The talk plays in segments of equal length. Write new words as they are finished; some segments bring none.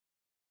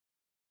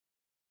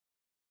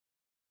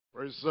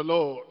Praise the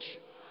Lord.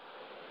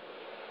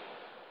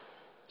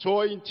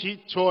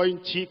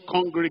 2020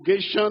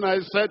 congregation, I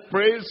said,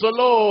 praise the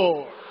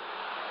Lord.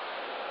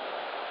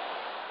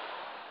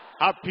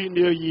 Happy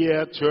New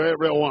Year to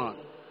everyone.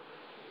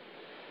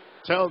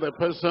 Tell the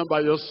person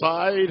by your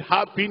side,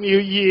 Happy New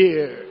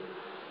Year.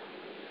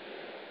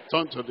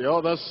 Turn to the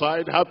other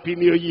side, Happy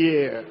New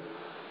Year.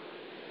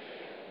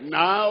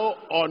 Now,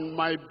 on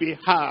my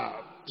behalf,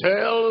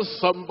 tell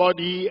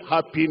somebody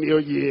Happy New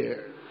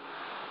Year.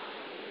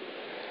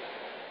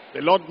 The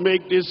Lord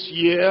make this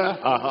year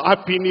a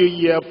happy new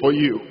year for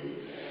you.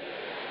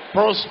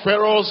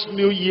 Prosperous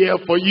new year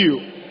for you.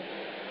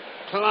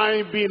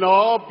 Climbing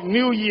up,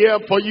 new year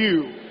for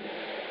you.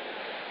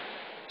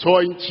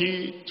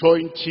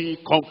 2020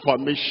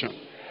 confirmation.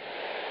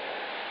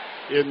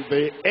 In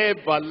the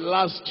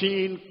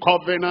everlasting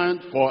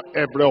covenant for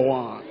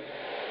everyone.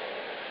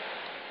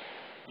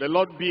 The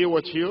Lord be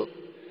with you.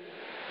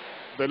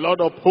 The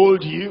Lord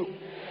uphold you.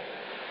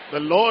 The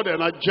Lord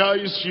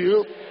energize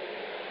you.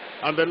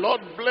 And the Lord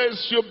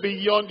bless you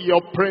beyond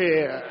your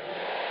prayer.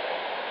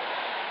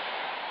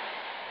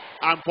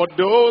 And for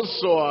those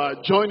who are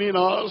joining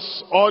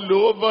us all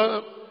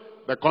over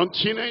the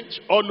continent,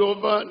 all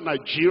over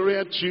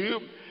Nigeria too,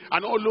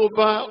 and all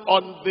over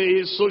on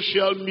the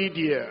social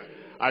media,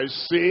 I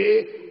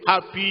say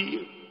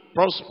happy,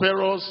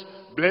 prosperous,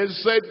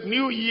 blessed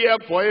new year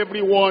for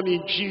everyone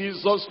in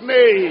Jesus'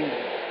 name.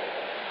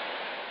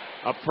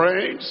 Our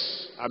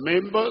friends, our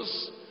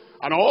members,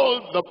 and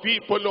all the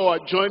people who are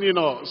joining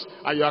us,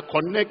 and you are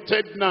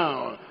connected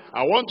now,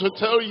 I want to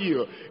tell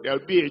you, there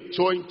will be a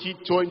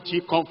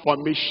 2020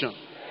 confirmation.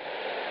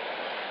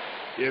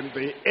 In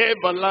the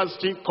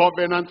everlasting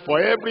covenant for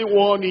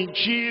everyone in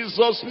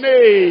Jesus'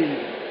 name.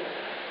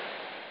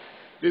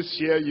 This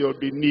year you'll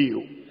be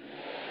new.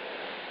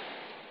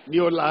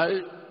 New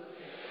life,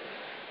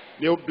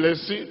 new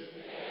blessing,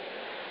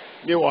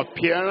 new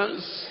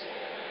appearance,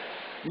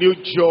 new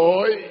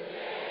joy,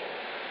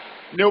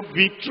 new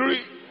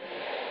victory.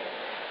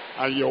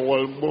 And you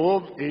will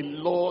move a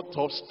lot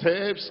of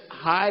steps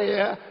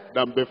higher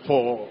than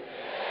before.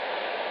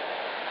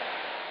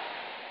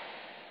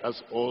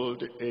 That's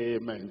old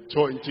amen.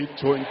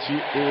 2020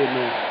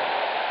 amen.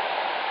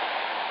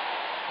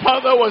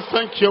 Father, we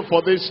thank you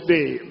for this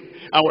day.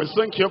 And we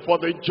thank you for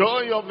the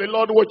joy of the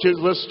Lord, which is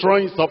the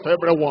strength of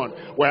everyone.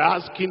 We're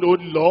asking, oh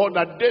Lord,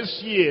 that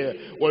this year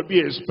will be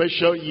a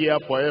special year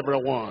for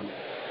everyone.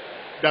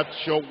 That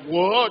your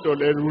word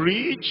will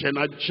enrich and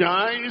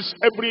energize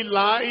every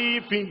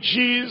life in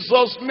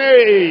Jesus'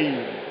 name.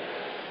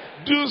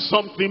 Do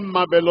something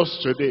marvelous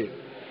today.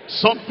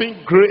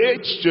 Something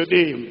great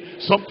today.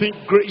 Something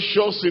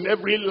gracious in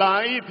every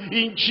life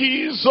in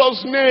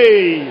Jesus'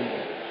 name.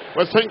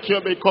 Well, thank you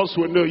because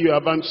we know you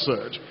have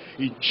answered.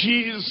 In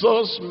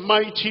Jesus'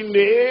 mighty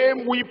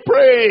name we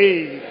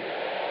pray.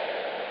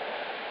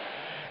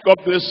 God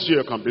bless you.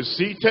 You can be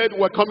seated.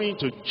 We're coming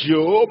to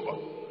Job.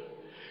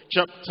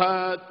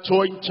 Chapter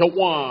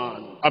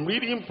 21. I'm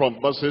reading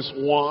from verses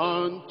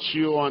 1,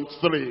 2, and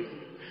 3.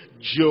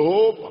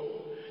 Job,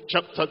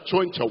 chapter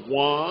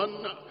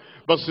 21,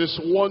 verses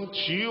 1,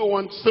 2,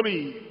 and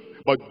 3.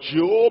 But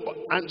Job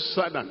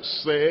answered and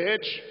said,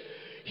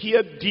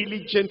 hear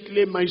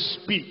diligently my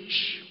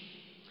speech,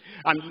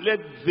 and let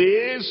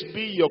this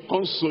be your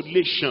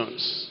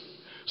consolations.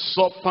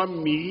 Suffer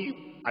me,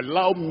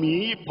 allow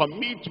me,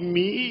 permit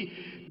me,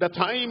 that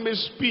I may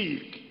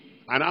speak.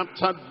 And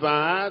after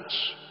that,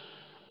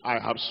 I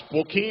have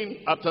spoken.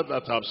 After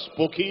that I have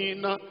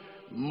spoken,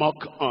 mark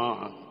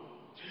on.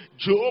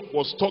 Job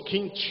was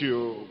talking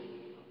to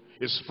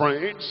his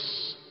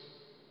friends,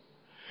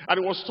 and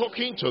he was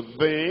talking to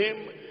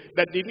them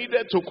that they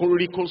needed to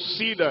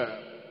reconsider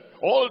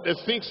all the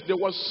things they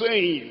were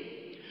saying,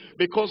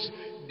 because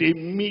they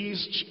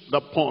missed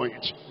the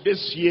point.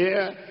 This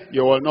year,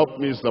 you will not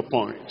miss the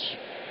point.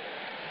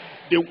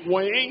 They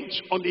went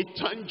on a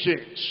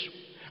tangent,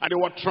 and they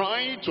were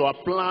trying to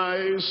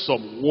apply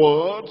some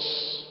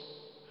words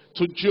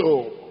to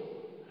Job.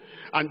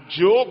 And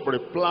Job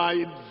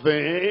replied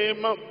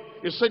them.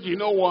 He said, you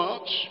know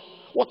what?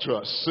 What you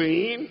are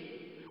saying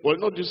will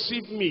not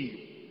deceive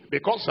me,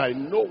 because I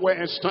know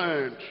where I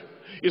stand.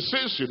 He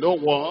says, you know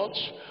what?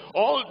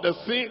 All the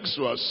things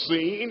you are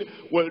saying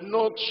will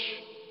not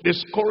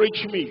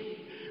discourage me,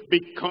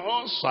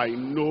 because I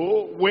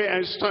know where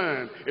I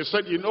stand. He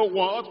said, you know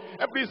what?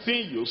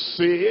 Everything you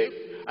say,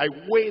 I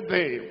weigh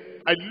them.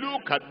 I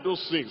look at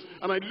those things,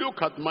 and I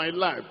look at my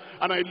life,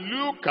 and I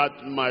look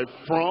at my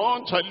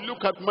front, I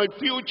look at my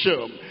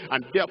future,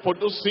 and therefore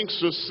those things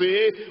you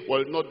say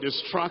will not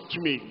distract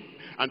me.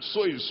 And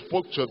so he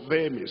spoke to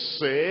them. He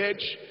said,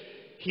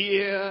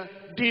 hear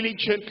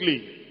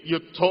diligently. You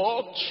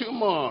talk too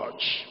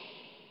much.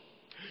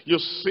 You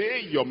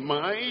say your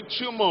mind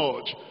too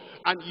much,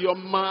 and your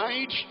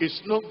mind is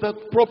not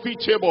that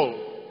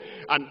profitable.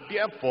 And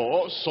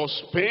therefore,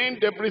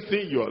 suspend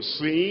everything you are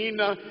saying.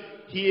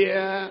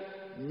 Hear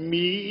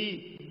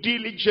me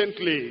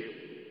diligently,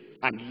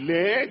 and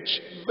let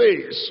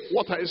this,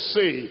 what I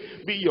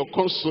say, be your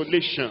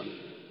consolation.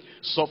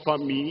 Suffer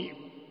me,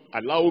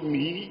 allow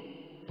me,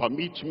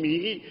 permit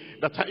me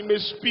that I may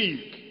speak.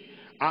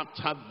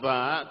 After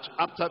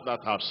that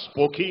I've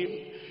spoken,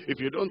 if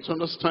you don't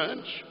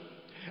understand,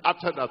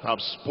 after that I've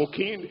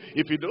spoken,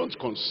 if you don't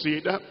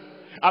consider,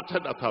 after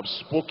that I've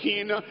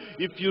spoken,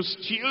 if you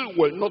still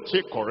will not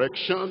take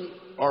correction,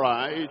 all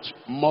right,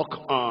 mock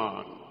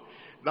on.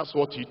 That's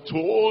what he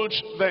told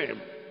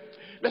them.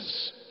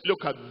 Let's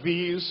look at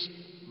these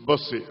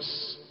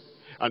verses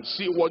and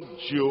see what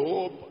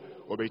Job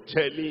will be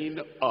telling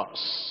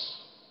us.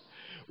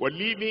 We're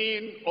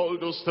leaving all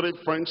those three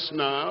friends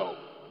now,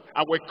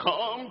 and we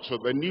come to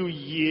the new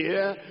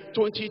year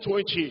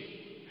 2020.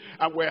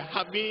 And we're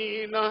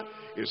having a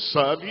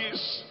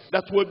service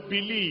that we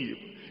believe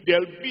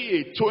there'll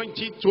be a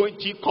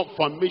 2020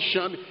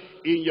 confirmation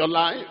in your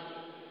life,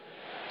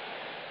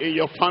 in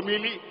your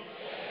family,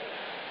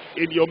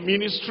 in your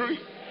ministry,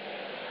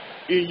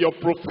 in your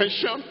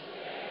profession,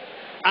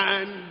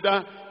 and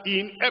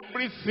in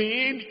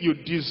everything you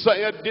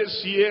desire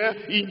this year,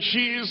 in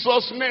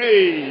Jesus'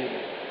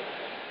 name.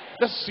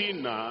 Let's see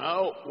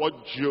now what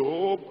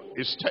Job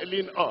is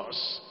telling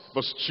us.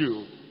 Verse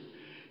 2.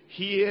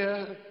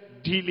 Hear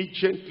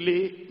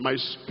diligently my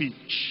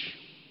speech,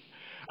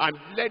 and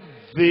let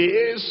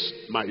this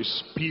my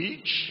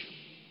speech,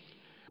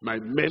 my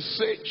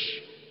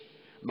message,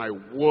 my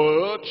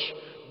word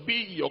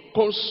be your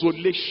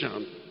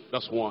consolation.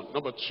 That's one.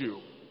 Number 2.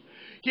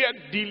 Hear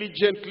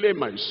diligently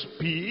my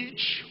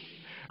speech,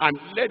 and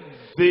let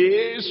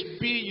this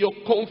be your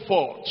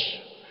comfort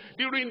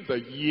during the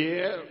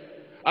year.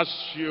 As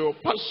you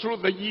pass through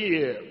the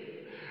year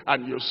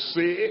and you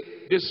say,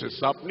 this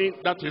is happening,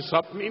 that is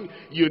happening,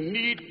 you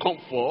need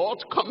comfort,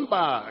 come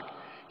back.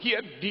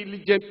 Hear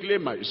diligently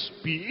my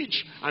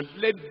speech, and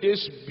let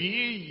this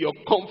be your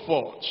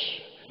comfort.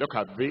 Look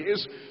at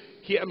this.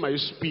 Hear my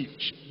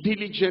speech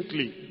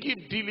diligently. Give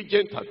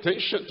diligent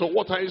attention to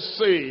what I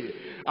say,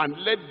 and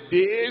let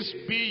this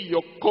be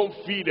your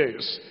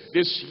confidence.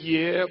 This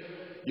year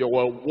you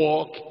will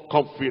walk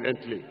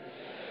confidently,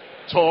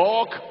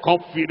 talk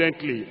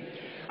confidently.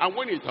 And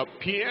when it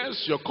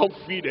appears your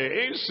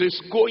confidence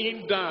is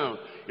going down,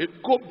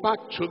 go back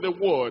to the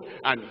word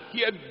and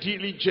hear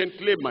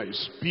diligently my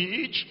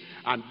speech,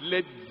 and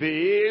let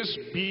this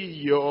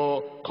be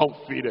your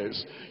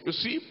confidence. You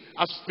see,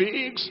 as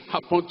things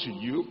happen to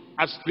you,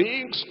 as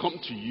things come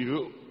to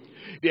you,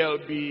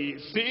 there'll be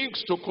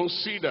things to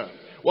consider.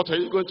 What are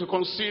you going to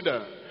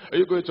consider? Are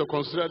you going to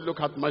consider,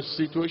 look at my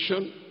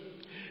situation,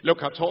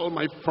 look at all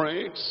my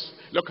friends,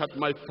 look at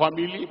my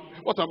family?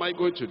 What am I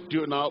going to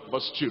do now?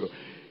 Verse 2.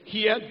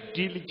 Hear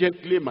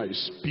diligently my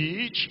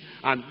speech,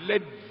 and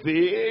let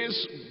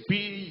this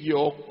be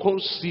your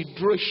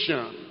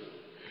consideration.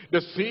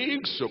 The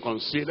things to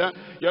consider,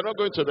 you're not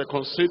going to be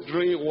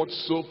considering what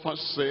Sofa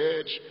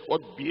said,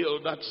 what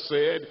Bildad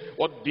said,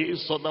 what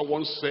this other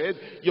one said.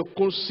 Your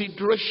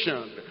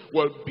consideration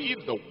will be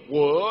the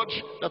word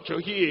that you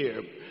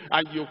hear,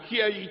 and you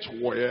hear it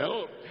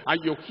well,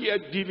 and you hear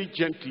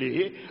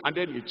diligently, and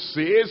then it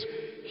says,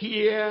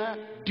 hear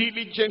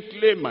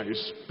diligently my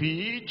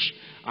speech,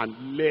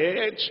 and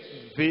let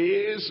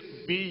this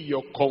be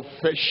your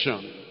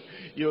confession.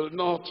 You'll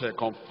not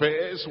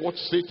confess what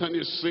Satan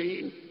is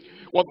saying,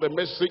 what the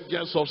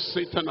messengers of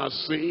Satan are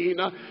saying.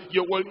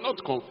 You will not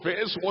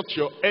confess what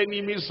your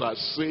enemies are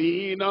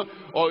saying.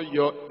 All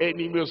your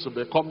enemies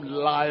will become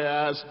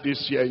liars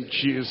this year in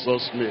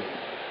Jesus' name.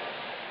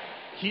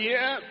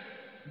 Hear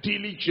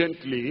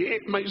diligently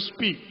my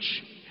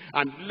speech,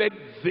 and let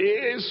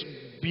this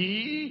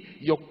be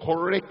your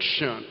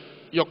correction.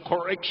 Your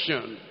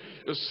correction.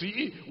 You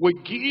see, we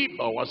give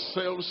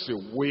ourselves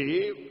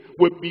away,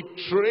 we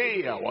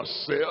betray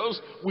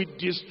ourselves, we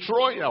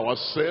destroy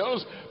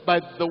ourselves by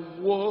the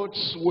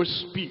words we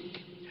speak,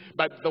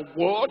 by the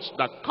words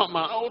that come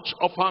out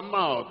of our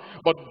mouth.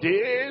 But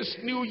this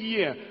new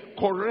year,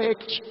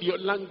 correct your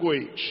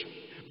language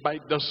by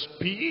the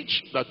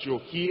speech that you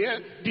hear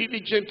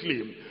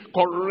diligently.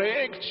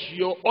 Correct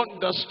your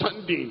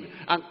understanding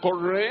and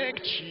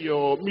correct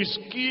your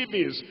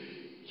misgivings.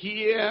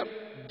 Hear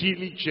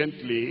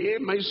diligently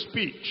my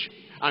speech,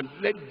 and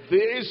let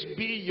this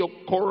be your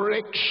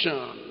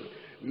correction.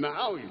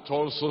 Now it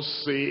also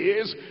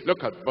says,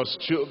 look at verse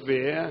 2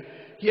 there,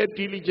 hear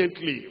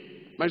diligently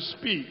my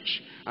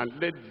speech, and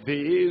let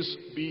this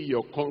be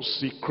your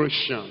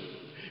consecration.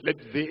 Let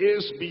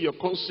this be your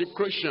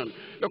consecration.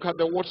 Look at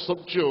the words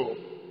of Job.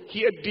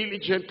 Hear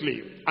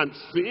diligently and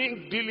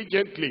think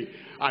diligently,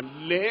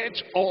 and let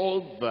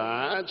all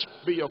that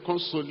be your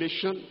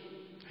consolation.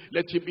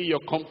 Let it be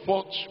your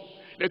comfort.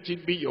 Let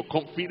it be your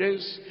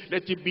confidence.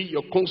 Let it be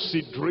your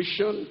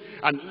consideration.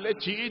 And let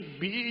it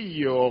be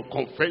your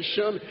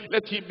confession.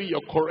 Let it be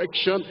your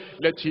correction.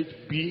 Let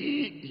it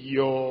be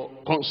your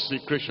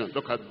consecration.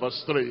 Look at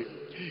verse 3.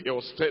 He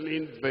was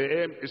telling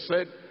them, he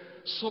said,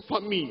 suffer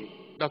me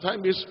that I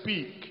may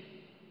speak.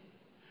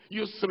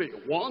 You three,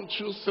 1,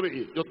 2,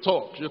 3, you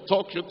talk, you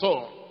talk, you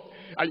talk.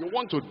 And you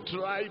want to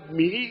drive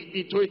me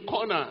into a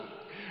corner.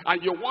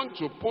 And you want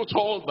to put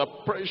all the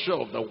pressure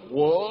of the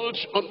world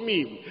on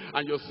me.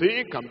 And you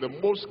think I'm the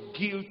most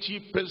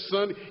guilty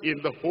person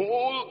in the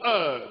whole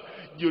earth.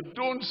 You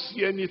don't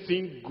see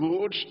anything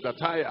good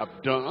that I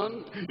have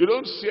done. You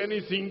don't see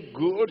anything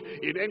good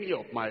in any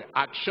of my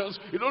actions.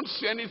 You don't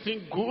see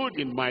anything good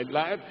in my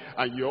life.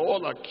 And you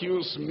all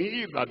accuse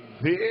me that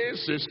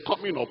this is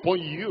coming upon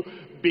you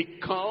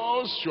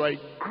because you are a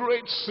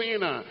great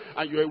sinner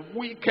and you're a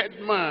wicked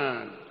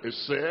man. He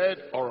said,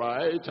 all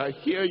right, I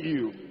hear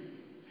you.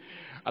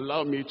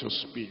 Allow me to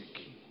speak.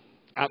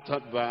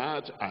 After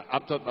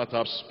that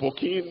I've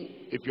spoken,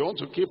 if you want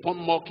to keep on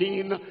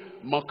mocking,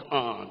 mock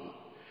on.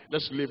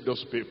 Let's leave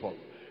those people.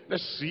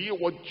 Let's see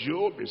what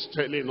Job is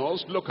telling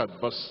us. Look at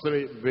verse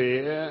 3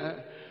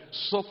 there.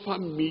 Suffer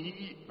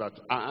me that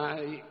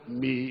I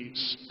may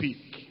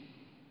speak.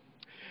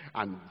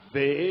 And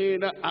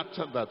then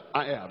after that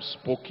I have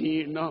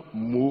spoken,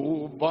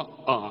 move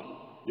on.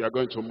 You are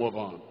going to move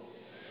on.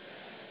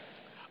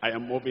 I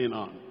am moving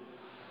on.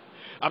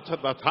 After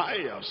that I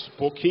have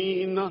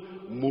spoken,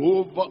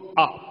 move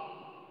up.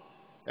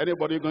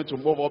 Anybody going to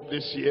move up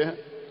this year?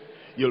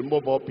 You'll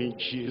move up in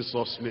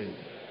Jesus' name.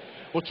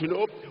 But you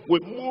know, we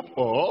move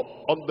up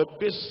on the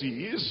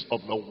basis of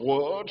the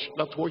word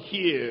that we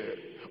hear,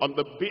 on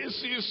the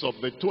basis of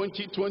the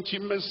 2020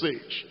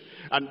 message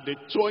and the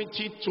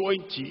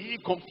 2020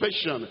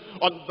 confession,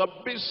 on the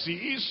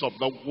basis of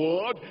the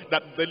word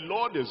that the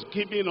Lord is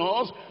giving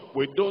us.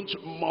 We don't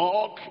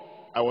mock.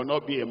 I will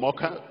not be a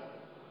mocker.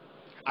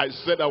 I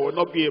said I will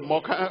not be a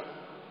mocker.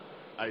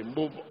 I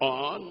move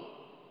on.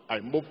 I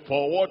move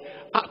forward.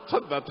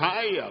 After that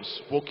I have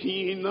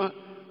spoken,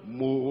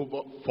 move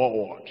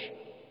forward.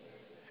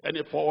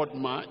 Any forward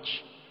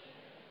march?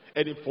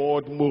 Any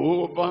forward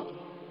move?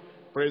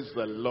 Praise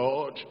the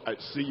Lord. I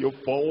see you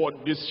forward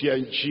this year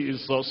in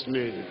Jesus'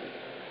 name.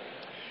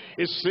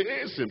 It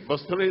says in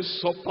verse 3,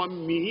 suffer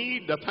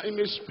me that I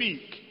may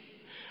speak.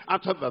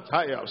 After that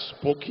I have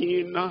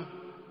spoken,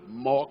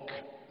 mock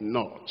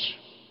not.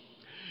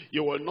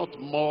 You will not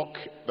mock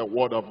the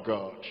word of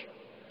God.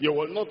 You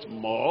will not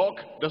mock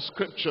the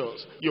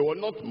scriptures. You will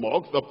not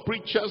mock the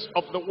preachers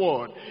of the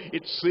word.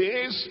 It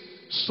says,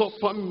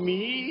 suffer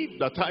me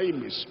that I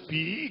may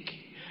speak.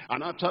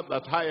 And after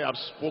that I have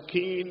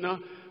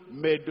spoken,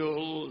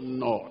 meddle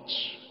not.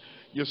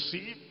 You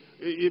see,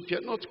 if you're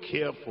not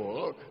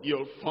careful,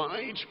 you'll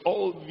find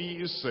all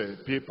these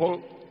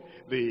people,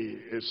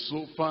 the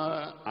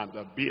Sufa and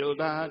the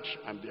Bildad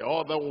and the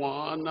other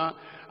one,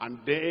 and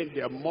then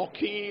they're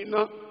mocking,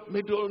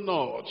 meddle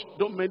not.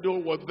 Don't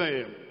meddle with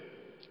them.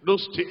 Don't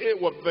stay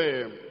with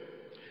them.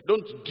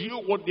 Don't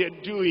do what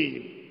they're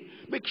doing.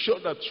 Make sure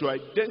that you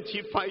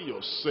identify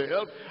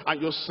yourself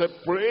and you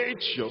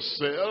separate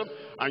yourself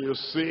and you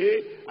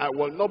say, I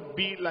will not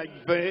be like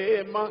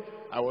them.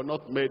 I will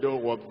not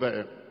meddle with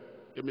them.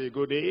 Give me a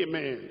good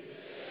amen.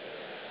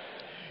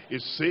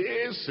 It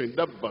says in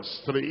that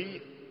verse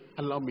 3,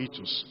 allow me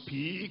to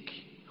speak.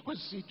 What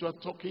is it? You are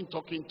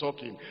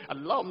talking.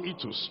 Allow me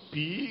to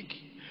speak.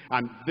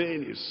 And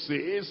then it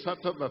says,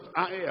 after that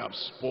I have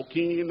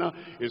spoken,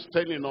 it's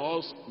telling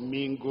us,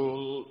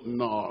 mingle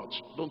not.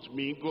 Don't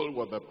mingle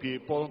with the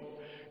people.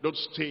 Don't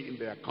stay in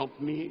their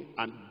company.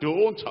 And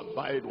don't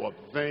abide with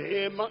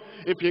them.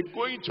 If you're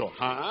going to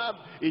have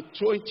a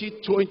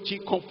 2020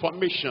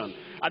 confirmation,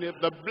 and if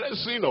the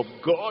blessing of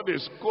God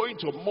is going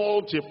to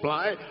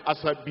multiply, as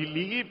I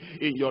believe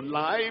in your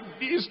life,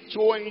 this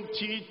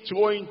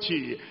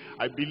 2020,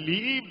 I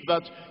believe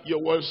that you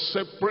will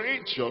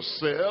separate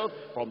yourself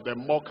from the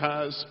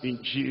mockers in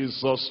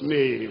Jesus'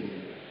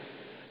 name.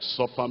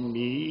 Suffer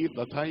me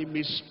that I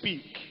may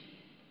speak.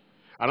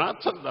 And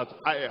after that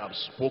I have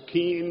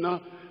spoken,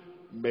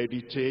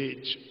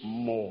 meditate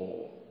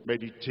more.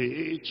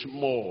 Meditate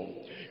more.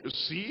 You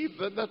see,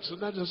 that's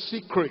the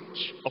secret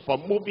of our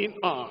moving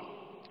on.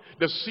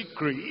 The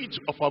secret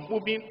of our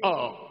moving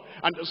up.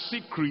 And the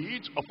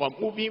secret of our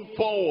moving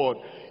forward.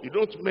 You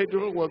don't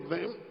meddle with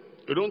them.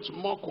 You don't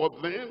mock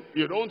with them.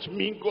 You don't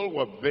mingle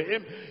with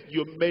them.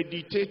 You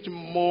meditate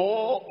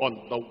more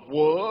on the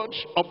word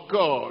of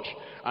God.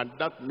 And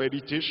that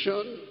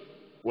meditation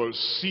will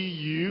see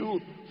you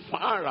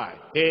far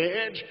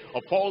ahead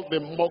of all the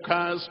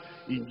mockers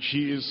in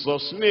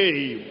Jesus'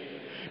 name.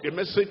 The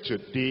message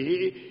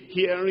today,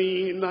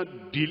 hearing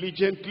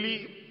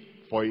diligently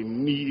for a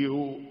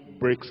new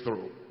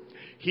breakthrough.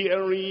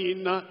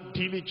 Hearing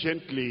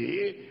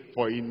diligently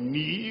for a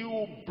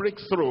new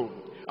breakthrough.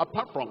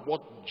 Apart from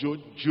what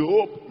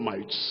Job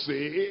might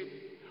say,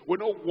 we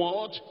know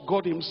what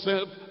God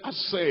himself has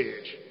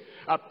said.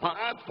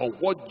 Apart from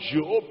what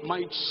Job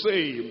might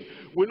say,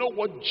 we know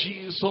what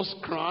Jesus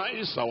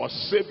Christ, our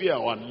Savior,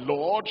 our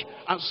Lord,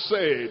 has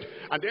said.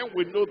 And then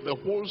we know the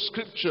whole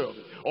scripture.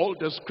 All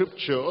the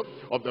scripture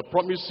of the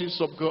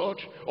promises of God,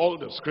 all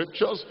the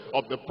scriptures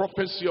of the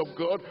prophecy of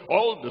God,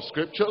 all the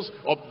scriptures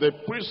of the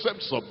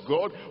precepts of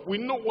God. We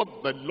know what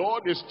the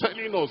Lord is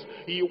telling us.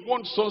 He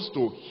wants us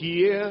to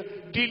hear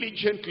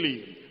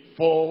diligently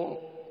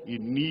for a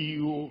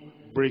new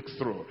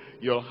breakthrough.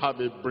 You'll have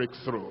a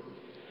breakthrough.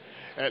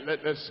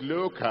 Let's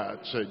look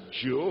at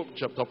Job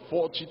chapter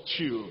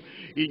 42.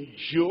 In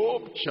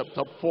Job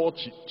chapter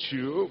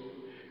 42,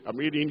 I'm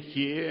reading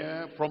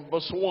here from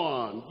verse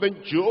 1.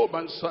 Then Job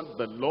answered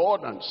the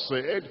Lord and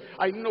said,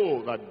 I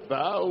know that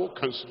thou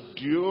canst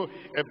do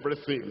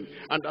everything,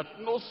 and that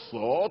no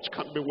thought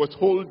can be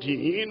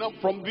withholding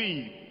from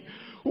thee.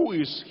 Who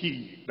is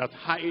he that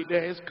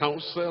hideth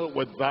counsel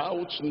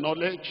without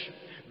knowledge?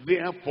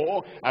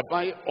 Therefore have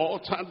I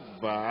uttered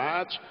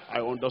that I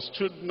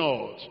understood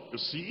not. You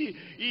see,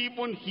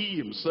 even he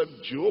himself,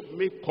 Job,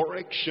 made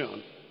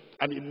correction.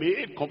 And he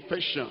made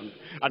confession.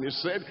 And he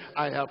said,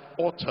 I have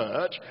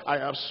uttered, I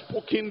have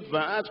spoken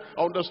that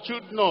I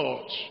understood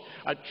not.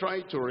 I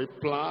tried to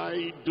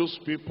reply those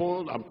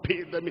people and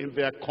pay them in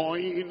their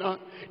coin.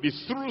 They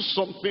threw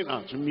something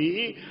at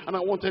me, and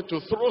I wanted to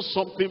throw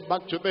something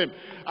back to them.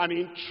 And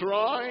in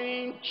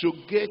trying to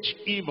get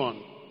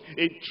even,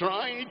 in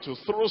trying to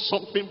throw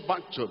something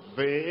back to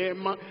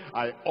them,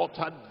 I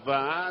uttered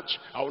that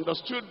I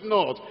understood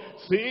not.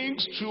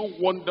 Things too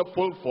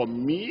wonderful for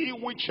me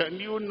which I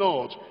knew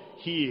not.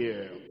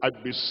 Hear, I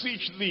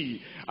beseech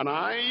thee, and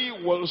I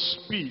will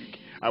speak.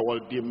 I will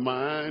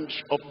demand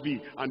of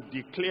thee, and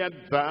declare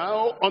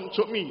thou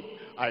unto me.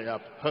 I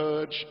have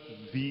heard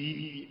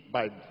thee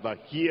by the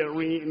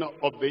hearing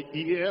of the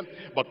ear,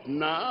 but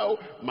now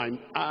mine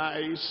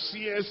eye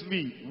seeth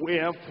thee.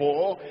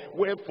 Wherefore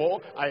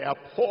I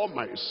abhor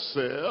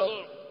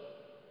myself.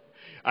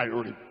 I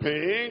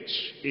repent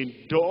in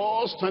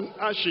dust and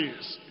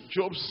ashes.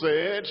 Job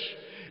said,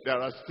 there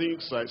are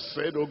things I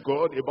said, oh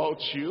God, about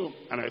you,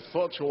 and I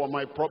thought you were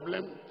my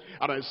problem.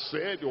 And I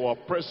said you were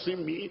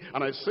pressing me,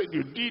 and I said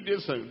you did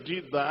this and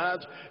you did that.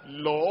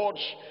 Lord,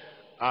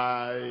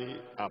 I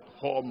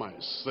abhor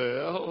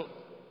myself.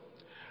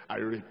 I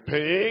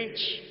repent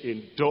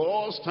in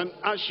dust and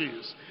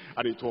ashes.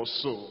 And it was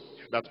so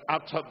that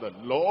after the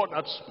Lord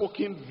had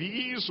spoken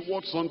these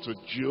words unto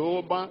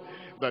Job,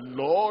 the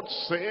Lord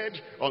said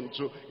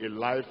unto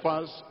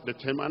Eliphaz the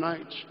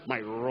Temanite, my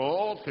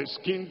wrath is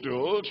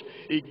kindled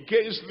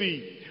against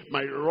thee.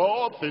 My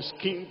wrath is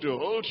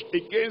kindled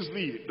against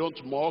thee.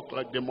 Don't mock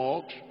like they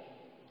mocked.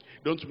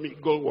 Don't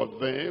mingle with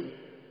them.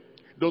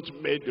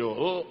 Don't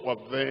meddle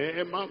with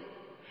them.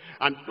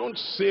 And don't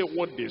say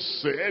what they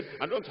said,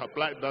 and don't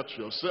apply that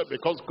to yourself,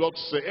 because God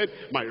said,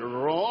 my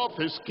wrath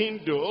is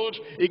kindled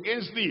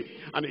against thee,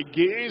 and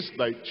against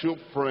thy two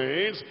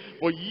friends,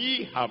 for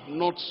ye have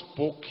not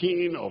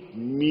spoken of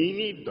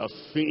me the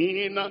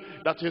thing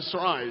that is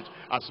right,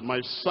 as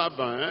my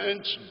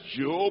servant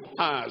Job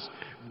has.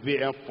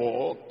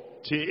 Therefore,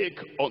 take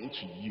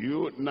unto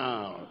you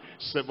now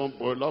 7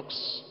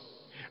 bullocks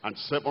and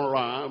 7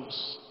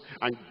 rams,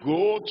 and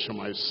go to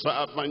my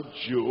servant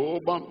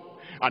Job,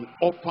 and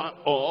offer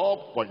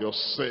up for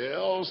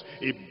yourselves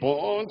a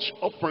burnt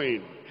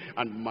offering.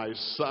 And my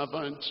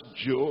servant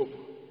Job,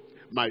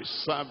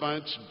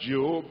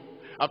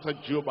 after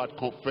Job had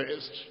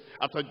confessed,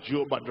 after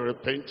Job had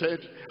repented,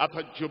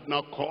 after Job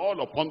now called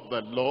upon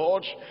the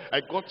Lord,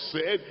 God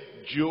said,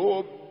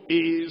 Job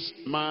is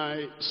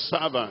my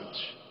servant.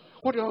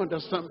 What do you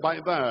understand by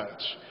that?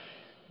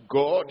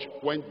 God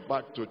went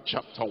back to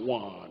chapter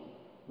 1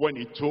 when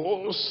he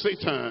told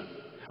Satan,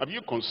 have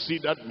you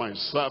considered my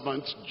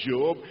servant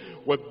Job?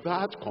 With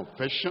that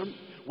confession,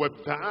 with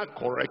that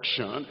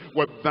correction,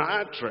 with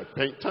that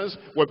repentance,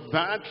 with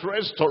that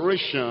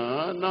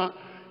restoration,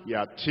 he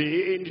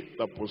attained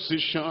the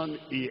position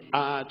he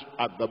had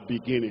at the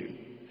beginning.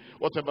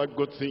 Whatever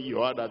good thing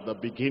you had at the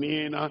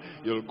beginning,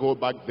 you'll go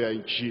back there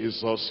in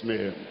Jesus'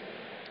 name.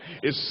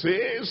 It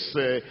says,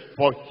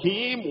 for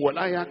him will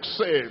I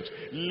accept,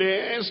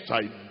 lest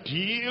I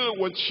deal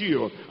with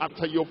you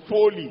after your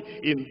folly,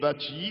 in that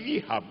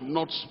ye have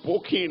not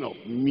spoken of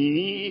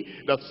me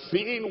the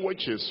thing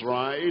which is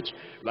right,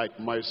 like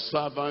my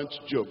servant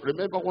Job.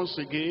 Remember once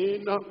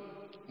again,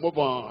 move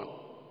on,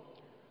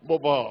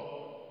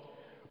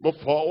 move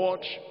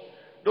forward.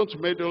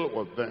 Don't meddle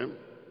with them.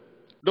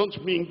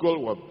 Don't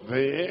mingle with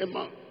them.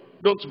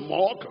 Don't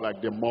mock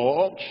like they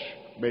mocked.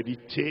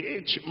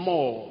 Meditate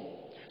more.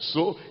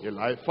 So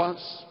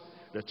Eliphaz,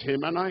 the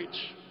Temanite,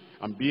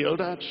 and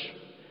Bildad,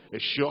 the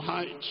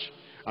Shuhite,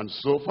 and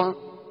Zophar,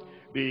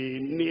 the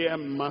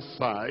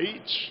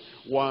Neamathite,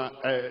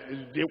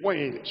 they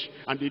went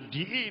and they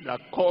did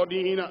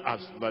according as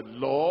the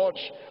Lord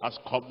has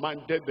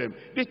commanded them.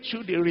 They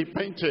too, they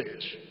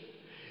repented.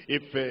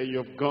 If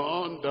you've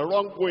gone the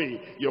wrong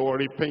way, you will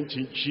repent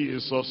in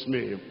Jesus'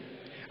 name.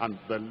 And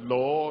the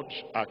Lord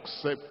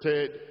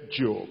accepted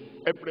Job.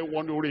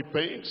 Everyone who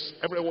repents,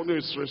 everyone who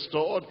is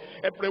restored,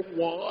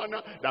 everyone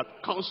that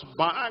comes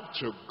back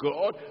to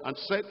God and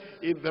said,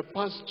 in the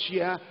past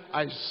year,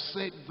 I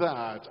said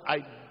that,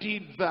 I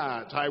did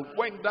that, I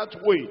went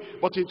that way,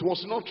 but it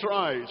was not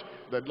right.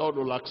 The Lord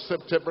will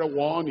accept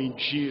everyone in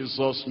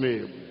Jesus'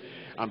 name.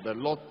 And the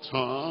Lord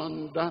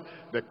turned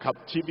the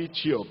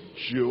captivity of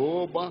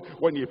Job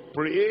when he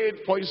prayed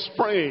for his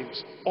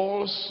friends.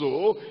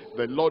 Also,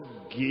 the Lord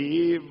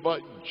gave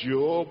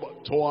Job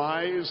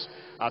twice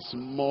as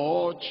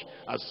much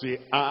as he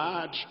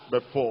had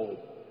before.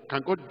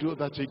 Can God do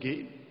that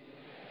again?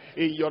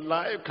 In your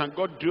life, can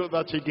God do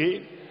that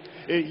again?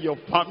 In your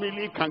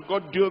family, can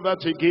God do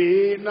that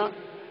again?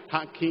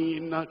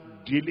 Hacking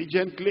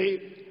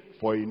diligently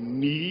for a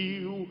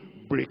new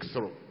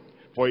breakthrough.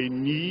 For a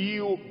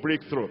new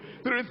breakthrough.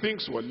 Three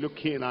things we're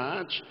looking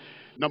at.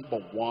 Number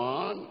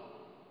one,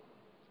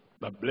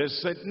 the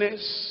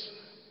blessedness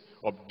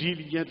of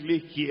diligently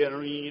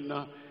hearing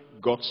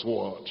God's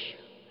word.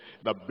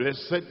 The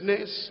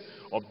blessedness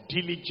of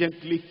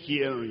diligently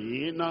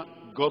hearing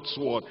God's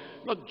word.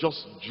 Not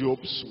just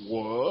Job's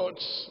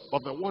words,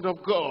 but the word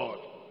of God.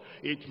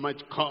 It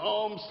might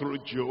come through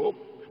Job,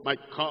 might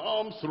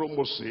come through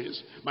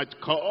Moses, might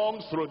come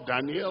through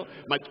Daniel,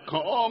 might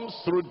come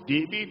through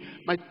David,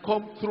 might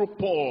come through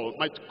Paul,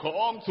 might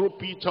come through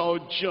Peter or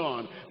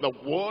John. The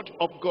word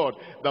of God,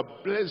 the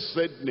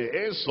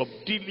blessedness of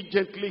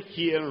diligently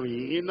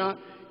hearing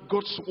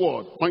God's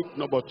word. Point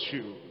number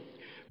two,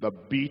 the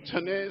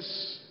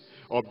bitterness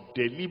of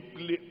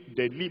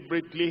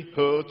deliberately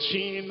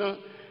hurting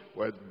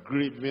with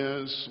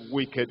grievous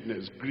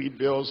wickedness.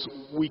 Grievous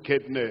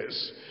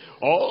wickedness.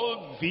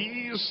 All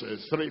these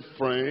three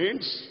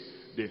friends,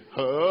 they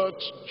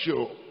hurt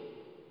Job.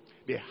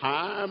 They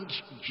harmed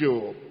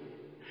Job.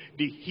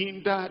 They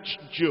hindered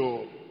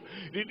Job.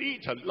 They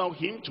didn't allow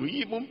him to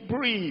even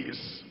breathe.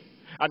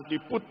 And they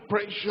put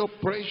pressure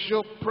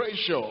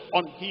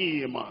on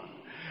him.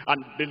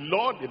 And the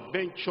Lord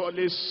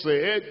eventually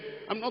said,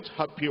 I'm not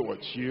happy with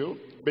you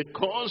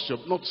because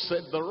you've not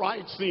said the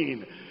right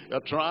thing. You're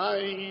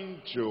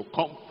trying to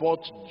comfort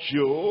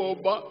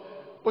Job,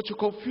 but you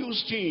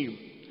confused him.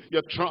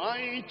 You're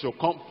trying to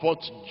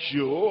comfort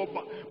Job,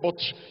 but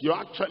you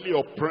actually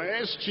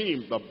oppressed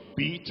him. The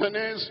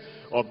bitterness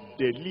of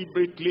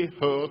deliberately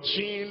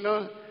hurting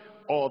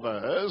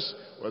others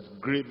with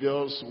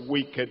grievous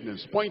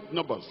wickedness. Point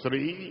number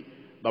three,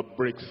 the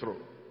breakthrough.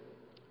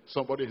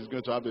 Somebody is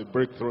going to have a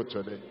breakthrough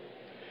today.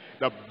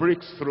 The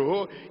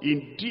breakthrough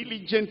in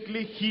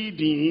diligently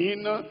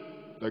heeding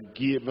the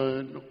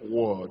given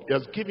word. He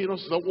has given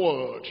us the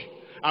word,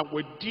 and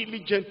we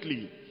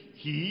diligently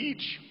heed,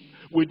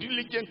 we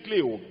diligently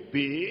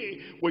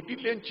obey, we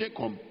diligently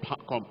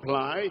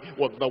comply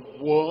with the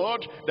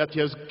word that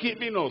he has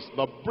given us.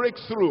 The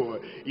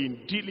breakthrough in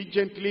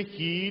diligently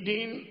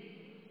heeding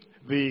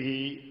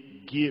the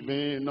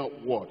given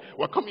word.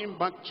 We're coming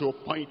back to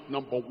point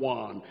number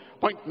one.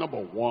 Point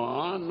number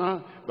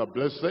one, the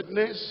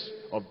blessedness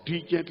of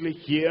diligently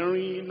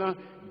hearing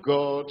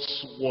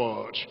God's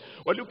word.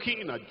 We're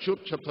looking at Job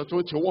chapter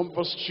 21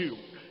 verse 2.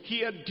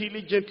 Hear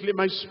diligently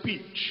my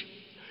speech.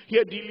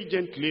 Hear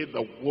diligently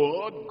the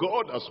word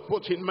God has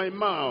put in my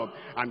mouth,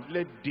 and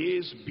let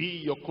this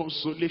be your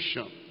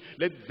consolation.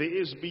 Let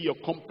this be your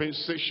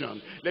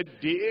compensation. Let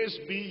this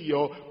be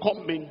your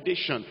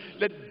commendation.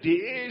 Let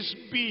this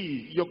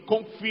be your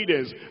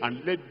confidence.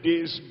 And let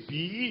this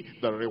be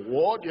the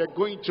reward you're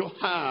going to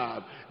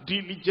have.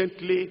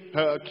 Diligently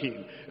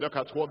hearken. Look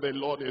at what the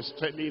Lord is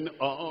telling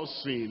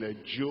us in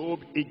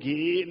Job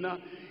again.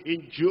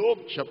 In Job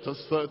chapter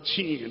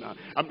 13.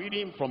 I'm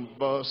reading from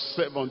verse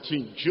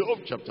 17. Job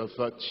chapter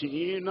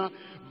 13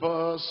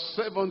 verse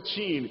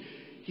 17.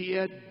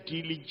 Hear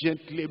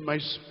diligently my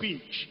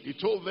speech. He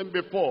told them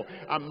before,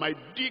 and my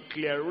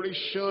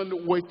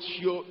declaration with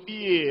your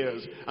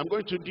ears. I'm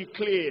going to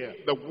declare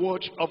the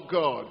word of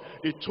God,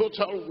 the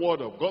total word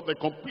of God, the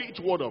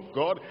complete word of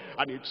God.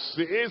 And it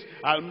says,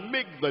 I'll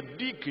make the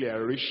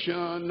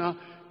declaration,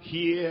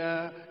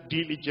 hear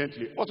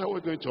diligently. What are we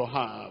going to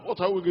have?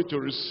 What are we going to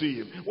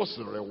receive? What's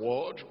the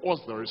reward?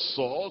 What's the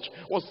result?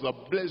 What's the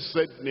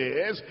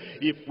blessedness?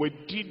 If we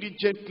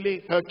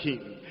diligently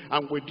hearken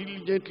and we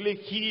diligently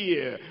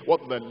hear what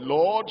the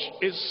Lord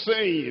is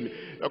saying.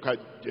 Look at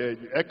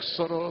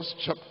Exodus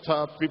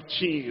chapter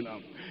 15.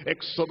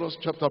 Exodus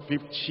chapter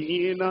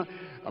 15.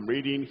 I'm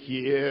reading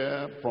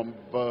here from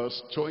verse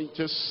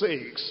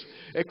 26.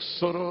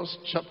 Exodus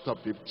chapter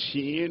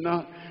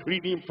 15,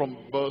 reading from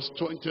verse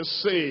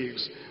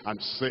 26, and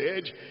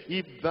said,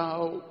 if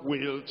thou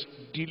wilt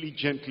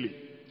diligently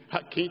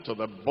hearken to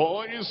the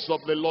voice of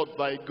the Lord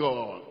thy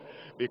God,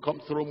 may come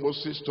through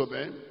Moses to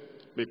them,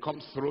 may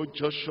come through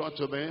Joshua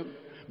to them,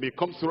 may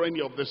come through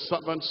any of the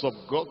servants of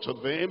God to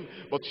them,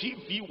 but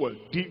if ye will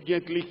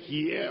diligently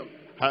hear,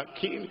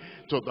 hearken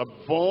to the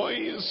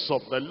voice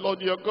of the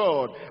Lord your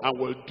God, and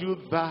will do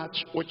that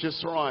which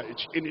is right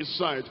in his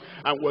sight,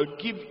 and will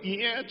give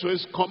ear to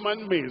his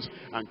commandments,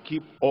 and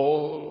keep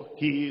all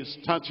his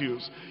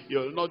statutes.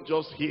 You'll not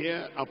just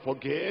hear and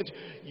forget,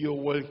 you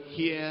will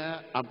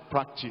hear and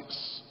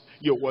practice.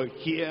 You will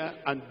hear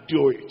and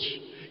do it.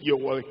 You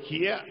will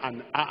hear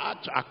and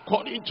act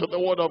according to the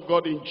word of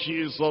God in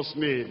Jesus'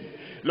 name.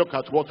 Look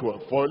at what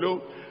will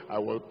follow. I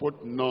will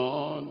put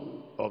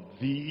none of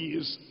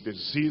these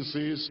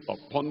diseases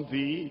upon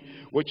thee,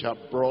 which are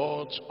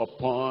brought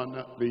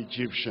upon the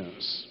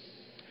Egyptians.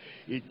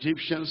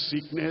 Egyptian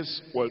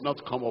sickness will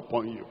not come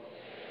upon you.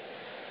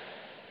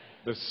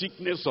 The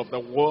sickness of the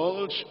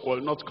world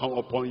will not come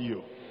upon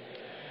you.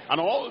 And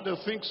all the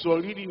things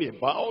we're reading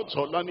about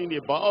or learning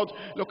about,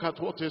 look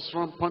at what is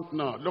rampant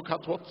now. Look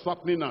at what's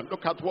happening now.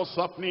 Look at what's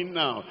happening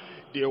now.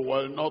 They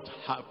will not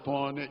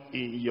happen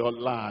in your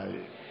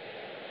life.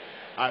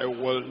 I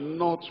will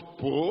not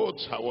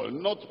permit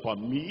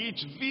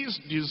these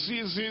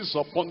diseases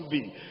upon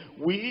thee,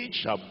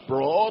 which are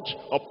brought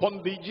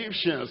upon the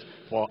Egyptians.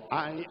 For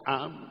I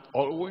am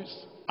always,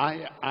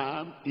 I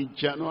am in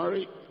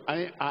January,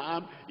 I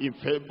am in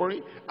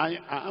February, I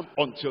am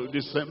until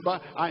December,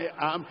 I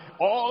am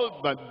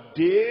all the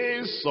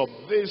days of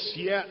this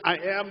year, I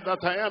am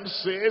that I am,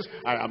 says,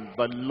 I am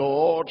the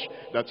Lord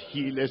that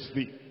healeth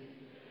thee.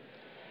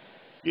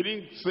 He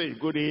didn't say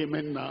good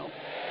amen now.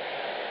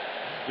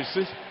 He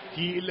says,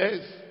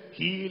 healeth,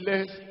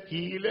 healeth,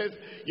 healeth.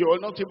 You will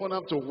not even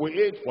have to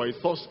wait for a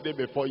Thursday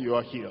before you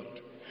are healed.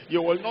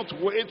 You will not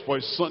wait for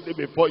a Sunday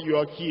before you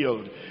are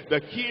healed.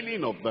 The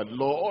healing of the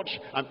Lord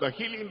and the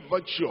healing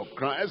virtue of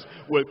Christ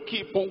will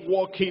keep on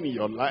working in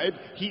your life.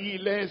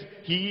 Healeth,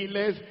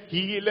 healeth,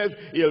 healeth.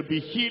 He'll be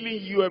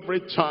healing you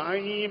every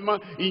time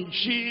in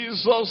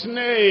Jesus'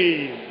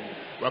 name.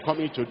 We're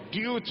coming to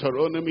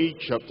Deuteronomy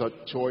chapter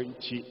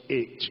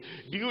 28.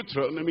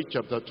 Deuteronomy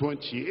chapter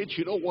 28,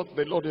 you know what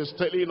the Lord is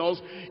telling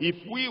us? If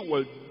we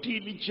will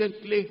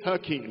diligently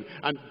hearken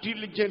and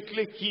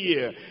diligently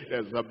hear,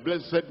 there's a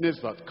blessedness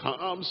that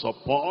comes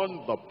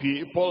upon the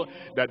people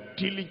that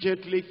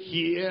diligently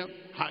hear,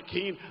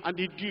 hearken, and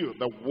they do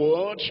the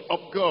word of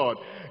God.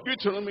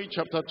 Deuteronomy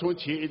chapter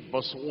 28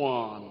 verse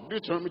 1.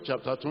 Deuteronomy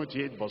chapter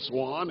 28 verse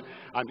 1.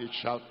 And it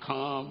shall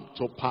come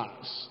to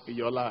pass in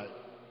your life.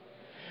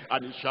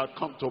 And it shall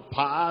come to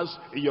pass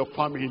in your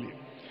family.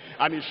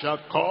 And it shall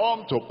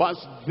come to pass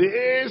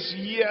this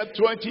year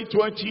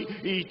 2020,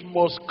 it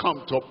must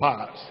come to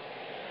pass.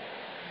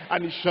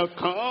 And it shall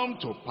come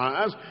to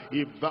pass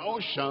if thou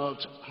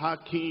shalt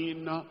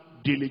hearken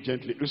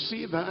diligently. You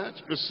see that?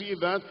 You see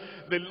that?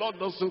 The Lord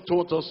doesn't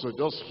want us to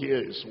just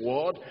hear his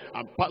word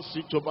and pass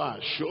it over our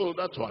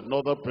shoulder to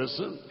another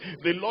person.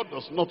 The Lord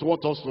does not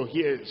want us to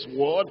hear his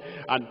word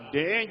and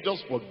then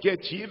just forget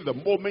it the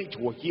moment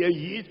we hear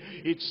it.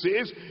 It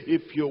says,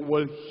 if you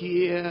will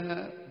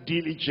hear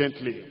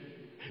diligently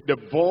the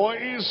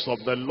voice of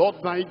the Lord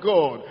thy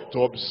God,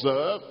 to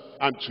observe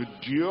and to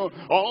do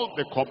all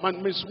the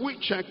commandments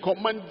which I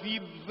command thee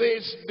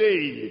this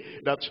day,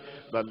 that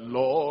the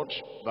Lord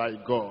thy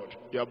God,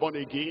 you are born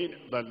again,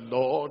 the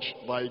Lord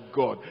thy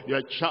God, you are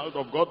a child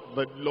of God,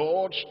 the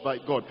Lord thy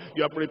God,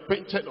 you have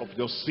repented of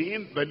your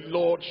sin, the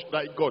Lord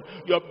thy God,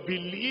 you have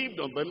believed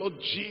on the Lord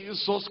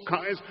Jesus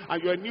Christ,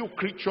 and you are a new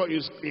creature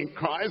in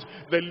Christ,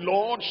 the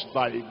Lord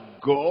thy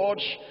God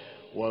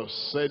will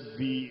set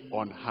thee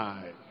on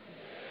high.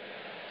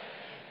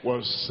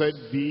 Will set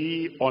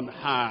thee on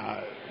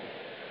high.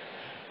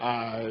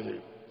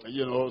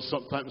 You know,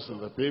 sometimes in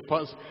the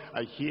papers,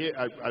 I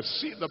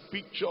see the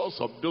pictures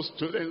of those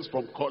students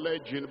from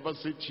college,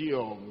 university,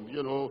 or,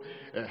 you know,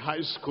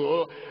 high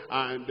school,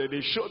 and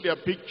they show their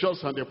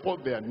pictures and they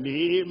put their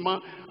name,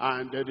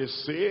 and they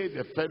say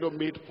the fellow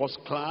made first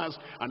class,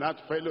 and that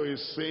fellow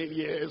is saying,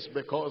 yes,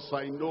 because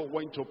I know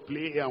when to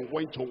play and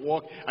when to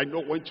walk, I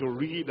know when to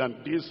read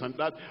and this and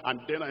that,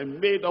 and then I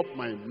made up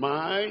my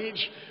mind,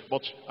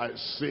 but I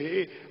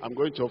say, I'm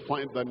going to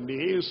find the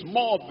names,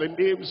 more of the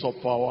names of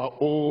our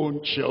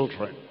own children,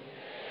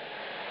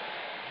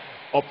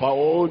 of our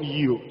own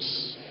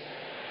youths,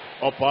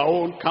 of our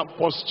own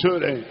campus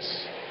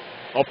students,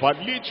 of our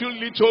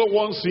little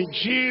ones in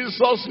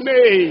Jesus'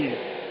 name.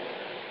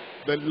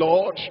 The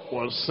Lord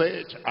will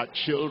set our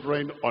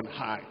children on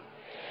high.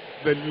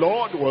 The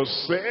Lord will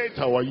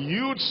set our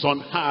youths on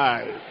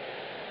high.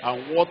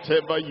 And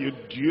whatever you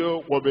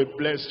do will be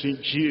blessed in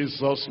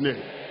Jesus'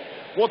 name.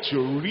 What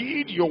you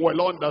read, you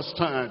will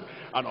understand.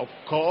 And of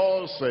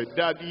course,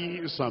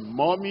 daddies and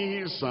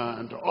mommies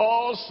and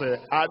us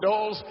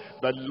adults,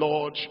 the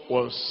Lord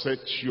will set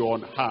you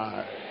on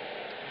high.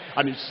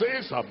 And it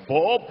says,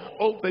 above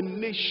all the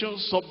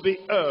nations of the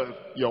earth,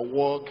 your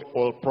work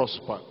will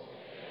prosper.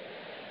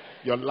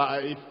 Your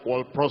life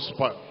will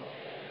prosper.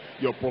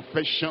 Your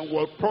profession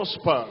will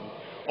prosper.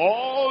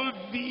 All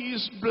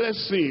these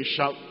blessings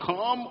shall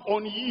come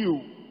on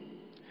you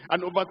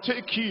and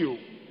overtake you.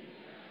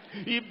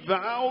 If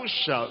thou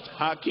shalt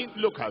hearken,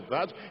 look at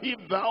that,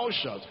 if thou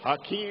shalt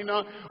hearken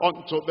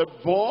unto the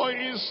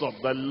voice of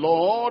the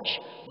Lord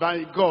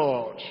thy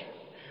God,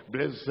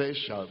 blessed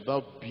shalt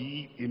thou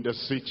be in the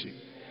city,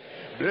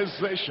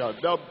 blessed shalt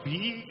thou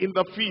be in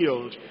the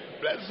field,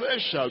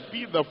 blessed shall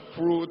be the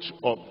fruit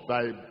of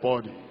thy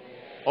body.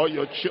 All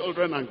your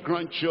children and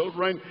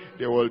grandchildren,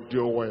 they will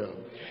do well.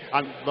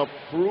 And the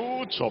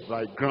fruit of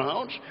thy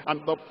ground,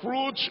 and the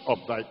fruit of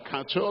thy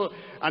cattle,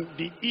 and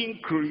the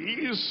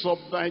increase of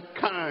thy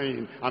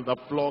kind, and the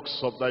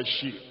flocks of thy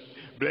sheep.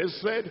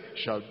 Blessed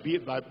shall be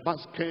thy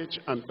basket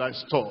and thy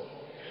store.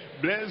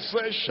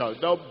 Blessed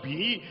shalt thou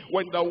be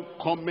when thou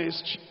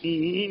comest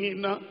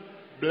in,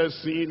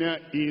 blessing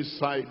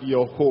inside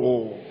your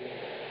home.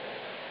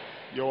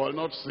 You will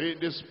not say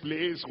this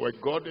place where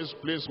God, this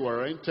place where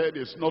rented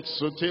is not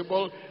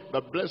suitable. The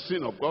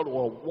blessing of God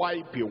will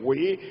wipe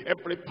away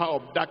every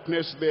power of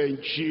darkness there in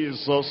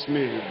Jesus'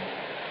 name.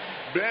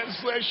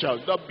 Blessed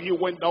shall thou be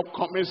when thou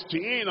comest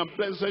in, and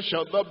blessed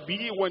shall thou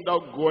be when thou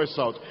goest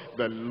out.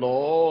 The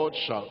Lord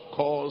shall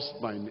cause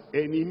thine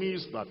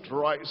enemies that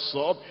rise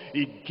up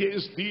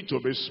against thee to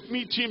be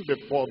smitten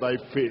before thy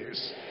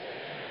face.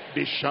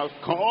 They shall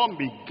come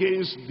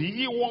against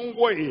thee one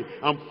way,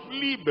 and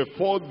flee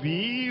before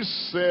thee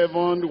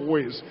 7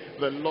 ways.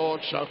 The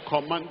Lord shall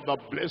command the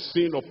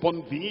blessing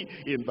upon thee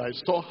in thy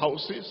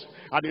storehouses,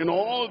 and in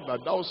all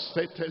that thou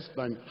settest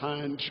thine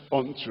hand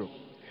unto.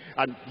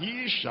 And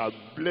he shall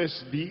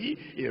bless thee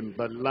in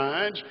the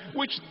land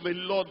which the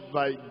Lord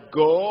thy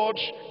God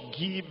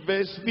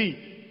giveth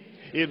thee.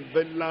 In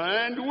the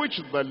land which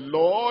the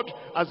Lord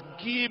has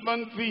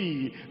given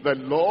thee, the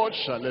Lord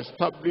shall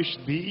establish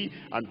thee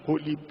an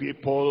holy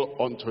people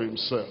unto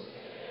himself.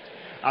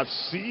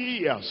 As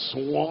he has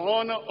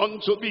sworn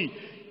unto thee,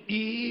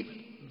 if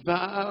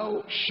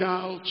thou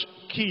shalt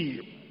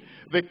keep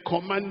the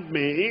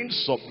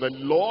commandments of the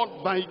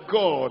Lord thy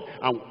God,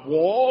 and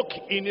walk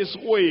in his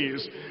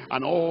ways,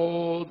 and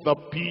all the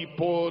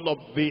people of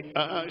the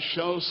earth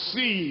shall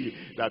see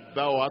that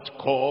thou art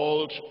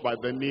called by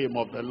the name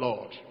of the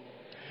Lord.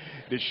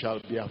 They shall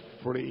be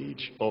afraid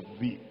of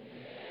thee.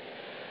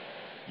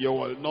 You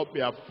will not be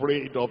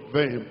afraid of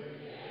them.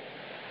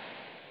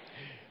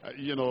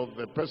 You know,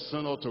 the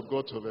person ought to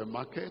go to the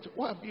market.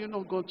 Why have you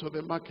not gone to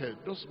the market?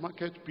 Those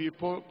market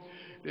people,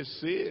 they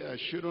say I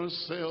shouldn't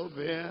sell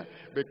there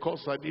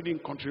because I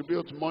didn't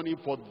contribute money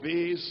for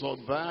this or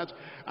that,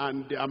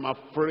 and I'm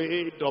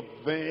afraid of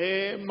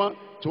them.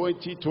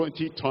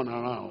 2020 turn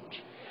around.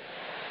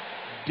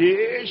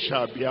 They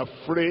shall be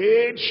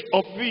afraid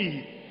of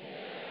thee.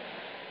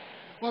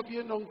 Well, have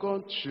you not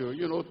gone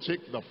to,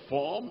 take the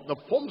form? The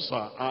forms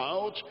are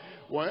out.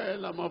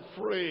 Well, I'm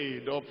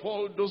afraid of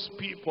all those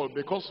people,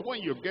 because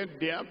when you get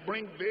there,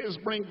 bring this,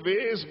 bring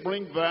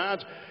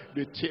that,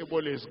 the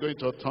table is going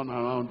to turn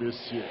around this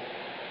year.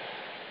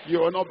 You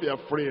will not be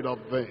afraid of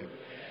them.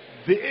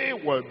 They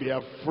will be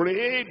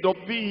afraid of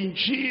thee in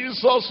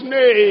Jesus'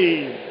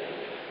 name.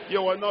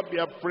 You will not be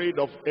afraid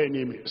of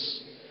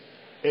enemies.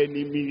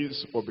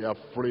 Enemies will be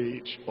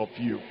afraid of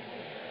you.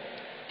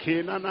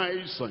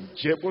 Canaanites and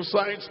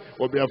Jebusites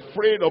will be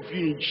afraid of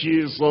you in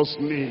Jesus'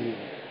 name.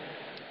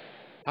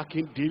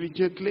 Hearken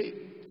diligently,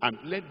 and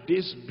let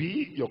this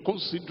be your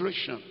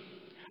consideration.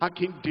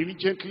 Hearken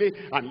diligently,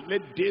 and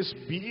let this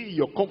be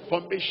your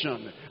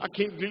confirmation.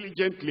 Hearken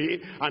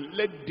diligently, and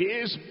let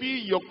this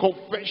be your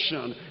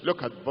confession.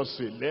 Look at verse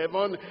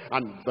 11.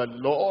 And the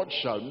Lord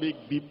shall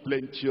make thee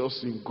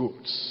plenteous in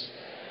goods.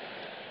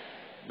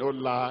 No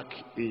lack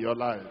in your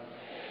life.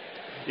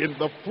 In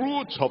the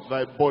fruit of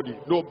thy body,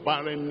 no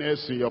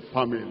barrenness in your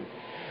family.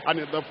 And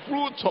in the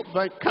fruit of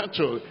thy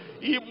cattle,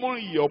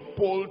 even your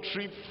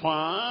poultry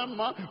farm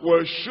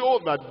will show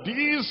that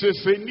this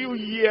is a new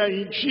year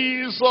in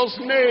Jesus'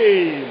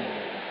 name.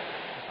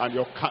 And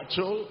your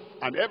cattle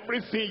and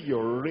everything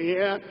you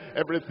rear,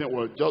 everything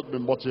will just be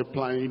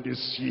multiplying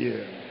this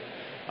year.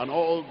 And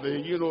all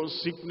the,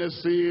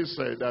 sicknesses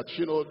that,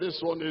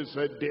 this one is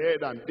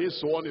dead and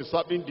this one is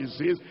having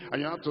disease,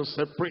 and you have to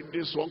separate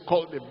this one,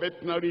 call the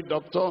veterinary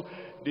doctor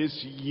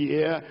this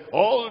year.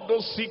 All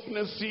those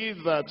sicknesses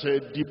that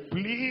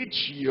deplete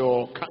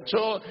your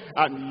cattle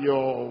and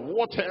your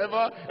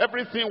whatever,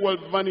 everything will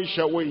vanish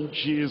away in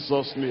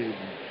Jesus' name.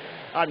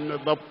 And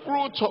the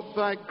fruit of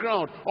thy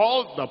ground,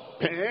 all the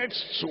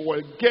pests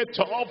will get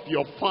off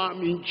your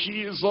farm in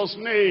Jesus'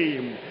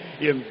 name.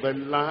 In the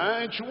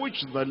land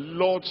which the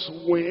Lord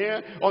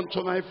sware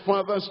unto thy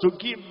fathers to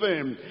give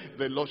them,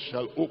 the Lord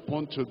shall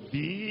open to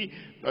thee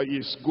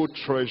his good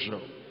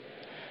treasure.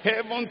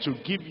 Heaven to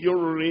give you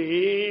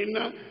rain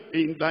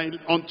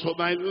unto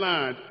thy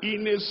land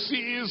in a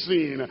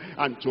season,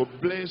 and to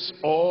bless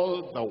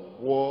all the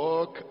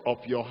work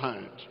of your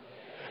hand.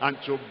 And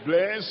to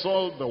bless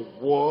all the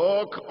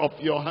work of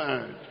your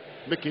hand.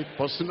 Make it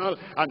personal.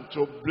 And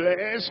to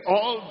bless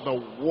all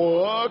the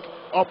work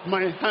of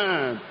my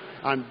hand.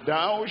 And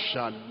thou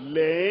shalt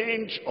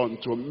lend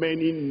unto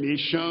many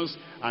nations,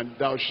 and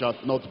thou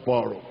shalt not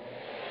borrow.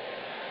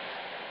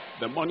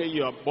 The money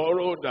you have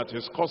borrowed that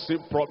is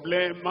causing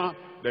problem,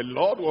 the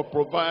Lord will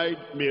provide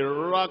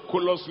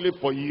miraculously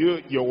for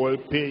you. You will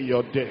pay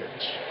your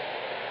debt.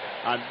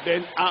 And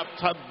then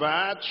after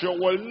that, you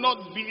will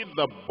not be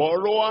the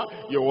borrower,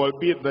 you will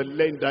be the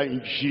lender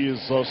in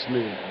Jesus'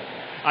 name.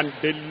 And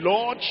the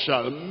Lord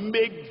shall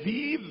make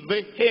thee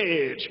the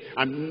head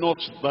and not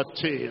the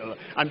tail.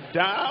 And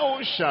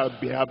thou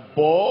shalt be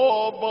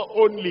above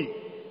only.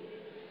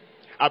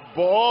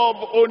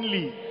 Above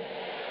only.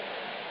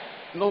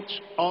 Not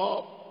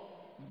up,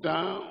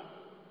 down,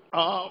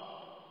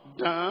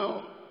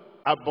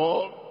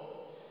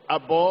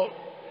 above,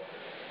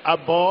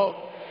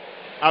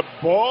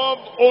 above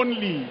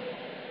only.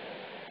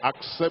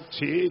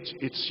 Accept it,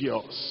 it's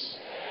yours.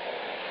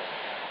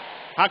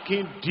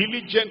 Hearken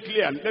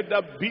diligently, and let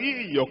that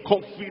be your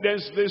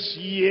confidence this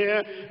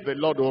year. The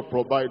Lord will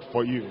provide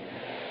for you.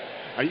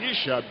 And ye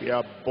shall be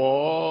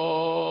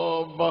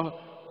above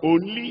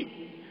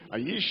only,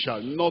 and ye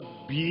shall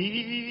not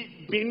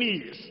be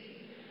beneath.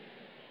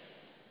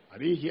 I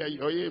didn't hear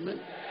your amen.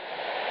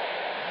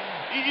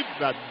 If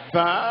that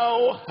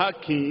thou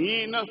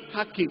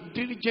hearken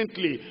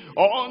diligently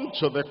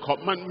unto the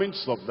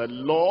commandments of the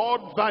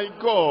Lord thy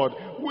God,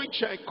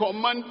 which I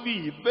command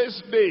thee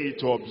this day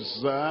to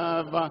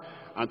observe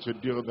and to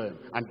do them.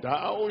 And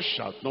thou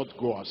shalt not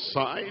go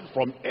aside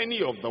from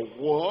any of the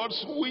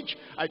words which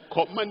I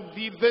command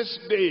thee this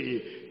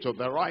day, to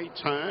the right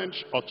hand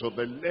or to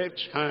the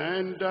left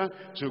hand,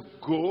 to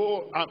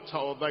go after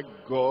other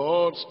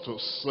gods to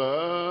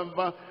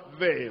serve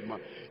them.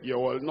 You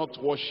will not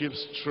worship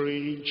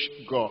strange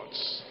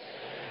gods.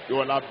 You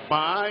will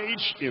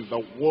abide in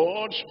the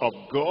word of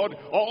God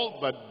all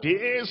the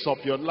days of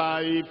your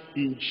life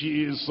in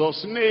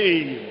Jesus'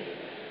 name.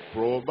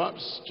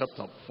 Proverbs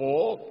chapter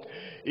 4.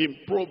 In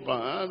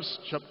Proverbs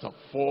chapter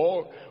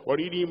 4, we're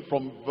reading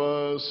from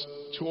verse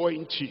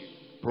 20.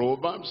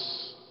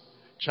 Proverbs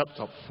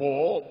chapter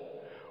 4,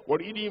 we're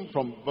reading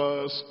from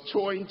verse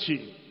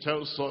 20.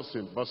 Tells us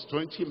in verse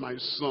 20, my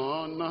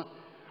son,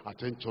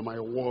 attend to my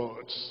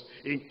words.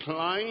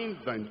 Incline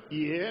thine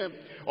ear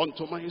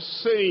unto my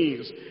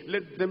sayings.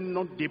 Let them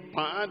not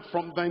depart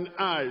from thine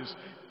eyes.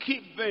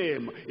 Keep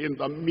them in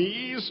the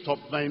midst of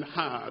thine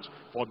heart,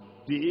 for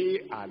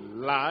they are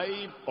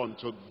life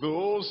unto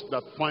those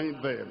that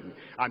find them,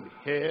 and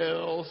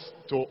health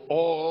to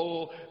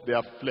all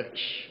their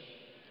flesh.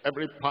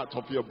 Every part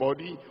of your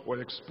body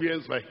will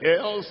experience the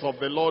health of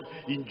the Lord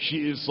in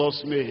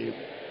Jesus' name.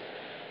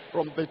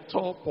 From the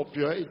top of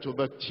your head to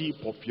the tip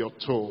of your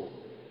toe,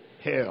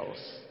 health,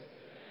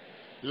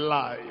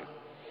 life.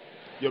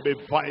 You'll be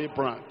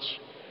vibrant.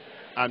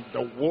 And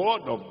the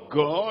word of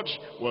God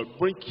will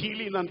bring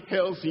healing and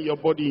health in your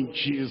body in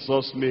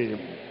Jesus' name.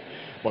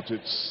 But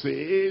it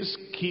says,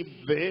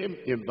 keep them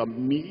in the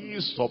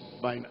midst of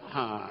thine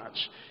heart.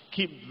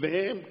 Keep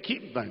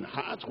thine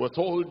heart with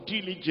all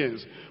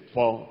diligence,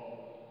 for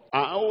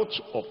out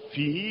of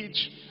it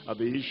are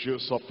the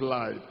issues of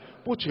life.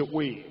 Put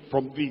away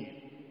from thee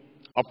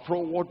a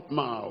froward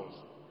mouth,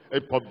 a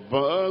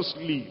perverse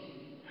lip,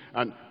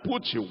 and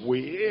put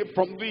away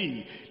from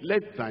thee.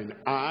 Let thine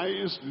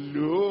eyes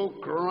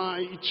look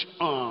right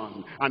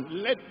on,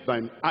 and let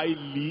thine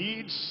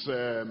eyelids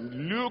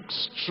look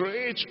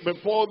straight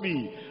before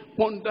thee.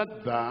 Ponder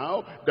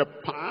thou the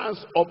path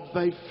of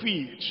thy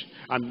feet,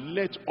 and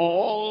let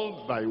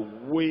all thy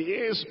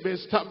ways be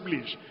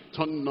established.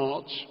 Turn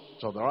not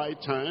to the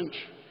right hand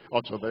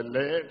or to the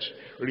left.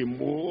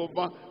 Remove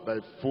thy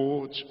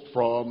foot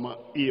from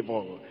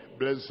evil.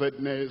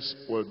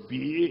 Blessedness will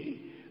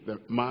be the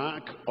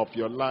mark of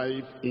your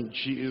life in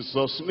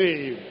Jesus'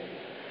 name.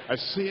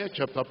 Isaiah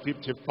chapter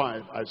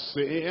 55.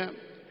 Isaiah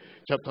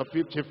chapter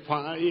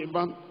 55.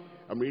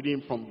 I'm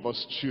reading from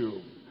verse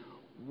 2.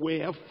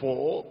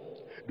 Wherefore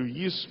do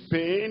ye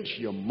spend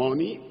your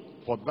money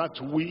for that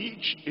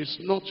which is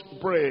not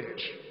bread,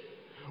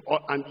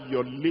 and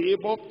your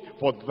labor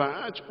for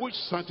that which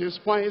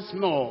satisfies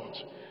not?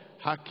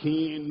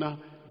 Hearken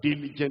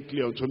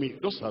diligently unto me.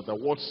 Those are the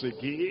words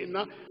again.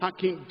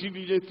 Hearken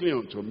diligently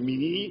unto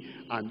me,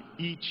 and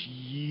eat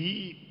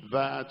ye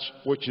that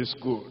which is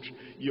good.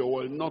 You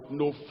will not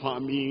know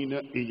famine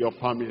in your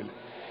family.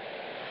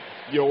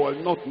 You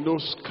will not know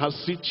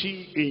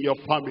scarcity in your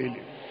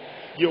family.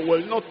 You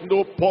will not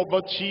know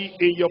poverty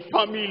in your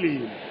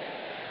family.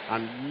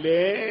 And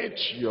let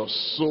your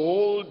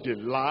soul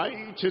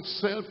delight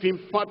itself in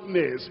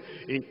fatness.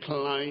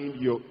 Incline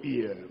your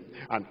ear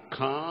and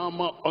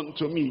come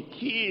unto me.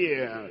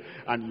 Hear,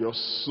 and your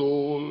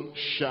soul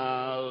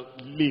shall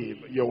live.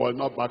 You will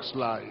not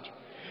backslide.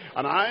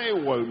 And I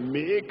will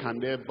make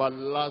an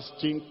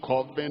everlasting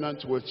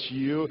covenant with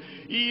you,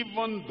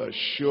 even the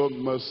sure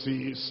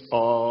mercies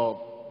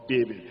of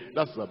David.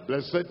 That's the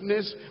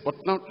blessedness. But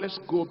now let's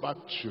go back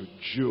to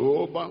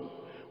Job.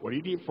 We're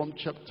reading from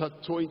chapter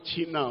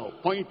 20 now.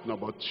 Point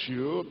number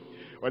 2.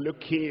 We're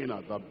looking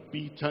at the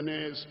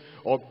bitterness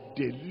of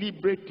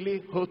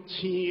deliberately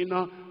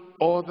hurting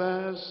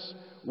others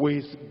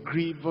with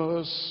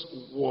grievous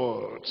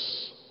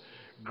words.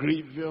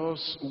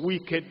 Grievous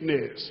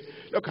wickedness.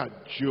 Look at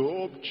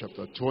Job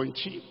chapter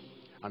 20,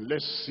 and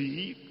let's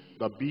see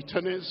the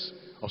bitterness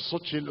of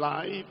such a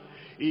life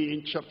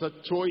in chapter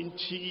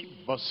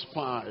 20 verse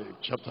 5.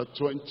 Chapter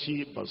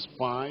 20 verse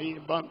 5,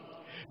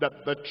 that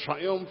the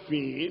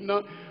triumphing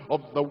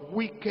of the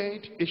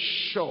wicked is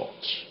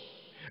short,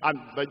 and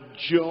the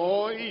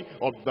joy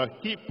of the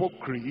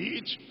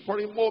hypocrite for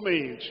a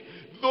moment.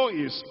 Though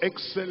his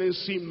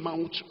excellency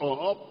mount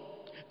up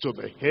to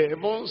the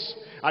heavens,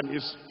 and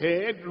his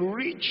head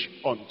reach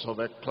unto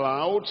the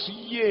clouds,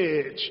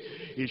 yet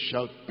he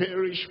shall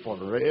perish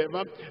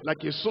forever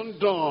like his own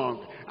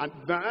dung, and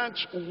that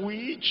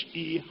which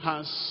he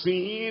has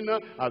seen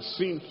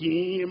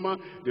him.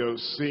 They'll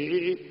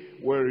say,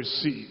 where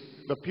is he?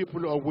 The people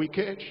who are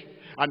wicked,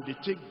 And they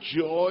take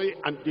joy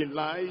and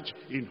delight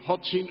in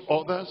hurting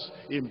others,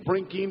 in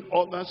bringing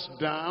others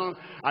down.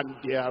 And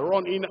they are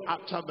running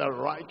after the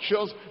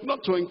righteous,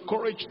 not to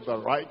encourage the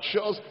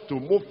righteous to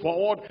move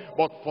forward,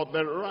 but for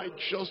the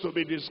righteous to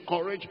be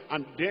discouraged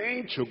and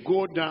then to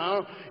go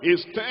down.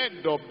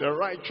 Instead of the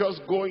righteous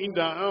going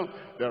down,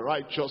 the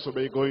righteous will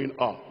be going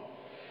up.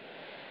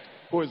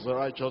 Who is the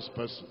righteous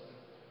person?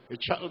 A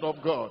child of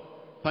God.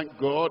 Thank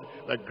God,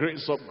 the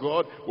grace of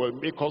God will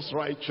make us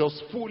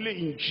righteous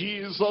fully in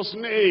Jesus'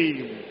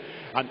 name.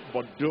 And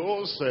but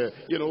those,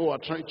 who are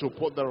trying to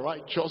put the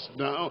righteous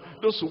down,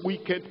 those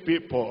wicked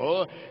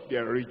people,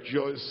 their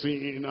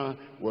rejoicing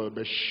will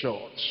be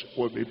short,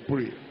 will be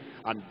brief.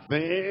 And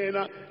then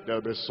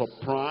they'll be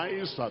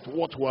surprised at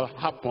what will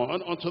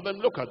happen unto them.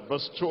 Look at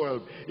verse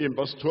 12. In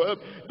verse 12,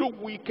 the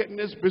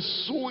wickedness be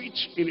sweet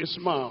in his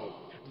mouth,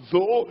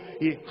 though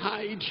he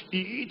hide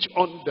it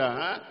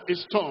under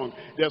his tongue.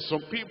 There are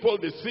some people,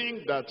 they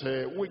think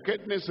that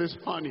wickedness is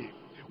honey.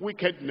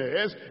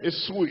 Wickedness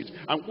is sweet,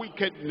 and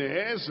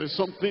wickedness is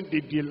something they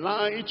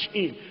delight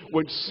in.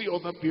 When they see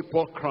other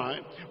people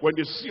cry, when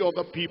they see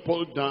other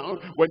people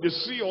down, when they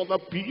see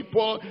other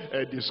people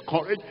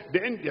discouraged,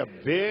 then they are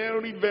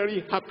very,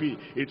 very happy.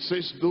 It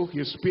says, though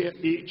he spare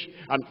it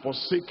and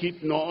forsake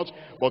it not,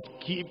 but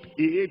keep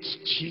it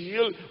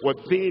still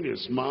within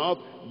his mouth,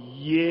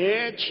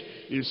 yet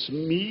his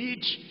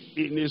meat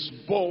in his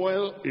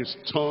bowel is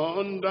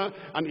turned,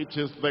 and it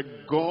is the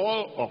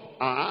gall of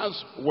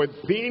asp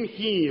within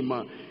him.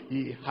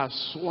 He has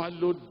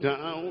swallowed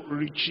down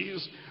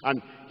riches,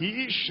 and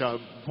he shall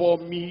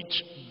vomit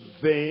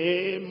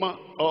them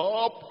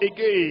up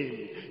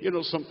again.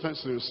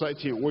 Sometimes the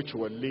society in which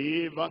we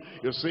live,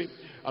 you see,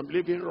 I'm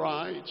living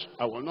right.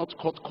 I will not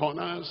cut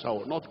corners. I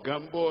will not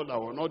gamble. I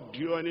will not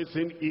do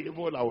anything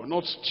evil. I will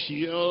not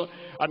steal.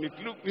 And it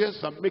looks, yes,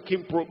 I'm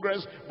making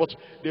progress, but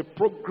the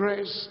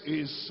progress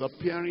is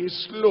appearing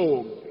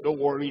slow. Don't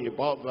worry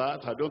about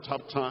that. I don't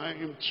have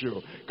time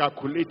to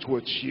calculate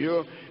with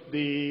you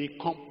the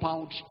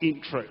compound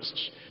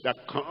interest that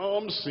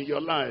comes in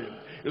your life.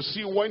 You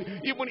see,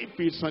 even if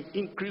it's an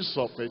increase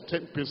of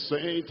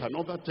 10%,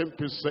 another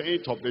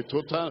 10% of the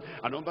total,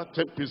 another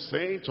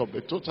 10% of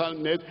the total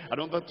net,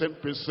 another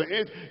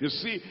 10%, you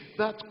see,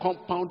 that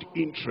compound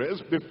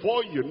interest,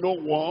 before you know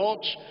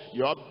what,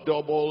 you have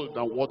double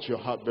than what you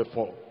had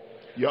before.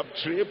 You have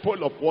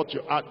triple of what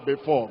you had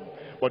before.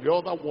 But the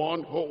other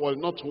one who will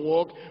not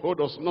work, who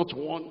does not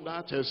want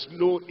that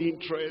slow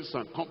interest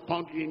and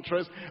compound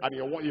interest, and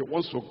he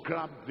wants to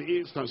grab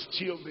this and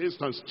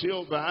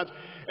steal that,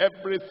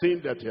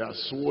 everything that he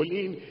has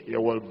stolen, he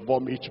will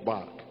vomit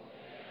back.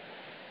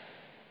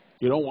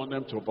 You don't want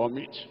them to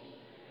vomit?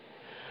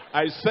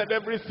 I said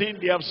everything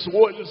they have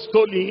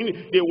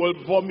stolen, they will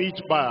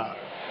vomit back.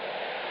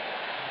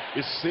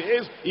 It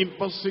says in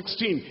verse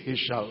 16, he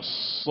shall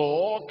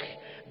suck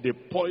the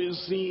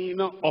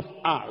poison of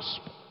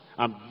asp,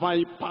 and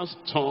viper's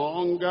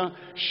tongue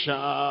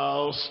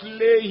shall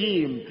slay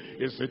him.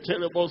 It's a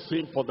terrible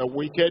thing for the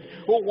wicked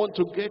who want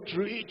to get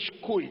rich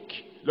quick.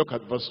 Look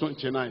at verse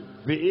 29.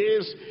 This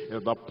is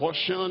the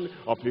portion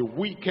of a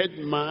wicked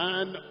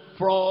man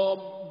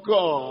from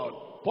God.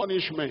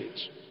 Punishment,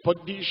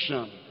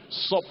 perdition,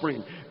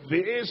 suffering.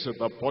 This is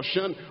the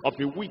portion of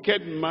a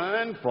wicked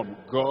man from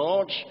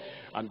God,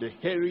 and the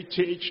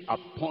heritage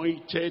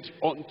appointed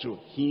unto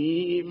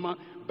him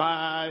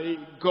by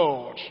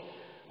God.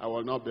 I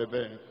will not be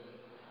there.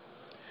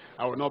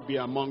 I will not be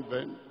among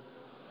them.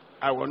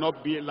 I will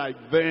not be like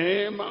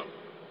them.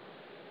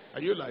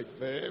 Are you like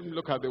them?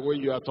 Look at the way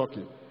you are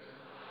talking.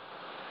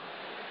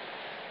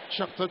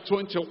 Chapter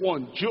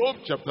 21, Job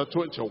chapter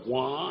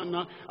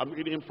 21, I'm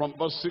reading from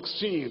verse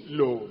 16.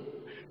 Lo,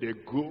 the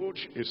good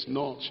is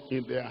not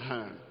in their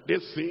hand. They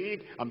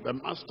think, I'm the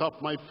master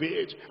of my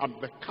fate, I'm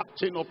the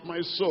captain of my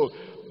soul.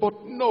 But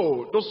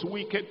no, those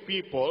wicked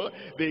people,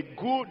 the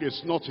good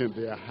is not in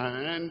their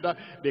hand.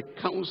 The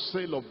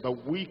counsel of the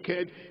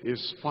wicked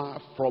is far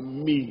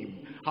from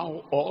me.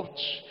 How oft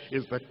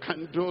is the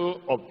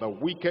candle of the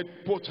wicked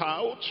put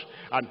out,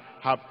 and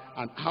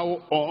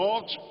how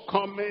oft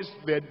cometh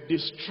their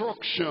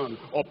destruction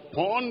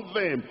upon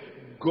them?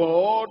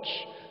 God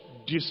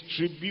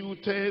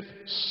distributeth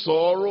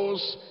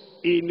sorrows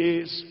in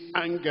his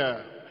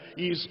anger.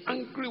 He is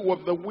angry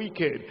with the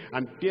wicked,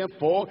 and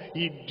therefore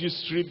he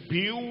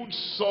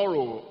distributes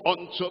sorrow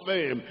unto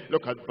them.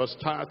 Look at verse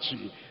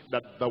 30,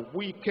 that the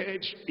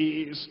wicked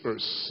is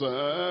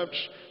reserved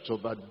to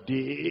the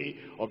day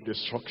of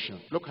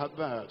destruction. Look at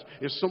that.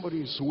 If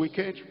somebody is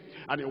wicked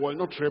and he will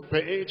not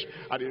repent,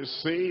 and he's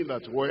saying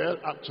that, well,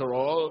 after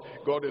all,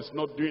 God is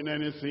not doing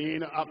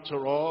anything,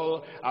 after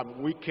all,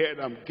 I'm wicked,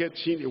 I'm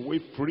getting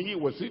away free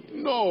with it.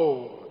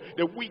 No.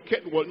 The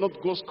wicked will not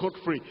go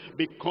scot-free,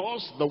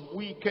 because the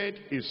wicked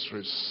is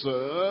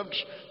reserved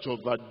to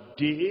the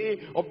day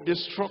of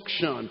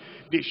destruction.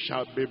 They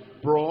shall be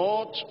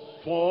brought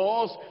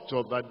forth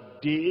to the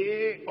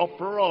day of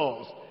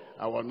wrath.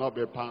 I will not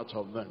be part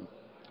of them.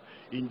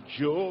 In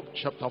Job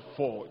chapter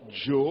 4,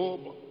 Job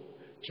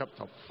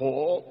chapter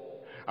 4,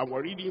 and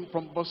we're reading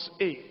from verse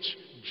 8.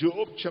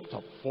 Job chapter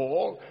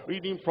 4,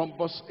 reading from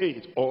verse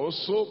 8.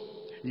 Also,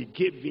 he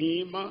gave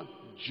him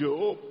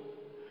Job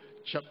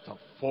chapter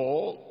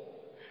 4,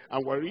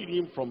 and we're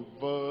reading from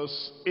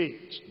verse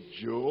 8.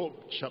 Job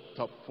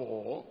chapter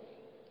 4.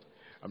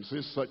 I'm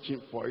still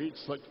searching for it.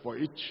 Search for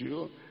it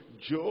too.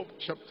 Job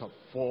chapter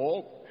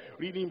 4,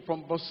 reading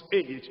from verse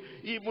 8.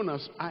 Even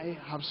as I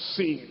have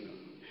seen,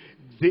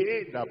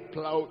 they that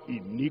plow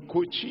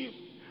iniquity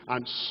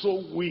and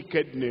sow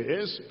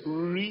wickedness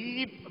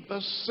reap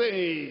the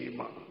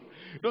same.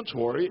 Don't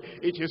worry,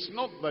 it is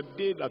not the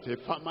day that a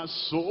farmer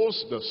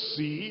sows the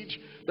seed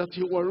that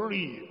he will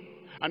reap.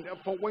 And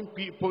therefore, when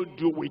people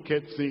do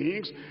wicked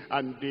things,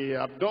 and they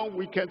have done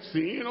wicked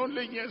things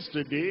only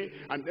yesterday,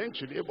 and then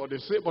today, but they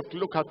say, but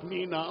look at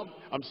me now,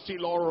 I'm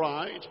still all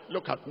right.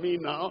 Look at me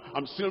now,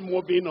 I'm still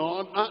moving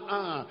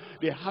on.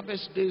 The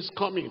harvest day is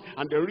coming,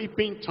 and the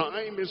reaping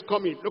time is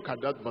coming. Look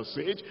at that verse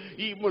 8.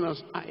 Even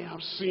as I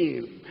have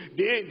seen,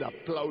 they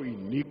that plow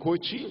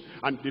iniquity,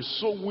 and they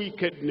sow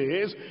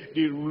wickedness,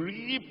 they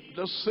reap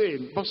the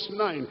same. Verse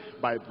 9,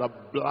 by the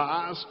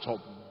blast of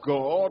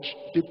God,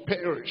 they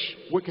perish.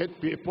 Wicked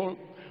people,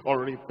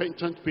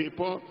 unrepentant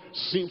people,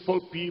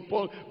 sinful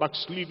people,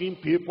 backsliding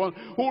people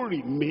who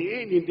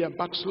remain in their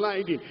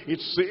backsliding. It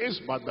says,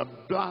 by the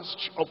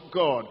blast of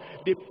God,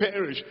 they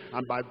perish,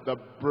 and by the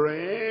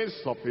breath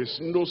of his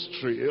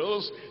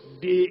nostrils,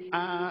 they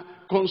are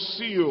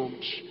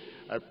consumed.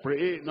 I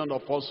pray none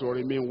of us will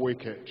remain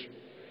wicked.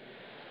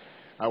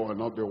 I will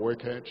not be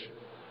wicked.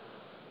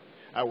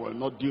 I will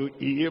not do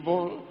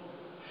evil.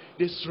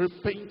 There's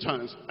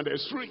repentance and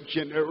there's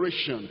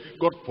regeneration.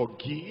 God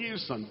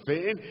forgives, and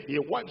then he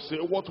wipes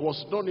away what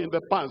was done in the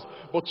past.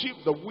 But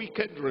if the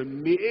wicked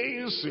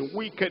remains in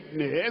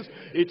wickedness,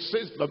 it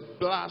says the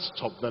blast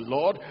of the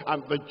Lord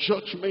and the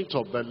judgment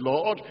of the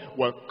Lord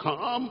will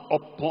come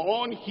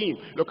upon him.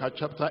 Look at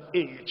chapter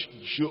 8,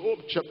 Job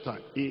chapter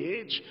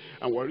 8,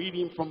 and we're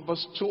reading from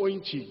verse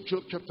 20.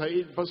 Job chapter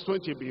 8 verse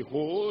 20.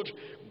 Behold,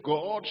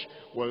 God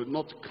will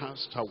not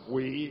cast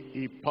away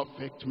a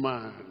perfect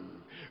man.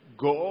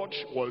 God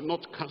will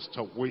not cast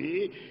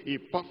away a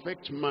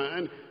perfect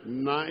man,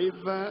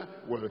 neither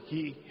will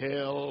he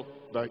help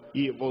the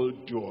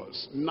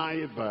evildoers.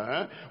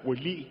 Neither will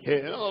he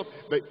help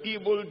the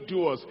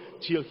evildoers,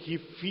 till he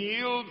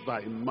fill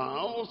thy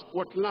mouth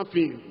with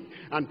laughing,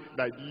 and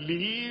thy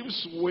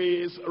lips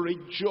with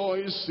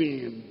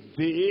rejoicing.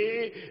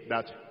 They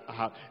that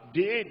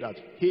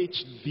hate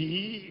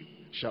thee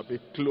shall be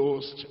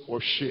clothed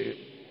with shame.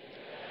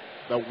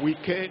 The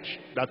wicked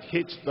that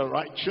hates the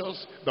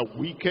righteous, the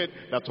wicked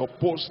that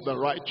oppose the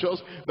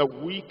righteous, the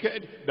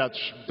wicked that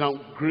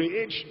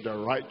downgrade the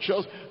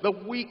righteous, the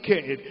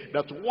wicked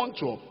that want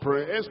to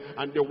oppress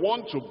and they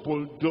want to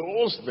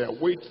bulldoze their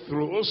way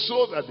through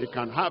so that they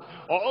can have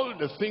all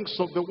the things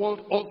of the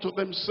world all to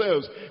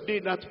themselves. They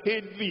that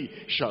hate thee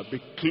shall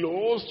be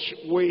clothed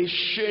with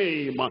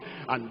shame,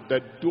 and the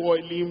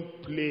dwelling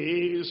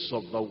place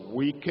of the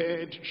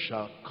wicked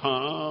shall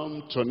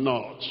come to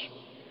naught.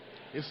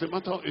 It's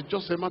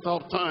just a matter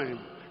of time.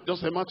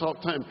 Just a matter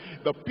of time.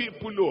 The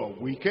people who are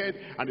wicked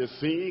and they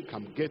think,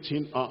 I'm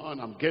getting on,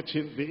 I'm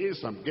getting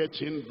this, I'm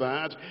getting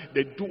that.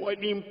 The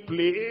dwelling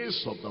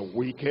place of the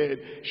wicked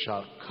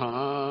shall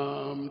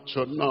come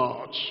to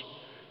naught.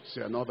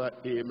 See another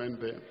amen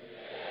there.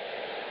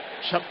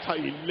 Chapter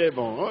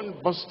 11,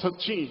 verse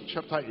 13.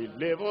 Chapter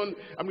 11,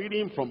 I'm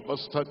reading from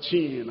verse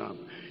 13.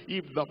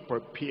 If thou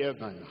prepare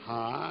thine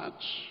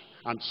heart,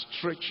 and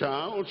stretch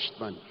out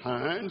thine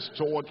hands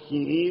toward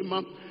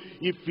him,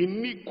 if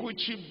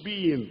iniquity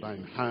be in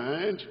thine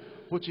hand,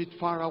 put it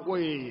far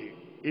away.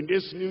 In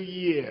this new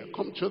year,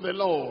 come to the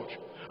Lord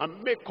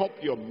and make up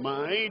your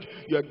mind.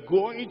 You're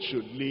going to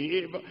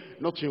live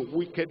not in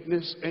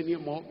wickedness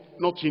anymore,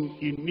 not in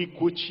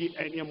iniquity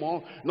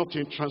anymore, not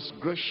in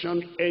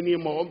transgression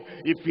anymore.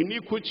 If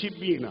iniquity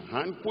be in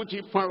hand, put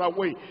it far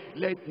away.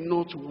 Let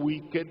not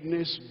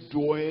wickedness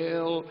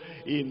dwell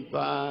in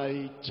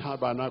thy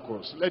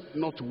tabernacles. Let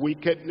not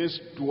wickedness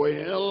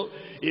dwell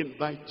in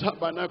thy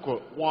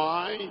tabernacle.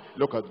 Why?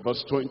 Look at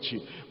verse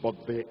 20. But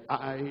the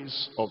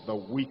eyes of the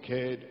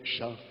wicked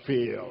shall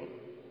fail.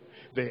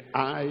 The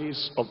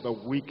eyes of the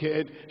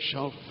wicked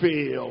shall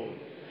fail,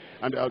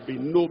 and there will be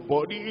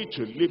nobody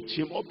to lift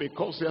him up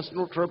because he has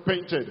not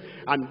repented.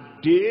 And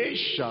they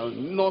shall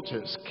not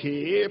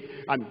escape,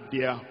 and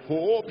their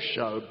hope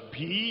shall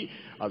be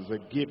as the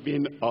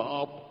giving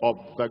up of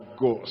the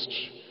ghost.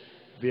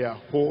 Their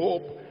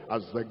hope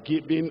as the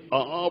giving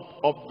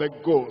up of the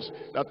ghost.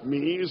 That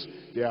means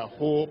their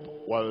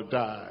hope will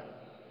die.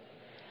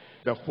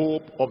 The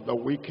hope of the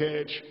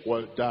wicked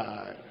will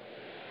die.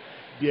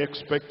 The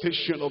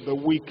expectation of the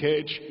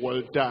wicked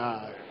will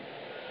die.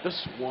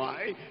 That's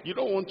why you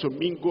don't want to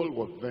mingle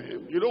with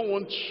them. You don't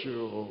want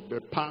to be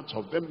part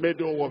of them,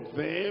 meddle with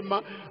them.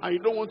 And you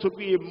don't want to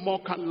be a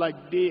mocker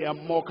like they are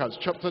mockers.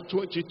 Chapter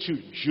 22,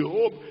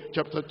 Job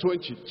chapter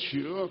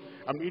 22.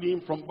 I'm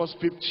reading from verse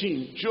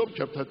 15. Job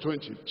chapter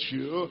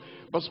 22,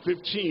 verse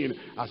 15.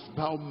 As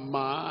thou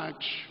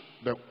march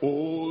the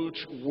old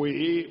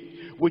way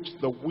which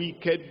the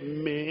wicked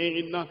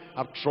men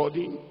have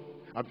trodden?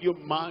 Have you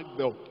marked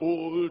the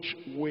old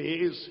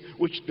ways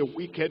which the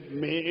wicked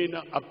men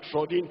have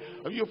trodden?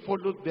 Have you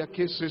followed their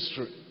case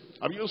history?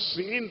 Have you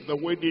seen the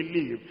way they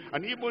live?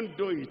 And even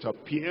though it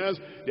appears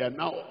they are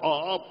now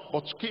up,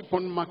 but keep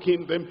on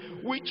marking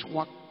them, which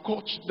were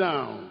cut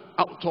down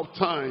out of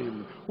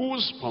time,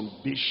 whose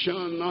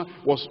foundation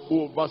was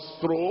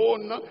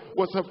overthrown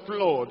with a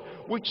flood,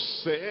 which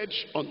said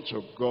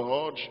unto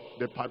God,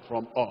 depart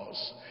from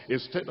us.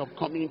 Instead of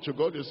coming to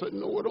God, they said,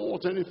 no, we don't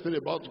want anything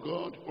about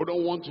God. We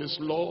don't want his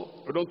law.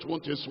 We don't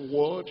want his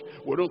word.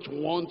 We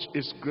don't want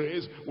his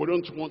grace. We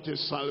don't want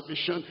his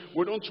salvation.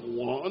 We don't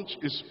want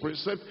his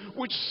precept,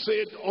 which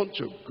said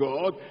unto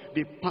God,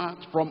 depart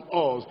from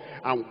us.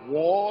 And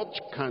what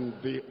can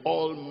the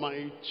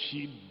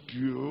Almighty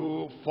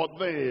do for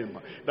them?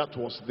 That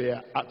was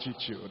their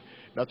attitude.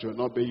 That will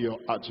not be your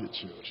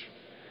attitude.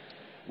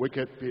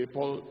 Wicked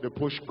people, they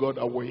push God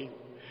away,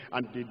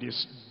 and they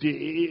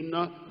disdain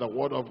the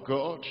word of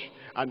God,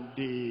 and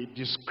they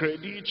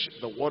discredit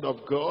the word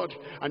of God,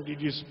 and they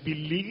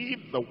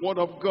disbelieve the word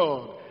of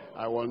God.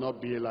 I will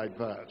not be like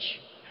that.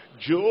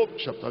 Job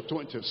chapter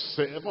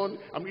 27,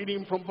 I'm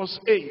reading from verse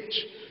 8.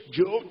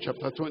 Job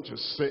chapter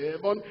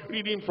 27,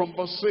 reading from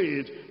verse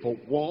 8. For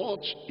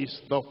what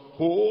is the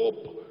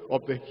hope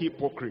of the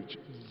hypocrite,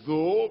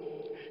 though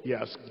he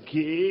has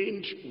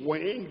gained,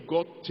 when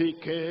God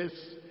taketh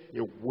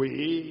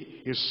away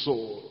his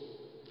soul?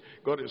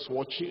 God is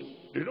watching.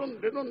 They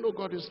don't know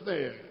God is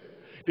there.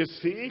 They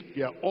think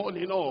they are all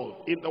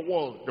in the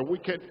world, the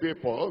wicked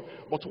people.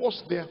 But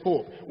what's their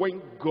hope?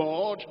 When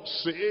God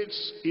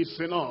says it's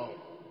enough,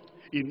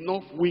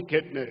 enough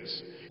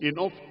wickedness,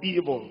 enough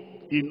evil,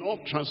 enough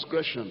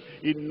transgression,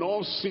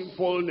 enough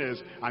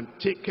sinfulness, and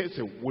taketh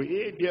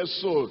away their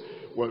soul.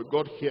 Will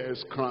God hear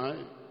his cry?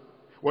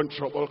 When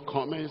trouble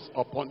comes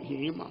upon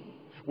him,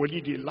 will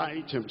he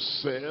delight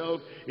himself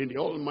in the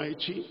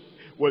Almighty?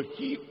 Will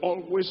he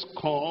always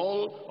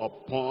call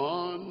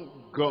upon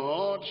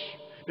God?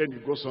 Then he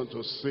goes on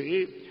to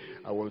say,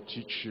 I will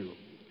teach you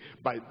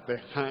by the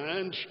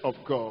hand of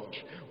God.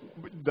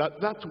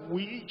 That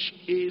which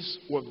is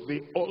with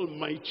the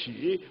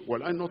Almighty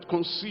will I not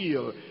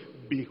conceal.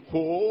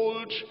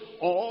 Behold,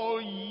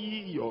 all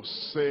ye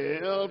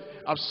yourself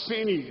have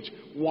seen it.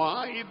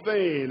 Why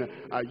then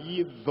are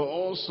ye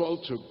thus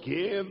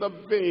altogether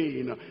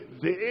vain?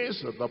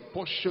 This is the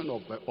portion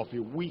of a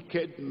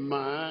wicked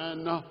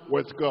man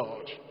with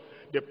God.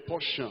 The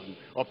portion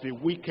of a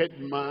wicked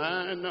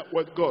man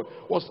with God.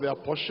 What's their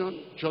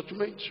portion?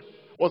 Judgment.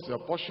 What's their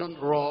portion?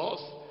 Wrath.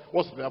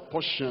 What's their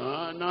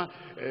portion?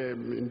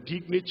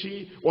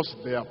 Indignity. What's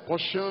their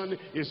portion?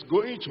 It's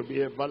going to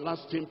be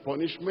everlasting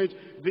punishment.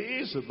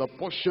 This is the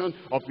portion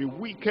of a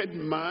wicked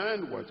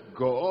man with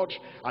God,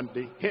 and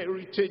the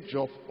heritage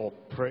of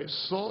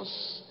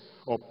oppressors,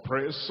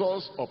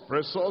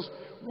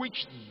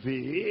 which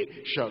they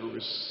shall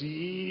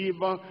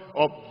receive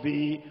of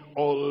the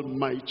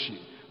Almighty.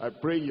 I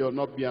pray you'll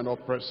not be an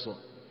oppressor.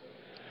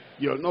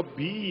 You'll not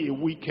be a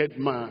wicked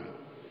man.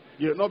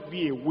 You'll not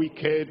be a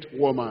wicked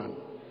woman.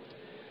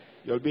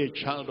 You'll be a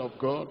child of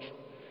God,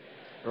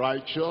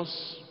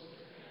 righteous,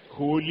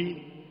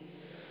 holy,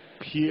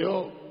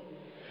 pure.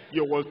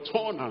 You will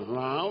turn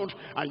around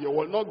and you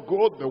will not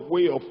go the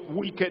way of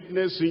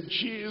wickedness in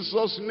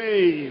Jesus'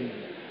 name.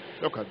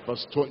 Look at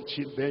verse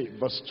 20 there.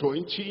 Verse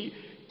 20,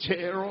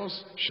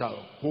 terrors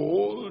shall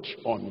hold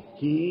on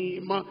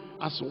him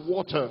as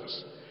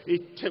waters. A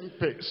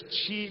tempest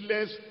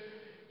chilleth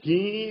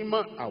him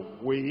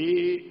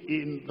away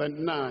in the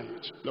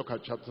night. Look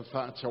at chapter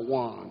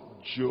 31.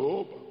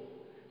 Job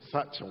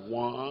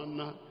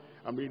 31,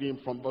 I'm reading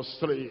from verse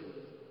 3.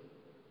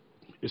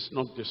 It's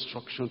not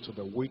destruction to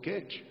the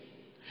wicked.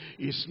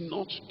 It's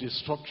not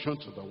destruction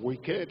to the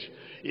wicked.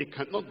 It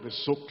cannot be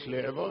so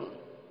clever,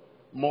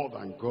 more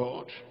than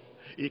God.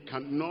 It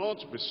cannot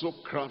be so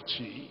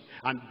crafty,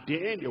 and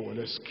then it will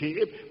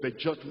escape the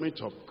judgment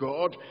of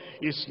God.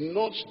 It's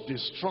not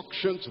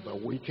destruction to the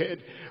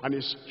wicked, and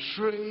it's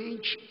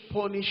strange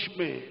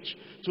punishment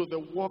to the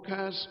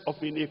workers of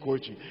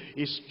iniquity.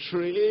 It's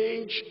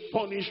strange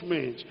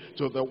punishment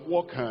to the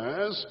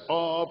workers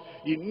of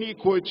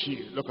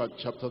iniquity. Look at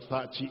chapter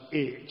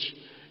 38.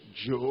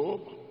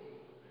 Job,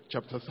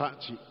 chapter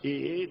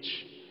 38.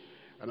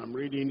 And I'm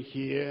reading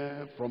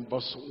here from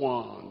verse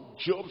 1.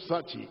 Job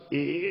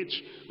 38,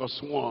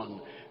 verse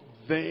 1.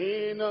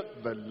 Then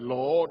the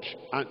Lord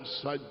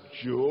answered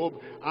Job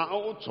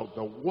out of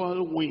the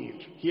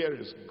whirlwind. Here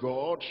is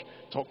God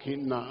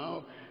talking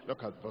now.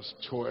 Look at verse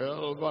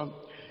 12.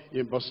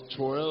 In verse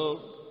 12,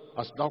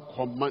 hast thou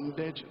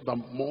commanded the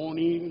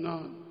morning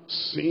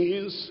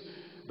since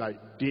thy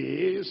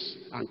days,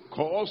 and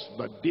caused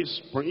the day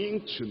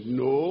spring to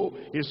know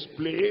his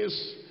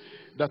place,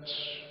 that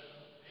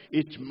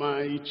it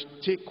might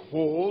take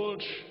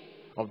hold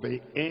of the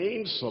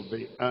ends of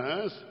the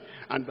earth,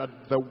 and that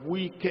the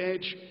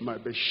wicked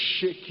might be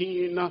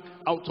shaken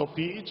out of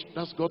it.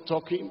 That's God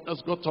talking.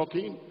 That's God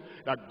talking.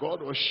 That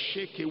God will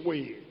shake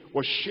away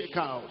will shake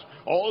out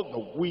all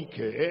the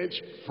wicked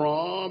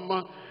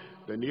from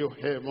the new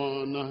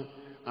heaven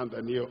and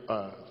the new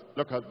earth.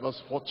 Look at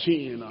verse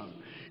 14.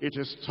 It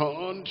is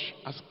turned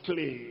as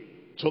clay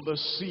to the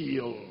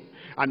seal,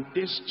 and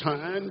they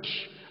stand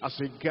as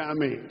a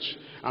garment,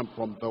 and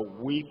from the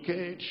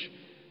wicked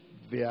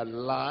their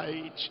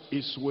light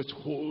is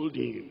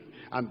withholding,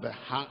 and the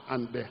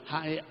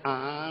high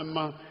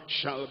arm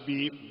shall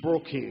be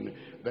broken.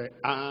 The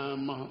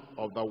arm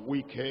of the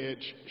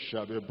wicked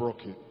shall be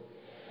broken.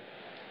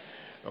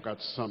 Look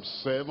at Psalm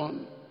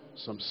 7.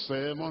 Psalm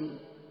 7.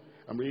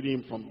 I'm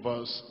reading from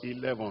verse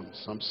 11.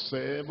 Psalm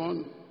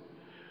 7.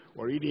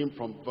 We're reading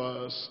from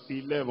verse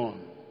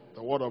 11.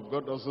 The word of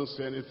God doesn't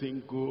say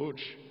anything good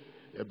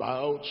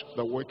about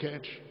the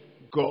wicked.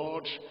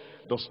 God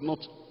does not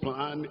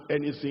plan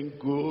anything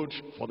good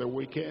for the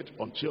wicked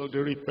until they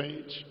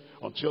repent,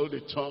 until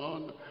they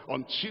turn,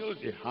 until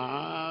they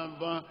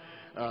have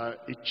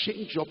a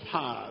change of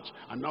heart,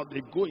 and now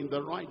they go in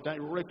the right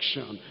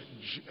direction.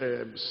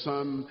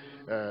 Psalm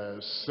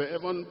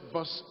 7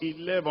 verse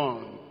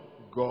 11.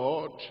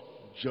 God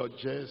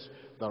judges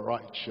the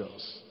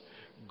righteous.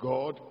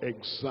 God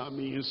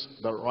examines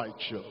the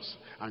righteous,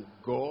 and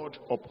God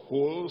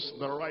upholds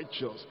the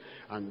righteous,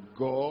 and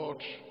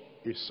God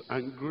is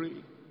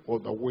angry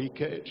with the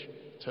wicked.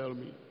 Tell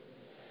me.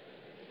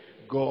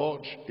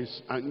 God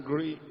is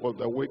angry with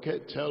the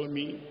wicked. Tell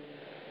me.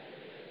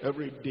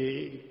 Every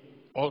day,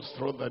 all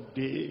through the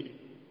day,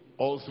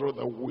 all through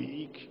the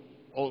week,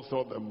 all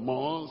through the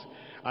month.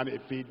 And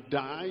if he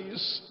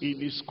dies in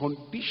his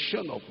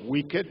condition of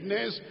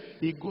wickedness,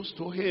 he goes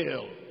to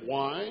hell.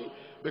 Why?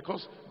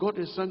 Because God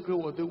is angry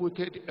with the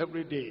wicked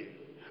every day.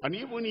 And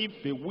even if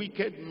the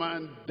wicked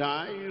man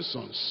dies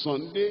on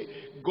Sunday,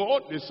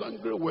 God is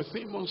angry with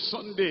him on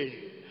Sunday,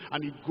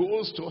 and he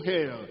goes to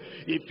hell.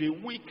 If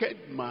a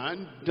wicked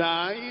man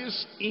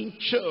dies in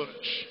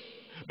church,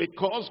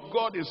 because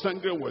God is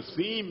angry with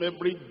him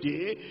every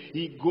day,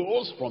 he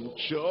goes from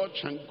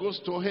church and goes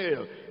to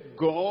hell.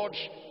 God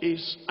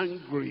is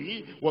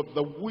angry with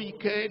the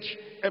wicked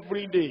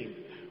every day.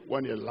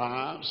 When he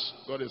laughs,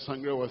 God is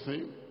angry with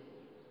him.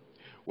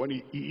 When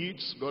he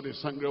eats, God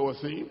is angry with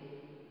him.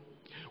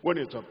 When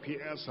it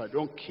appears, I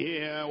don't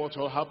care what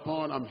will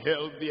happen, I'm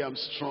healthy, I'm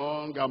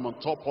strong, I'm on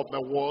top of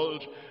the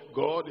world,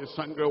 God is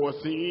angry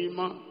with him.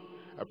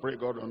 I pray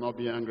God will not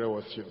be angry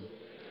with you.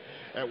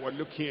 We're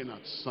looking at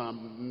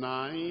Psalm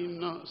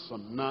 9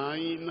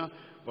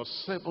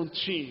 verse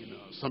 17.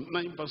 Psalm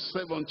 9 verse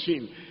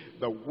 17.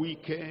 The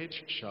wicked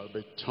shall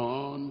be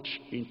turned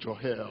into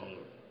hell.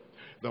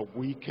 The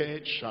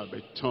wicked shall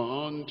be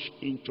turned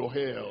into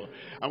hell.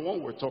 And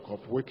when we talk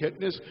of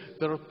wickedness,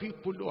 there are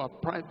people who are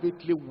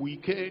privately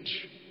wicked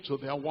to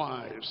their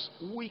wives.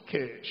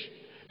 Wicked.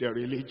 They're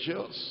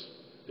religious.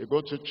 They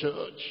go to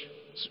church.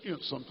 You know,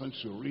 sometimes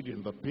you read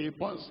in the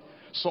papers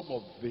some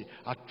of the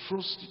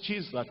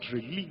atrocities that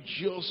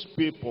religious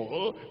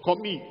people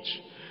commit.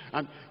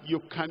 And you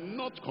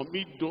cannot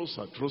commit those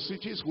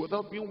atrocities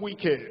without being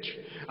wicked.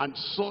 And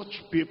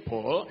such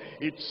people,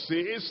 it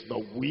says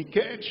the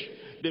wicked,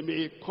 they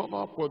may come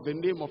up with the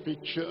name of a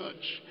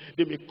church.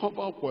 They may come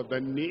up with the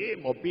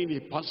name of being a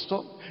pastor.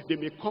 They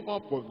may come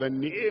up with the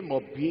name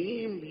of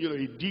being,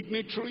 a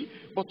dignitary.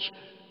 But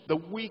the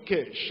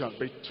wicked shall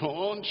be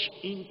turned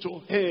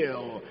into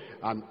hell,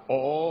 and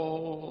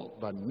all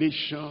the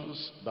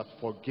nations that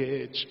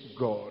forget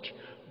God.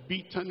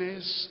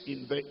 Bitterness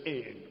in the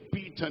end.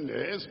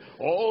 Bitterness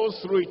all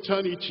through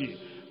eternity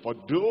for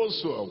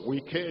those who are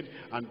wicked,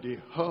 and they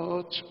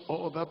hurt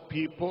other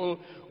people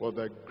with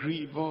a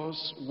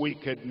grievous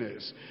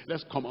wickedness.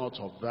 Let's come out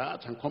of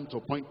that and come to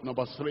point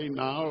number 3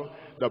 now,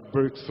 the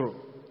breakthrough.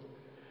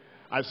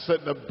 I said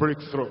the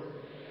breakthrough.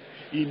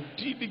 In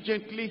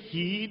diligently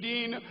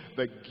heeding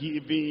the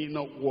giving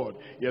word.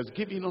 He has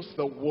given us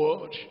the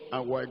word,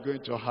 and we're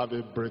going to have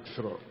a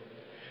breakthrough.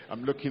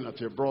 I'm looking at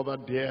your brother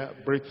there,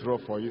 breakthrough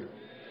for you.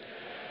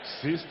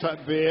 Sister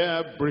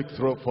there,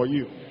 breakthrough for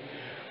you.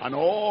 And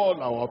all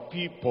our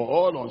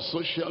people on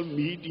social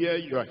media,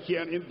 you are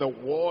hearing the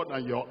word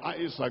and your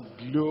eyes are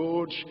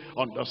glued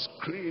on the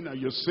screen,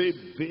 and you say,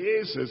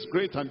 this is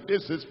great and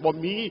this is for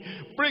me.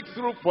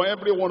 Breakthrough for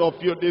every one of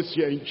you this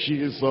year in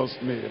Jesus'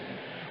 name.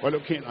 We're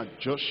looking at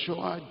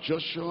Joshua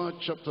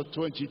chapter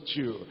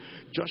 22.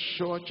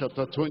 Joshua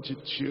chapter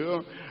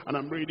 22, and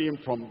I'm reading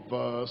from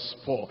verse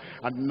 4.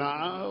 And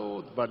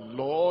now the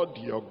Lord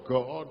your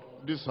God,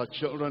 these are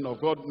children of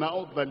God,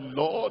 now the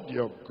Lord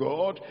your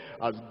God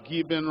has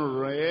given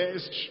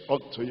rest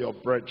unto your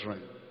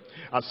brethren,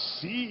 as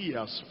he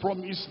has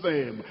promised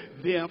them.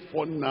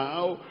 Therefore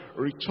now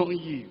return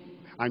ye,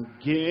 and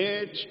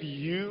get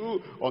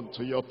you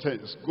unto your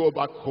tents. Go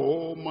back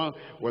home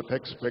with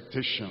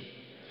expectation.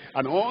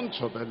 And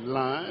unto the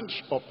land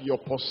of your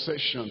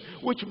possession,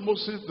 which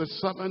Moses the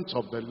servant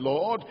of the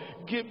Lord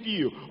gave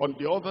you on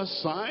the other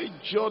side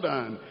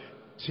Jordan.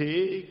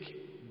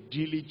 Take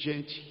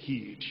diligent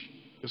heed.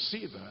 You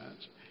see that?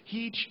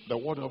 Heed the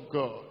word of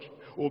God.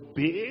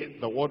 Obey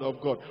the word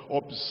of God.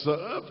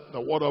 Observe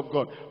the word of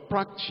God.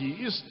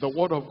 Practice the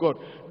word of God.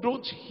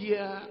 Don't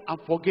hear and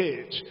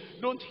forget.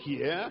 Don't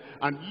hear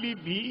and leave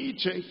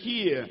it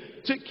here.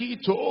 Take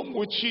it home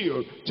with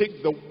you.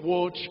 Take the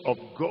word of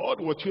God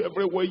with you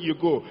everywhere you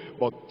go.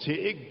 But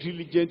take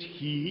diligent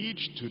heed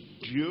to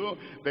do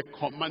the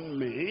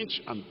commandment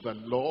and the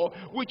law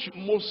which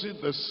Moses,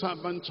 the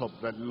servant of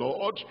the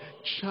Lord,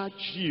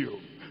 charged you,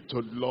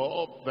 to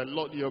love the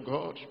Lord your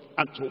God,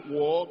 and to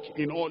walk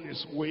in all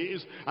his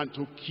ways, and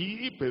to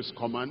keep his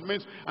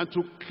commandments, and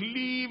to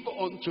cleave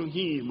unto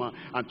him,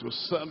 and to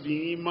serve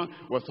him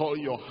with all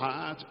your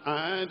heart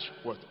and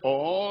with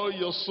all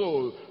your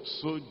soul.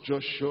 So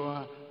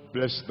Joshua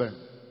blessed them.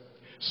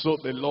 So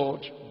the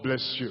Lord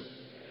bless you.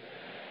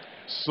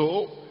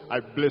 So I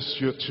bless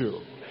you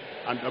too.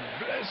 And the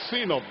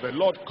blessing of the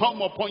Lord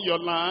come upon your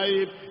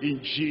life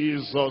in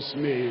Jesus'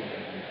 name.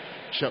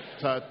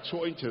 Chapter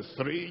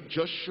 23,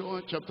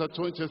 Joshua chapter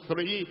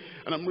 23,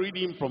 and I'm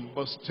reading from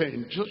verse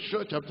 10.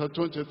 Joshua chapter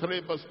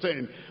 23, verse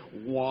 10.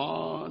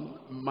 One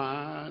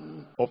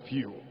man of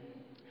you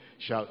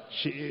shall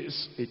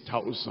chase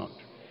 1,000.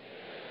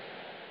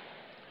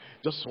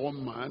 Just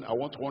one man. I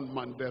want one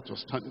man there to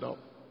stand up.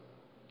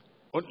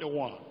 Only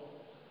one.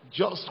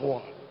 Just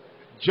one.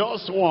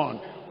 Just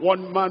one.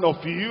 One man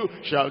of you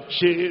shall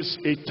chase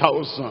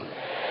 1,000.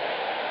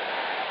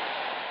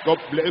 God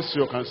bless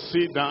you. You can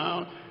sit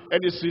down.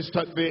 Any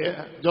sister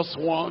there? Just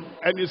one.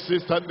 Any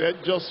sister there?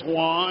 Just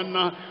one.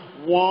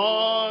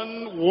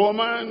 One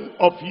woman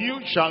of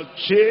you shall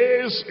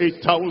chase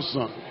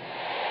 1,000.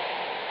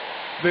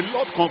 The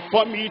Lord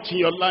confirm it in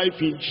your life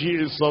in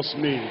Jesus'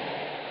 name.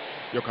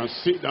 You can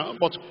sit down,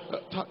 but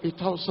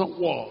 1,000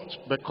 what?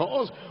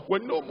 Because we're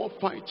no more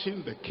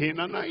fighting the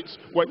Canaanites,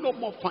 we're no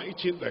more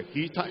fighting the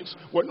Hittites,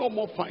 we're no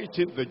more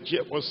fighting the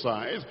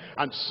Jebusites,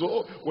 and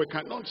so we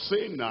cannot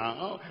say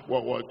now,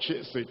 well, we'll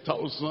chase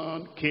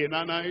 1,000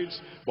 Canaanites,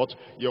 but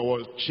you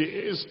will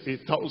chase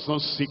 1,000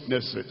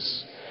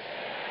 sicknesses,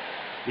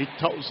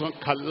 1,000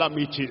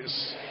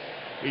 calamities,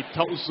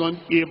 1,000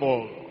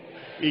 evil,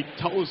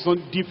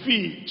 1,000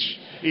 defeat,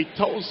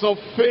 1,000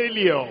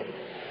 failure.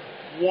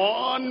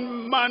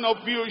 One man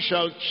of you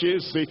shall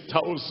chase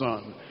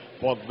 1,000.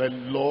 For the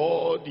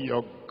Lord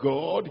your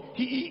God,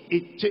 he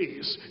it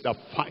is that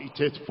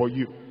fighteth for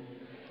you.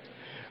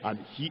 And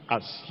he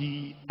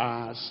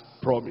has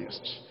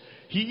promised.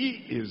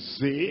 He is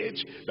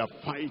it that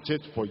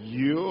fighteth for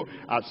you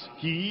as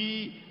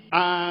he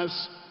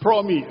has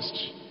promised.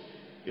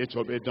 It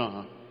will be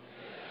done.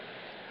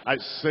 I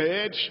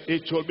said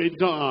it will be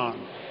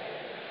done.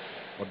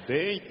 But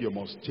then you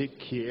must take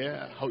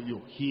care how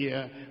you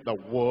hear the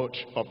word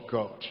of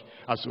God.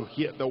 As you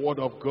hear the word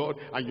of God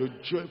and you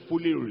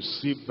joyfully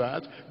receive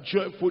that,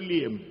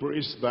 joyfully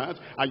embrace that,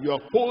 and you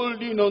are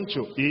holding on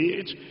to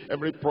it,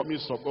 every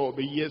promise of God will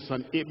be yes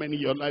and amen in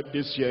your life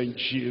this year in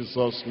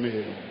Jesus'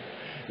 name.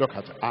 Look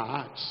at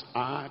Acts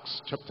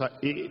chapter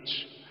 8.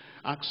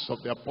 Acts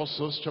of the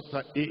Apostles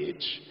chapter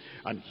 8.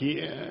 And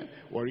here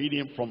we're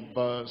reading from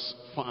verse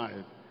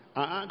 5.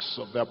 Acts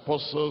of the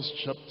Apostles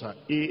chapter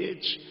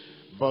 8.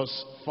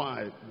 Verse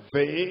 5,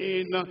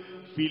 then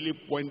Philip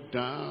went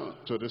down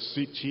to the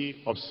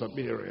city of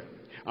Samaria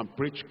and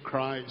preached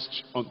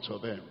Christ unto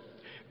them.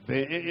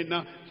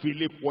 Then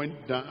Philip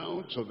went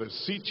down to the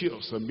city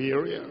of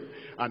Samaria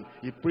and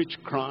he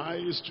preached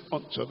Christ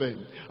unto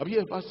them. Have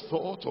you ever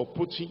thought of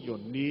putting your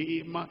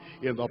name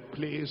in the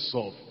place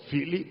of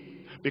Philip?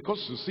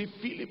 Because you see,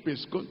 Philip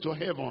is going to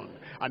heaven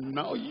and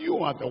now you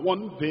are the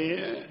one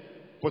there.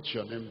 Put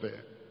your name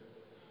there.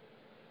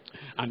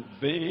 And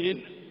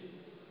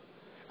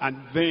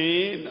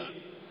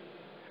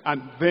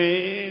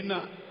then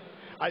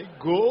I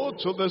go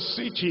to the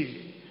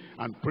city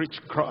and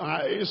preach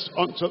Christ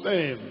unto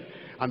them.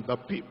 And the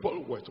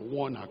people with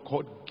one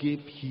accord gave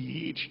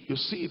heed. You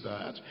see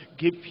that?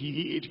 Gave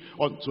heed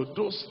unto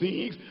those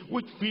things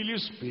which Philip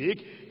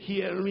spake,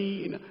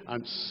 hearing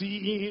and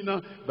seeing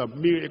the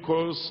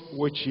miracles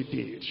which he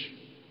did.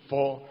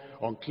 For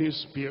unclean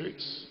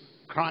spirits,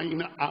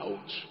 crying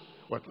out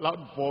with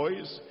loud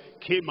voice,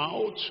 came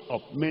out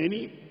of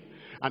many,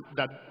 and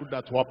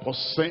that were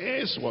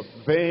possessed with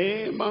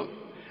them,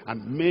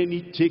 and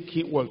many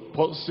taking with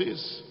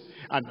pulses,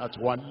 and that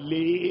were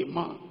lame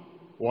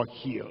were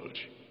healed.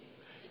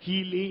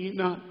 Healing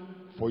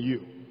for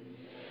you.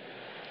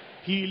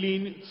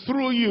 Healing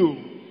through you.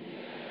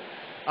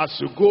 As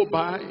you go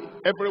by,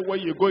 everywhere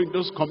you go in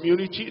those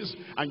communities,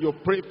 and you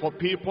pray for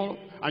people,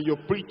 and you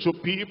preach to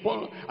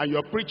people, and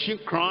you're preaching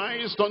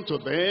Christ unto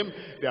them,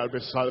 there will be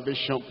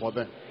salvation for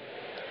them.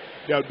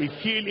 There will be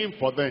healing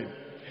for them.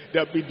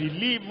 There will be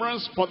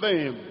deliverance for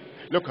them.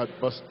 Look at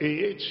verse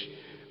 8.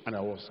 And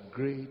there was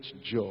great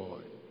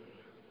joy.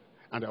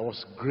 And there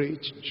was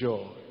great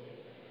joy.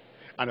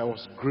 And there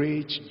was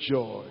great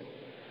joy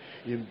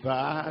in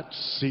that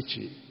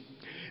city.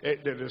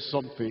 There is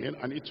something,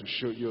 I need to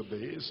show you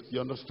this.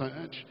 You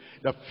understand?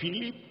 That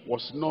Philip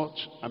was not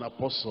an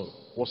apostle.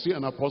 Was he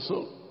an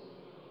apostle?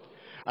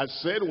 I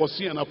said, was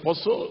he an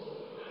apostle?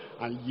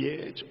 And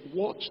yet,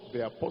 what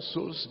the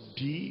apostles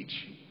did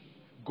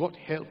God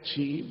helped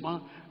him,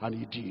 and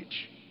he did.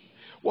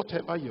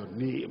 Whatever your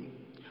name,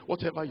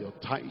 whatever your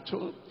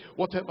title,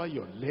 whatever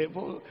your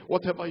level,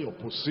 whatever your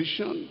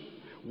position,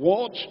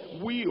 what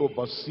we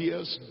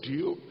overseers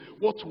do,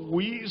 what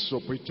we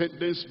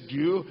superintendents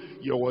do,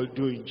 you will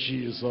do in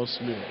Jesus'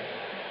 name.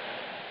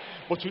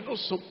 But you know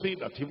something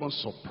that even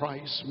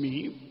surprised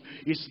me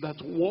is that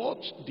what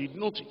did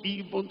not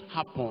even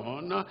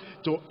happen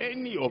to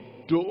any of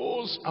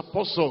those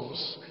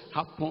apostles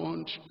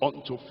happened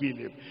unto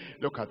Philip.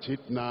 Look at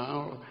it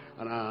now,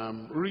 and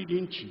I'm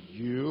reading to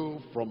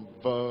you from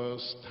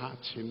verse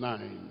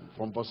 39.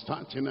 From verse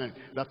 39,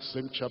 that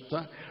same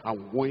chapter.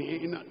 And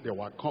when they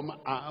were come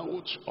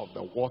out of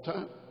the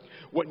water,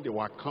 when they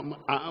were come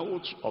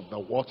out of the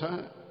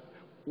water,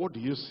 what do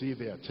you see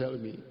there? Tell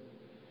me.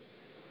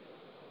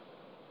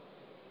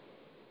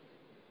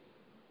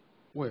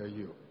 Where are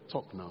you?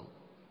 Talk now.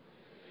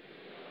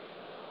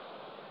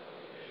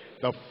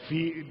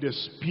 The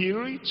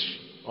Spirit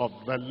of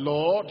the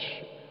Lord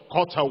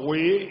caught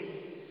away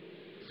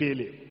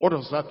Philip. What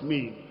does that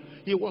mean?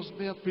 He was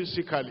there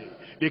physically.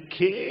 They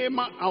came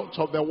out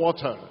of the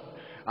water,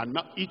 and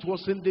now it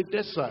was in the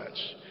desert.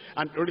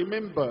 And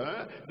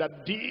remember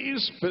that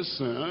this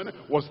person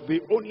was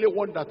the only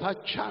one that had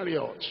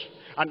chariot.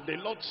 And the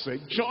Lord said,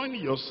 join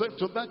yourself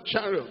to that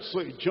chariot. So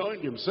he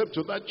joined himself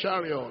to that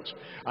chariot.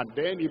 And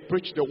then he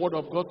preached the word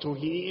of God to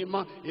him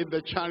in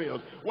the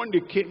chariot. When they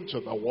came to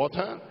the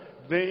water,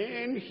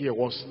 then he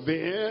was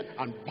there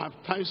and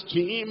baptized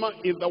him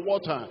in the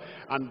water.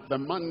 And the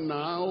man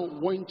now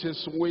went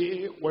his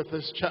way with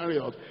his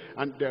chariot.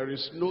 And there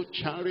is no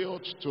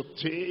chariot to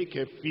take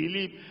a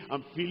Philip.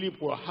 And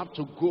Philip will have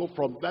to go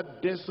from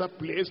that desert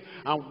place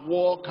and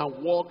walk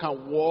and walk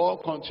and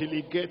walk until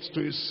he gets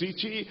to a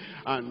city.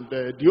 And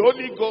the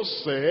Holy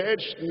Ghost said,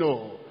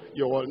 no,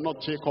 you will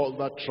not take all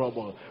that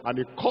trouble. And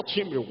he caught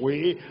him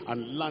away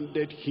and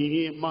landed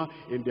him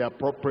in the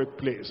appropriate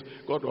place.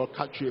 God will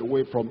catch you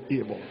away from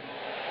evil.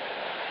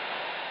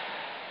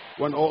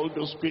 When all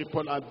those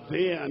people are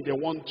there and they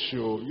want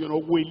to,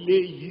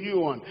 waylay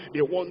you, and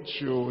they want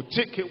to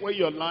take away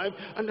your life,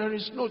 and there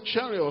is no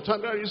chariot,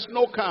 and there is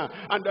no car,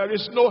 and there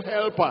is no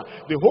helper,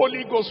 the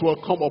Holy Ghost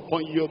will come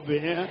upon you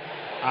there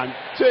and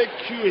take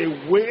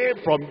you away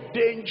from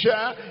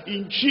danger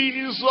in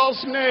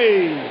Jesus'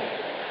 name.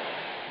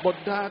 But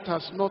that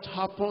has not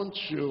happened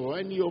to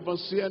any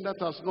overseer. That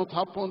has not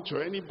happened to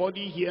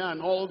anybody here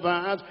and all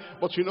that.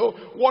 But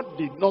what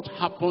did not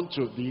happen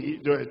to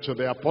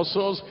the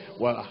apostles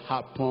will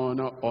happen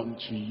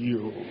unto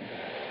you.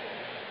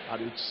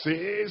 And it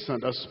says,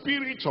 and the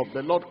Spirit of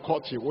the Lord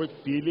caught away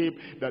Philip,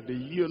 that the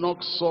eunuch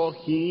saw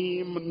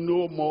him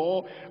no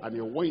more, and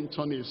he went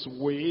on his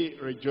way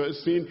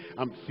rejoicing.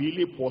 And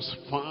Philip was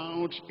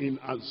found in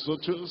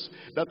Azotus.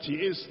 That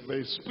is,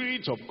 the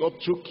Spirit of God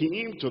took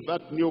him to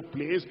that new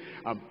place,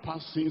 and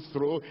passing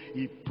through,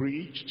 he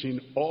preached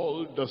in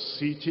all the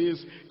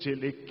cities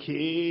till he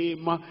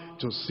came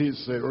to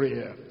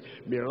Caesarea.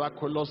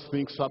 Miraculous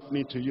things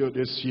happening to you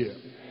this year.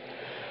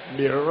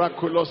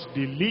 Miraculous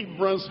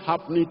deliverance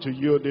happening to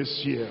you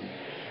this year.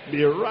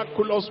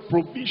 Miraculous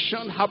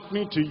provision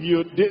happening to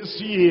you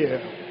this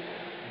year.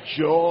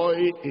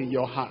 Joy in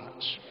your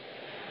heart.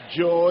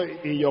 Joy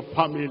in your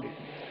family.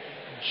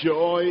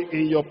 Joy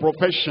in your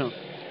profession.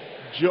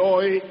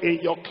 Joy in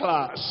your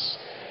class.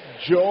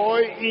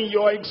 Joy in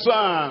your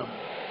exam.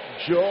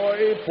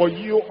 Joy for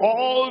you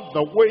all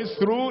the way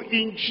through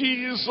in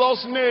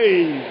Jesus'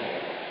 name.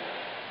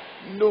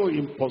 No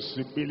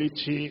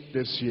impossibility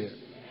this year.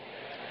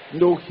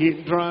 No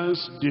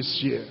hindrance this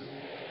year.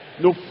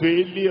 No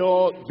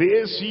failure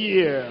this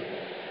year.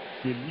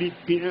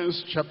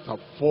 Philippians chapter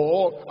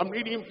 4. I'm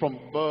reading from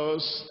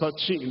verse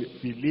 13.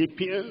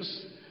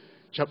 Philippians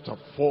chapter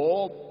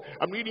 4.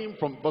 I'm reading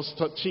from verse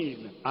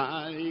 13.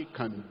 I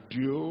can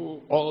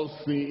do all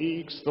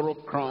things through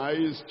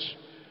Christ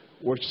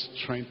which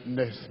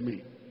strengtheneth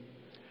me.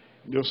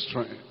 New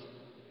strength.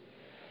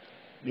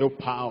 New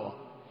power.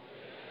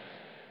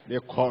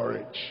 New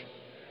courage.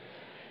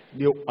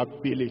 New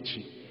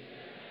ability.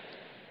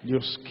 New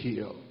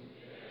skill.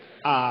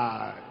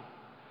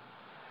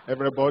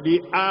 Everybody,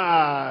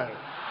 I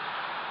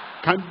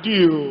can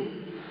do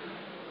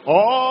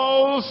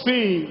all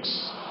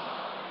things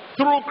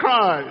through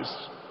Christ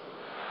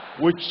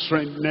which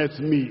strengtheneth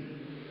me.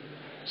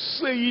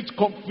 Say it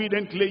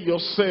confidently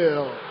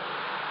yourself.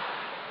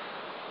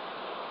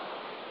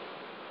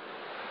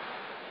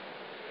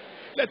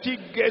 Let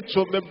it get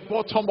to the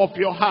bottom of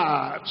your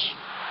heart.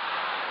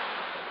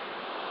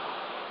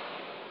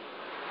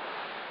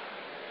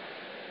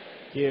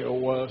 He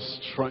will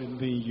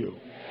strengthen you.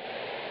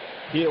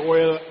 He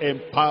will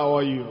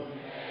empower you.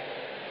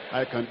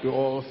 I can do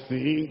all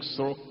things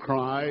through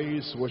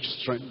Christ which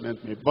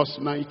strengtheneth me. Verse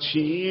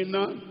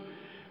 19.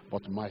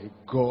 But my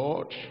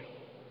God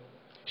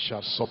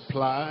shall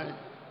supply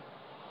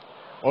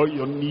all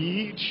your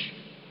need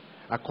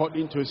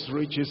according to his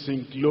riches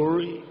in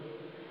glory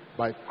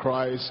by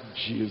Christ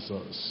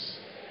Jesus.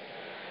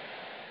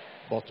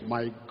 But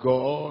my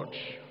God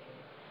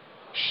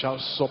shall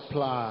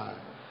supply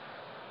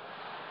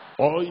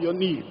All your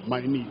need,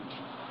 my need.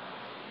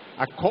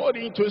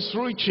 According to his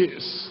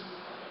riches,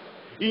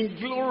 in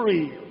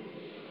glory,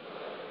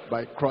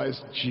 by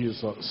Christ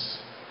Jesus.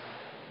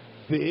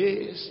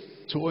 This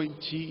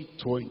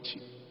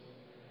 2020.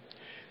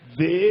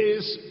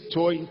 This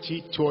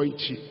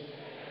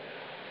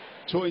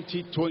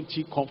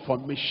 2020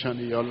 confirmation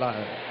in your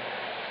life.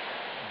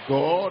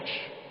 God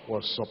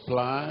will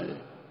supply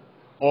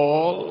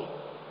all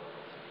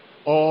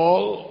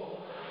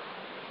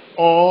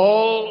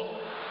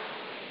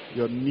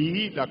your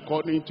need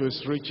according to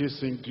his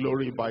riches in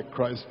glory by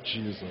Christ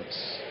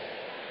Jesus.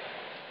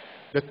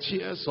 The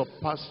tears of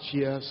past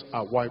years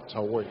are wiped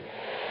away.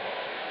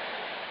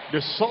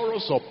 The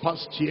sorrows of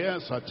past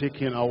years are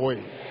taken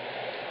away.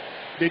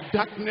 The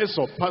darkness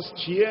of past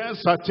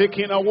years are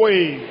taken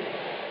away.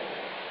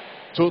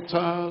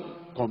 Total,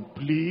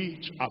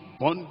 complete,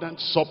 abundant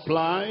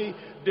supply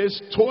this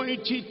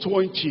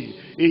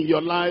 2020 in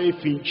your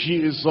life in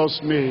Jesus'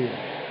 name.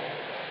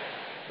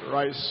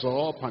 Rise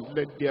up and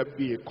let there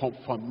be a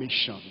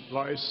confirmation.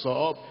 Rise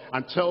up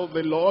and tell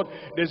the Lord,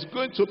 there's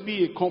going to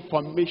be a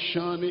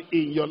confirmation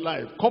in your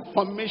life.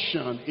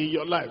 Confirmation in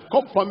your life.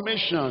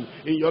 Confirmation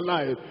in your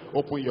life.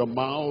 Open your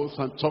mouth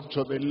and talk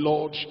to the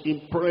Lord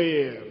in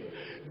prayer.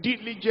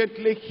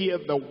 Diligently hear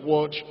the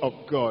word of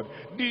God.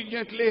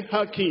 Diligently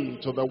hearken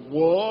to the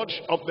word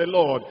of the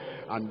Lord.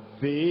 And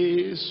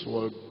this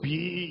will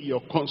be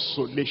your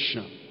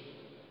consolation.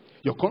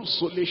 Your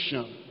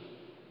consolation.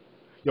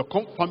 Your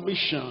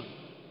confirmation,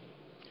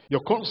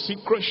 your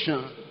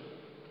consecration,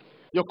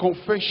 your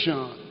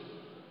confession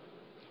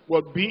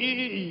will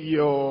be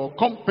your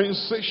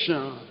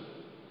compensation.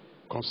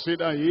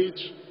 Consider it,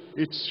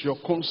 it's your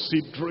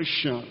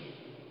consideration.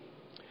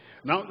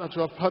 Now that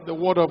you have heard the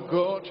word of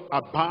God,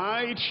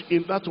 abide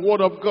in that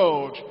word of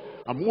God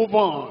and move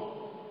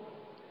on.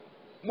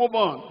 Move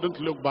on,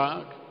 don't look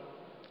back.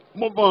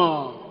 Move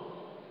on,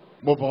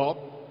 move up.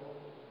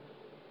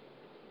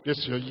 This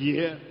is your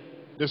year.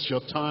 This is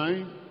your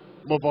time.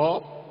 Move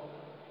up.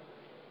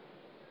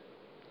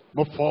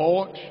 Move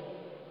forward.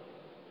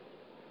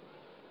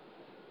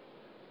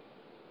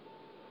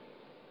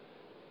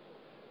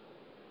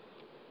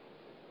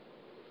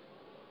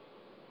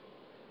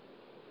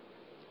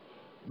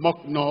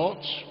 Mock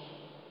not.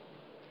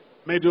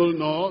 Meddle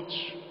not.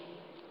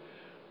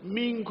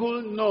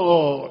 Mingle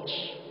not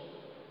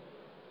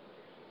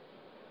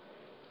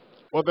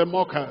with the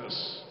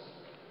mockers.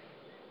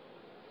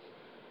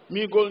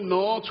 Mingle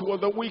not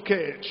with the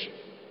wicked.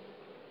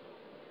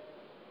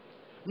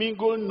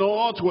 Mingle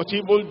not with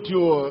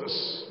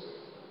evildoers.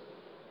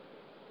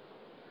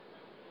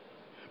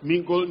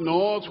 Mingle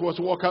not with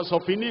workers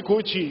of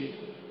iniquity.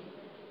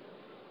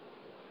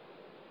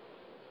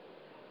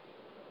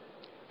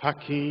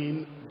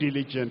 Hearken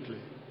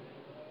diligently.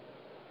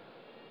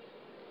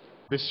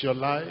 This is your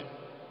life.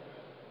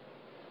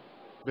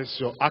 This is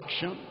your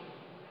action.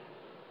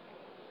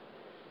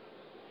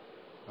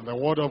 And the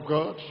word of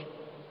God.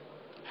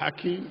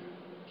 Hearken,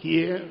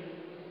 hear,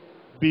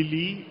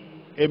 believe,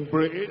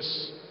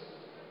 embrace,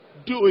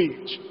 do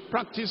it,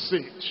 practice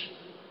it.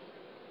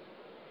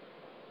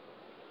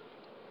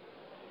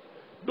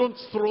 Don't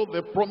throw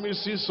the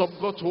promises of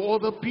God to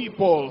other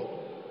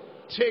people.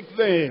 Take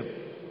them,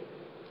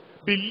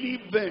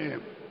 believe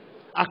them,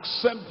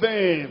 accept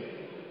them.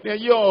 They're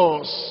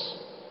yours.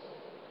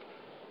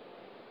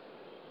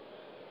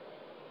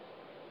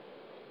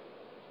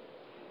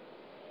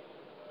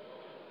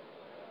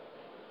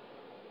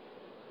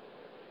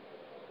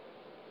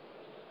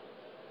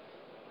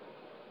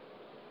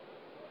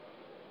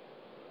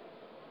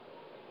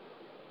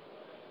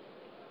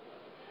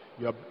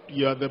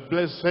 You are the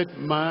blessed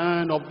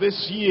man of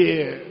this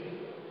year,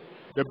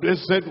 the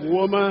blessed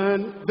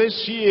woman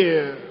this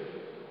year.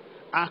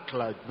 Act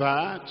like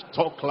that,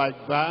 talk like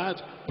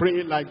that,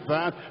 pray like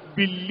that,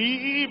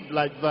 believe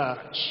like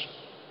that.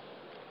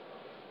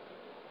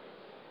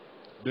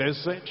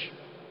 Blessed.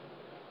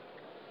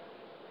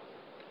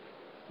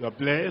 You are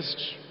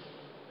blessed.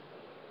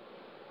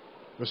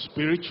 The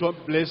spiritual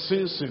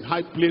blessings in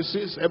high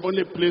places,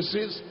 heavenly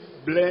places,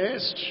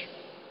 blessed.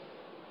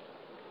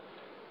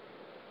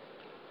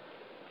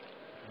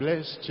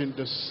 Blessed in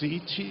the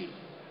city,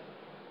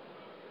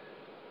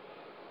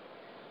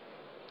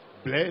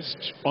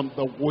 blessed on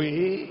the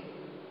way,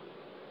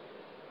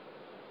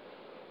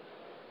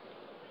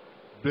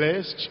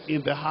 blessed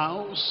in the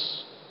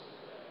house,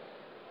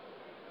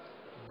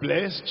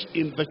 blessed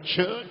in the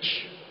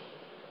church,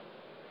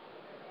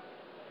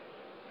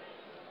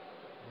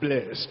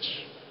 blessed,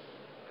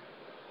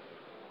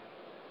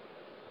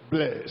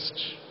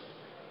 blessed.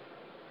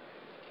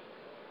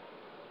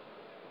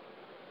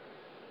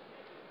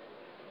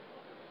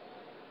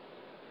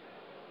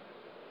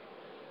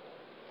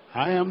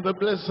 I am the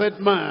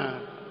blessed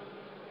man.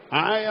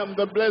 I am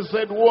the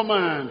blessed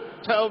woman.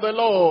 Tell the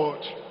Lord.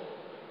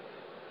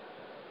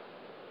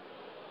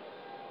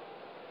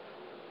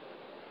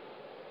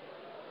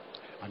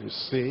 And he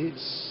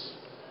says,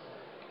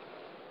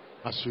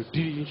 as you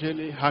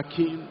diligently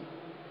hearken,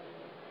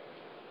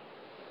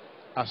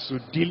 as you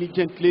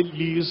diligently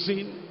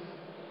listen,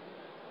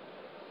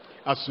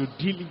 as you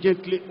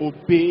diligently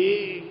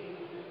obey,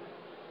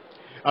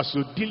 as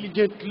you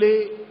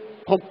diligently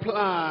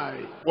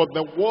comply with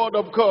the word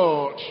of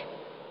God,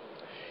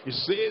 he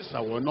says,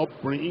 I will not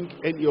bring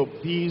any of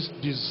these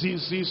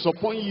diseases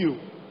upon you,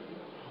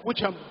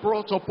 which are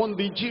brought upon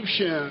the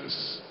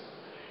Egyptians.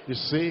 He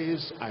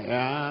says, I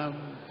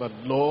am the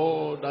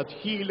Lord that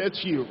healeth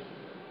you.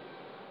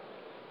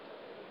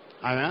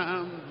 I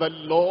am the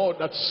Lord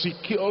that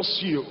secures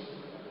you.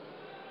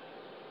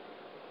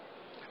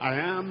 I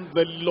am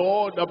the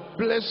Lord that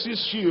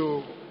blesses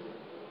you.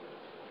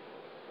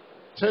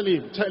 Tell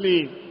him,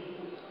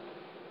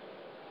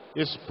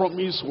 his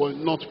promise will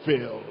not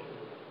fail.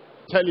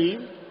 Tell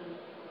him,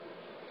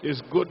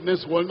 his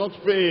goodness will not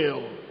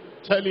fail.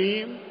 Tell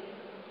him,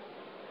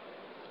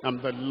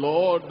 I'm the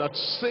Lord that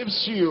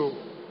saves you.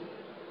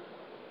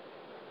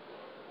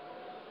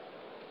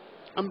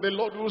 I'm the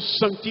Lord who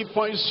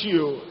sanctifies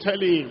you. Tell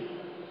him,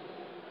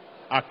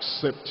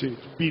 accept it,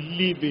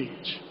 believe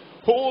it,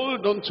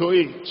 hold on to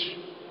it.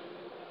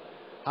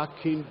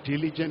 Hearken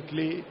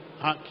diligently,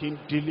 hearken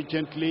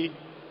diligently.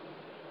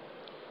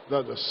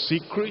 That's the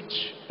secret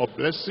of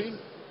blessing.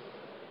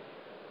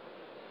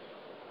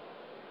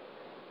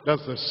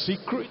 That's the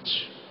secret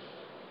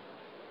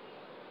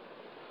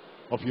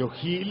of your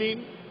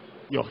healing,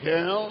 your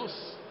health,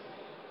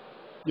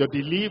 your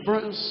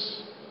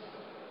deliverance.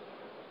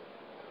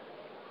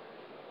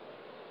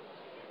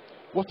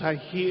 What I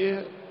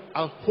hear,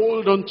 I'll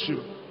hold on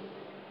to.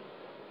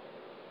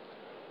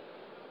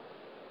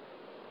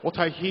 What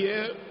I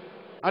hear,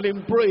 I'll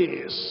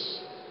embrace.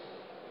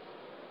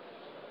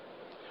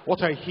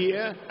 What I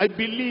hear, I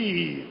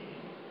believe.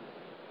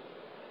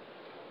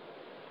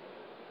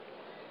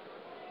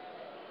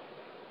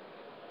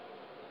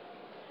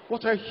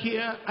 What I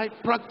hear, I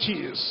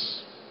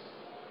practice.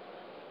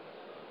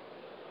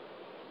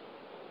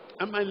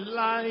 And my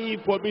life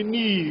will be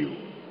new.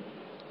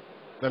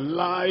 The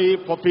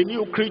life of a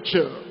new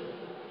creature.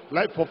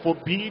 Life of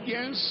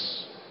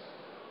obedience.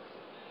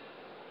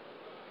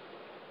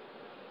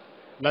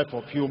 Life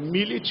of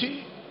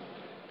humility.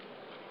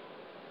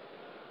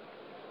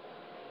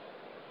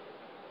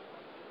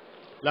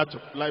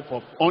 Life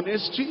of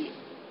honesty.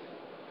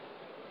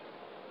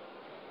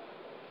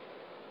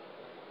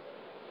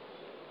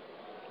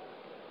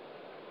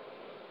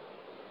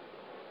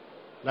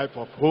 Life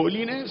of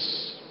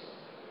holiness.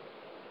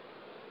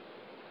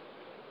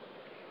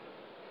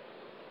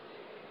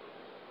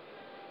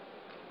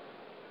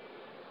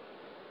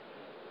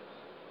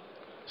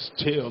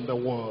 Stay on the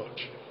word.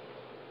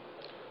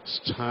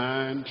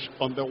 Stand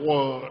on the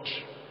word.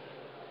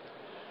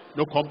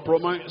 No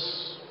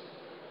compromise.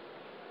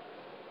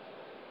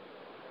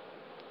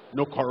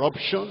 No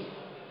corruption.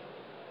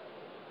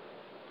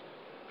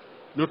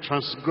 No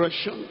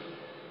transgression.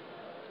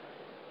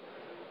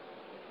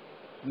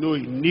 No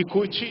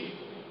iniquity.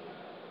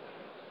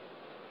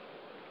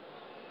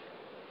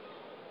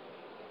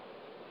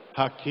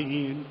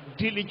 Hearken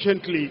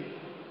diligently.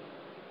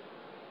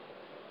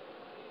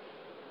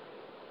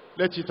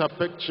 Let it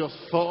affect your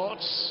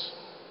thoughts,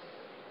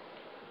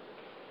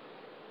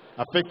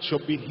 affect your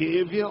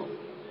behavior,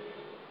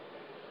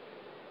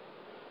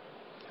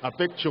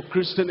 affect your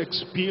Christian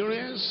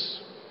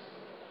experience.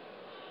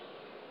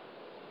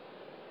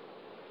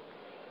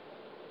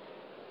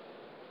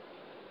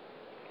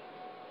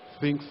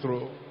 Think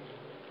through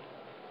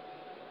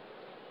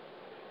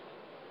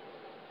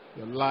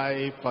your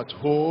life at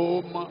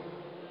home.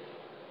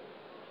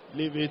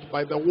 Live it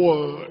by the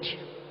word.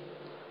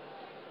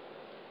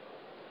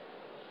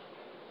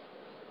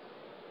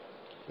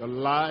 Your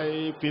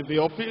life in the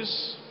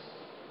office,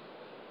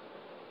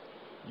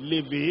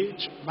 live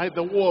it by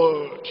the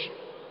word.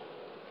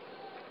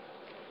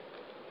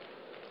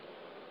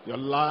 Your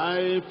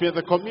life in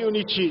the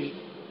community,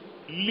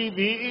 live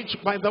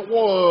it by the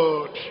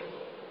word.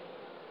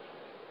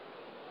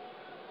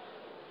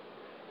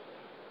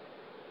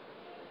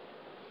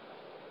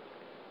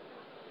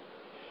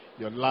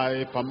 Your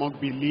life among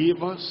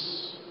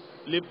believers,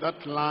 live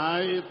that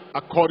life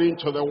according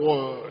to the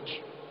word.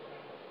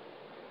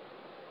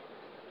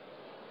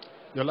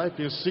 Your life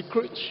is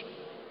secret.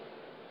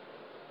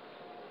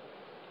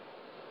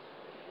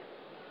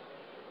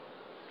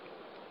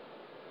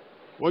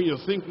 When you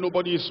think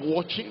nobody is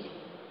watching,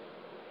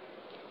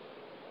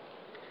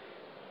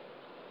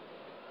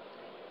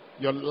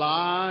 your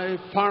life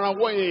far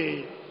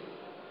away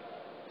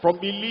from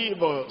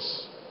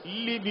believers,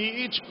 live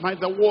it by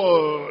the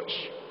word.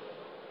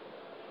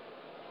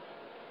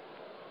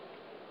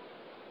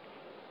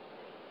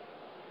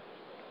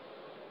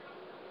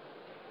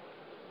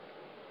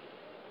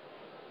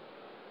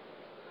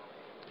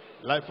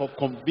 Life of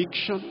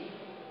conviction.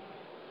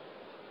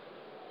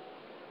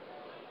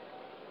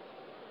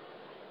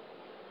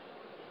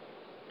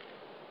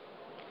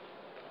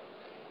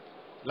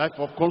 Life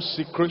of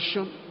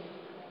consecration.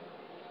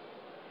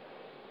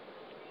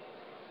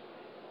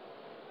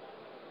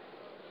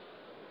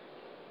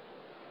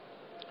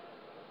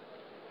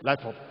 Life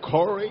of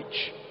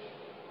courage.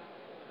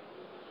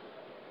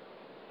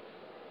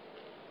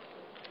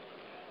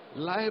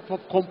 Life of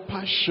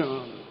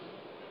compassion.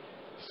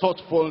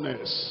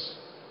 thoughtfulness.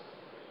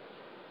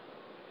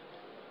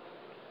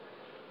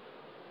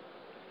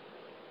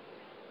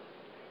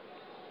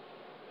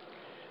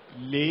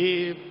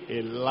 Live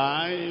a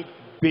life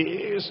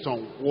based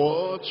on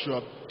what you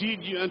have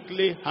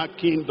diligently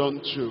hearkened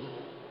unto.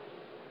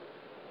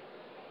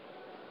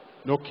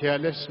 No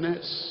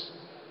carelessness,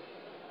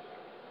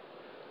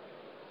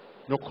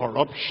 no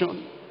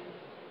corruption,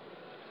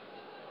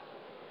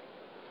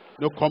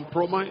 no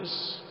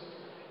compromise,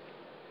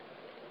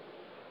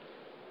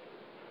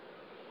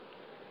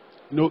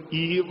 no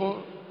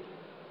evil,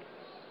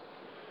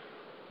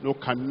 no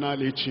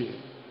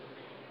carnality.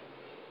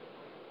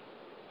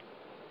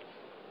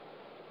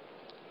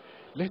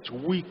 Let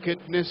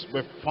wickedness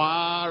be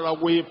far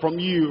away from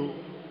you.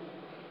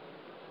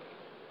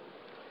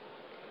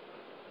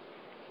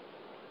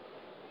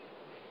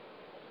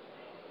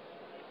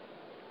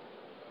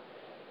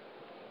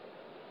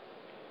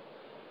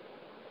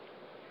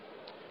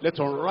 Let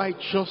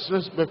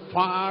unrighteousness be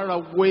far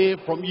away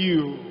from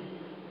you.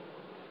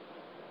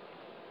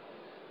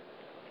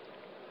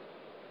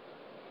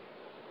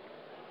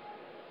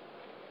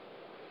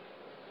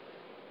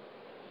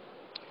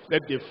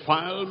 Let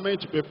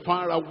defilement be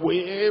far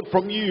away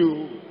from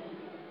you.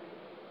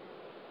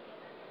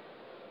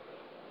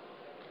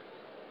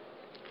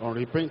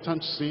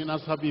 Unrepentant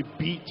sinners have a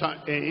bitter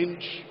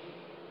end.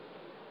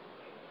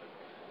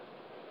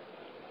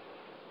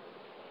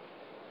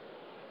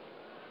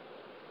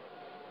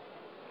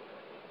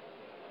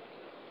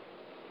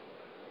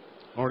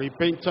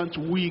 Unrepentant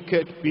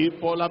wicked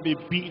people have a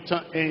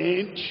bitter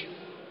end.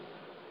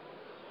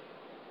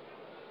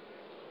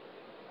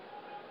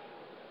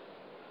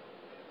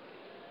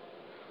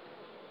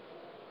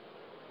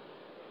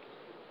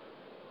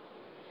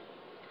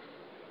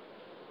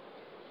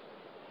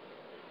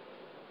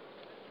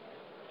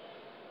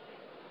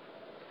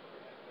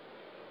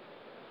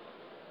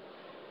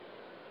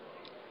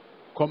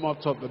 Come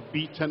out of the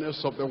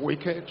bitterness of the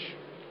wicked.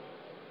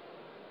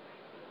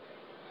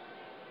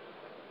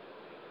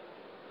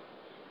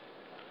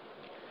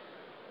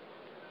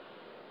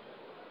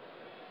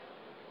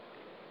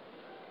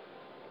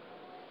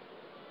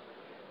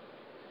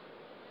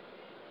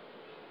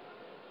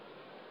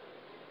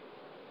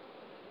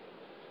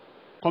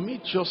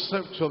 Commit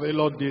yourself to the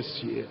Lord this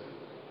year.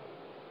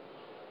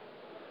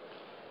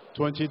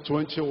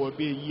 2020 will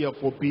be a year of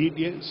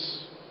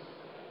obedience.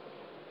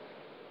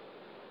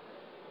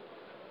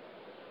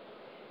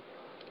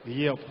 A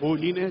year of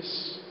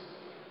holiness.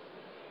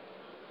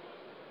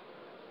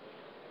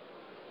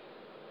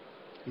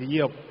 A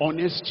year of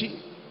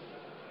honesty.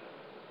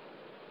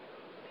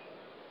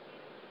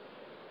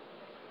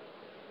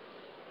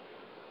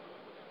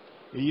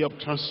 A year of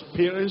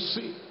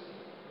transparency.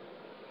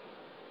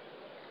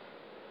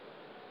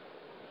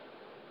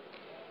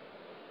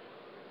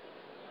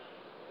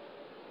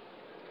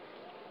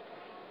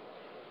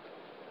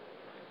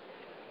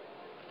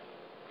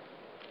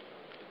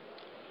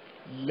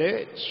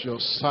 Let your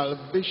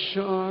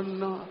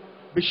salvation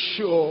be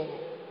sure.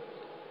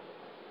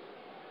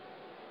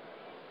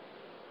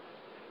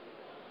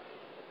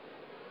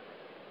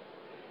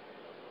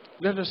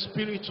 Let the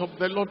Spirit of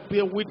the Lord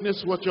bear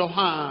witness with your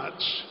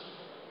heart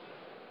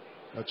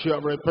that you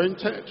have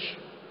repented,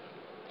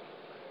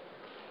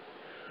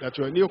 that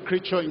you are a new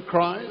creature in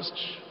Christ,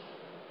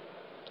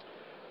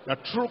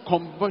 that true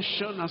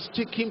conversion has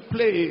taken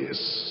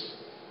place.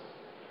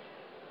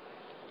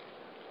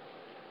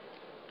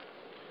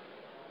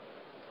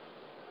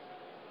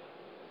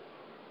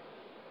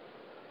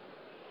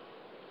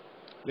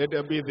 Let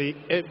there be the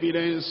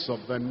evidence of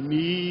the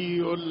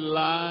new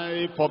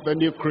life of the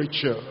new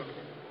creature.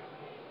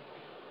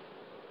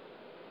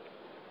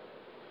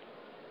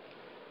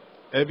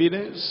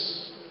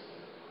 Evidence.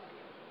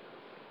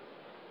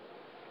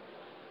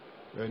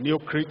 The new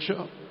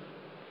creature.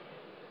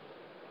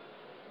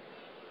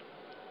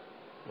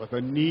 With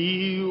a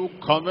new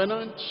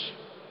covenant.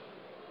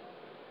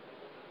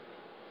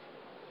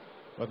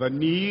 With a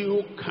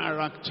new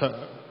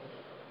character.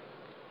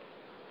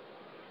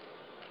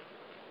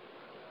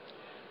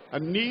 A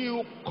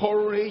new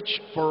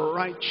courage for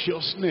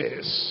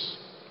righteousness.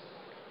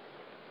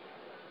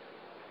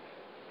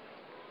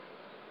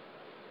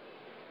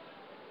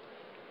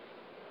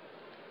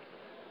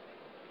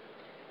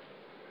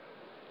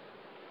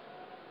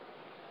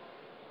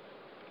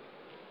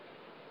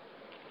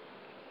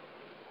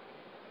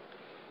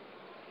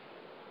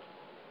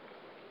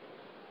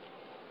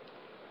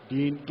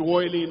 The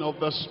indwelling of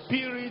the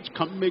Spirit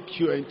can make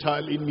you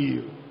entirely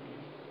new.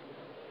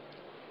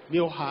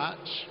 New heart.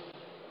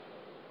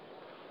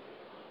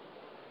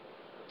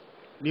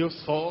 New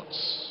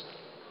thoughts,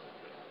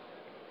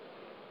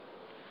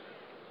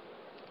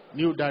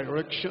 new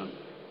direction,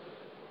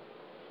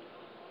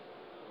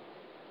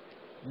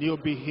 new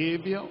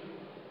behavior,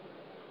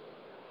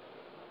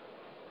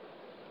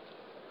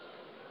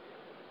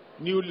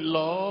 new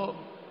love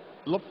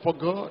for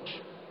God,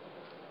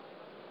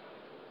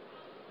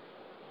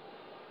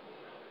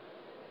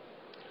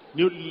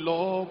 new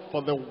love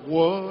for the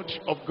Word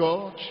of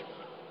God,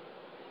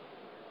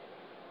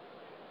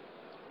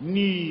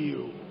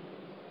 new.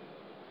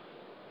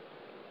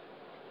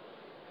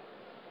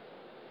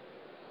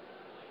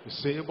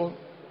 Is able?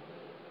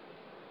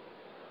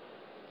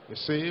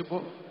 Is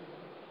able?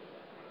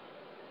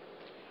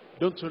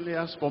 Don't only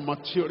ask for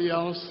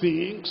material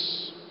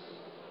things.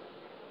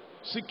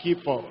 Seek ye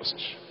first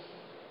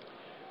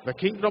the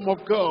kingdom of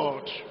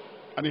God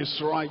and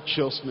his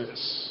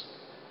righteousness,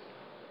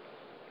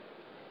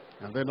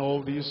 and then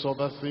all these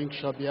other things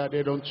shall be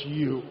added unto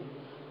you.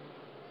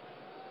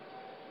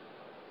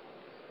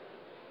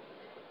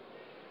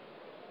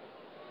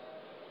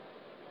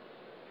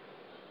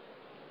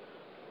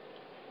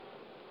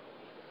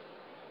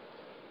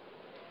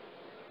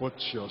 Put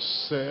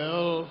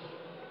yourself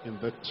in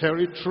the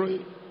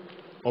territory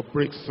of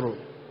breakthrough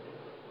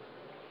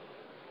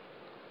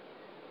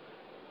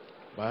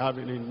by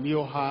having a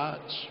new heart,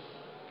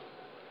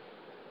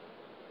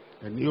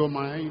 a new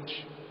mind,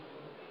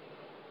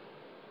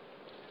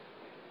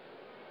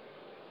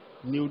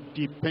 new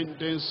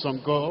dependence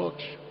on God,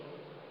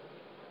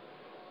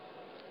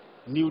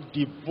 new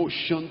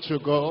devotion to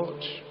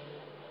God,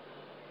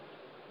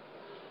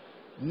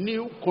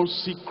 new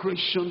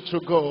consecration to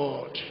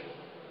God.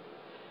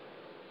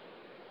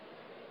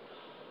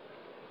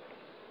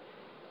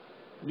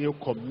 New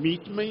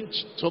commitment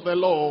to the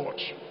Lord.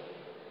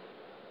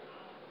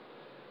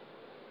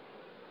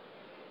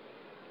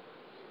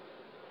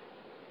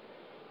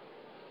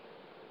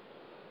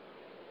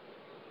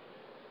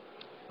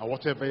 And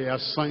whatever he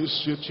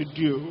assigns you to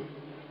do,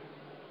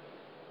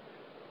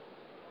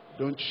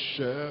 don't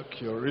shirk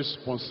your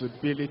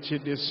responsibility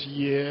this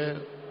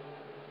year.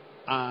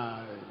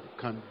 I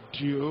can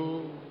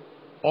do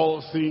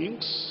all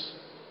things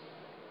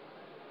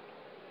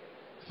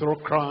through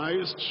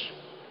Christ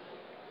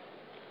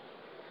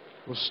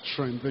who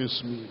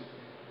strengthens me.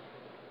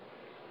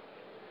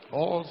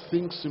 All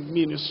things in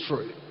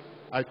ministry,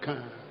 I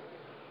can.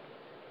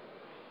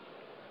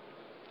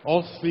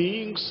 All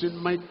things in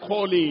my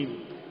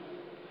calling,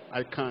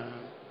 I can.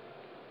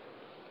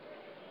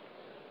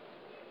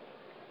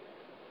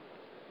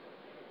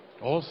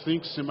 All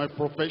things in my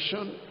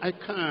profession, I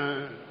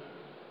can.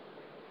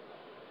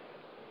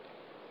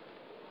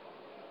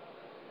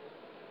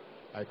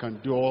 I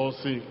can do all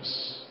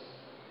things.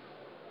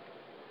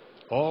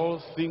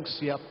 All things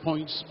he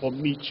appoints for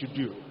me to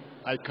do,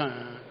 I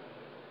can.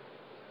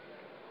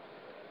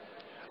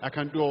 I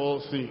can do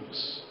all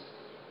things.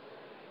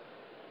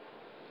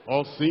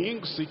 All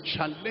things he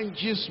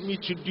challenges me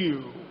to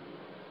do,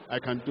 I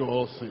can do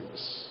all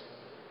things.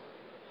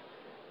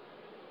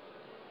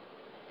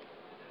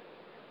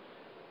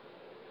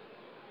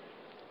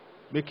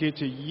 Make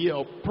it a year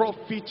of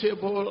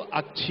profitable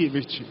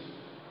activity.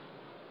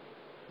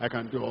 I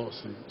can do all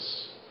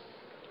things.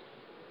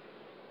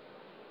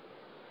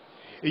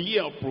 A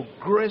year of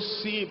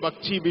progressive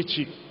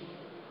activity.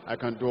 I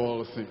can do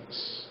all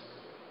things.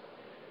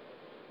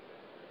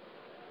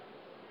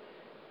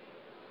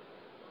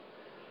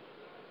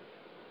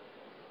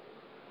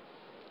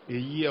 A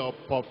year of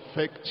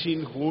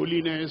perfecting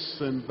holiness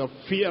and the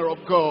fear of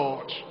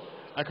God.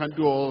 I can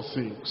do all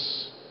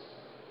things.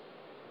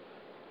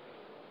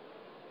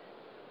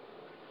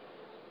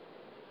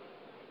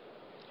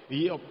 A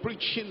year of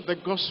preaching the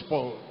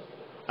gospel.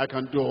 I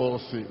can do all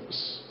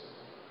things.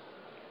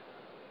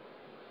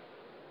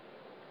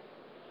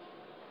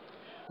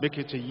 Make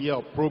it a year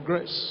of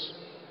progress.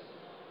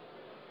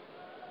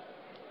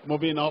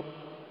 Moving up.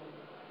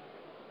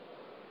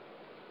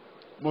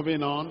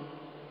 Moving on.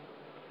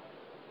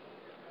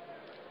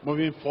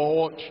 Moving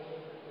forward.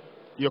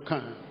 You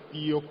can.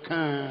 You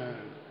can.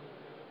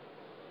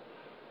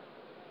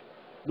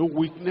 No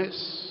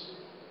weakness.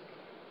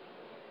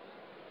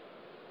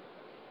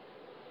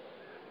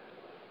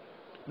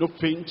 No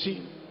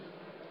fainting.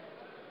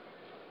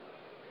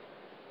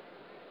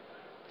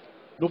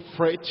 No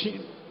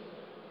fretting.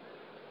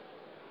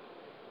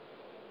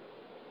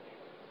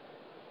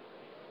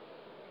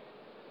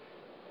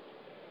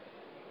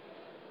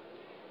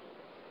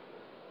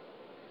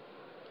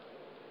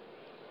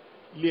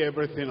 Lay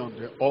everything on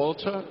the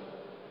altar.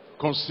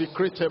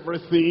 Consecrate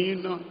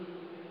everything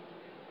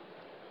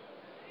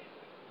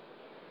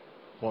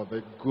for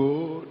the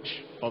good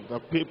of the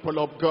people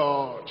of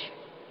God.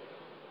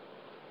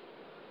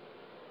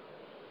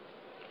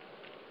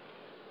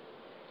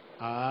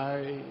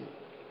 I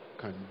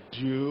can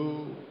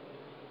do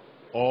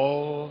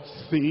all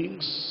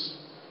things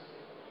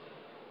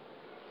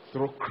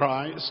through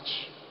Christ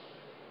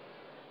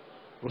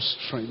who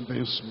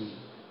strengthens me.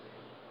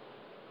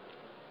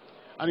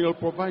 And he'll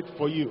provide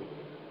for you.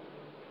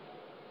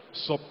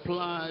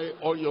 Supply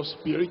all your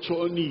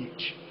spiritual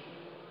needs.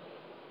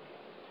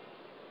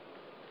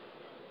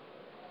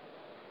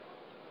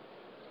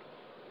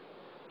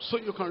 So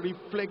you can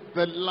reflect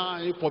the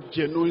life of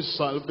genuine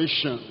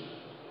salvation.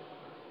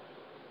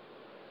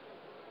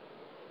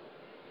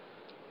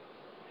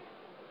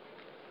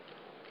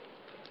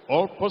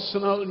 All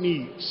personal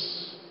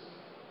needs.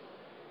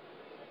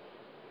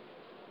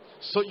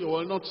 So you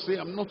will not say,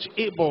 I'm not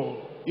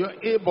able.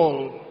 You're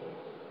able.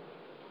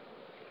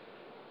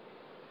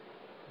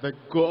 The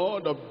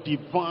God of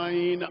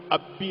divine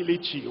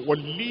ability will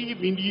live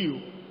in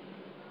you,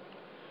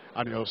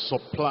 and he'll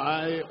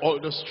supply all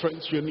the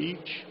strength you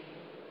need,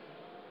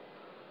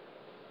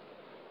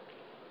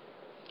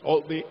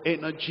 all the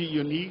energy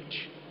you need,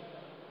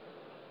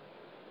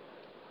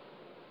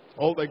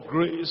 all the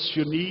grace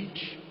you need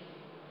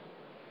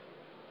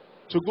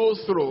to go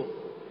through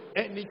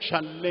any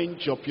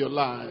challenge of your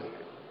life.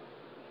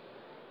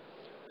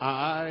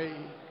 I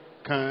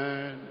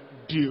can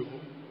do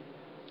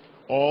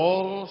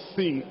all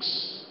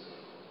things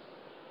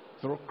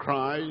through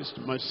Christ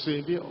my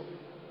Savior,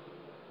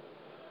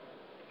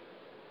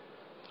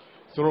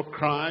 through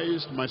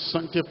Christ my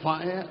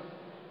sanctifier,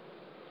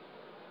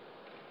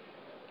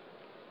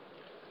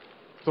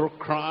 through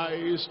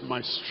Christ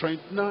my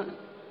strengthener,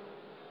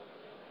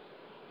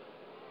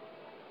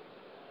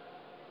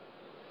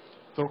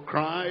 through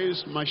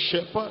Christ my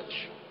shepherd,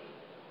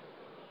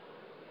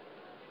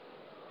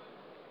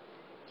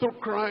 through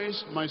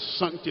Christ my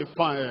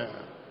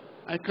sanctifier.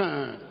 I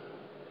can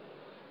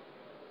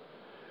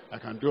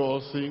do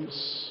all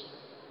things.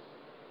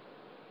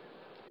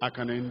 I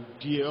can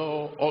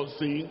endure all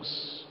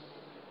things.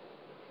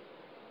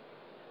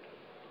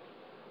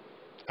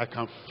 I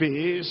can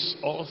face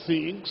all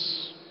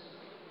things.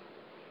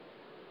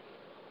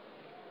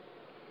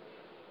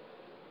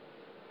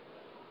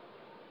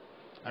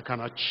 I can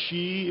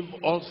achieve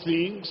all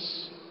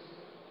things.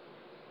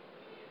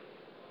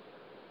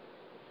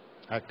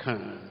 I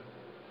can.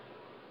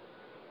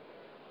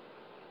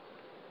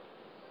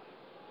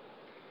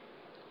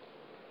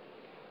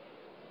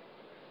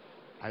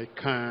 I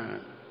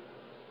can.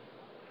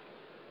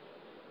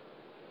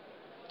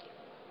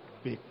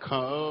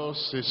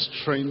 Because it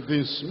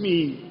strengthens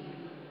me.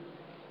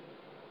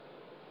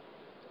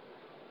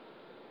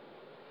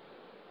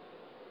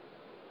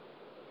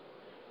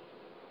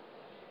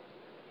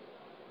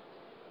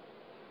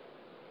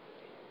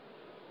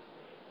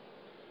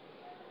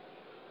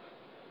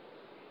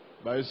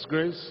 By his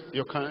grace,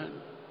 you can.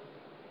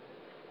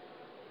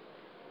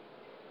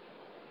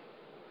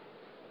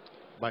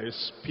 By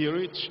his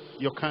spirit,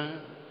 you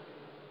can.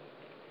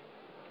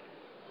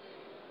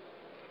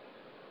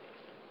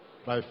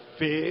 By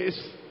faith,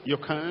 you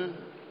can.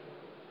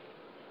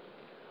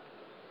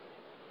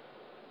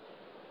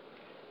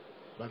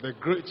 By the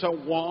greater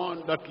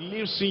one that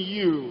lives in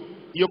you,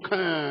 you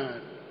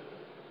can.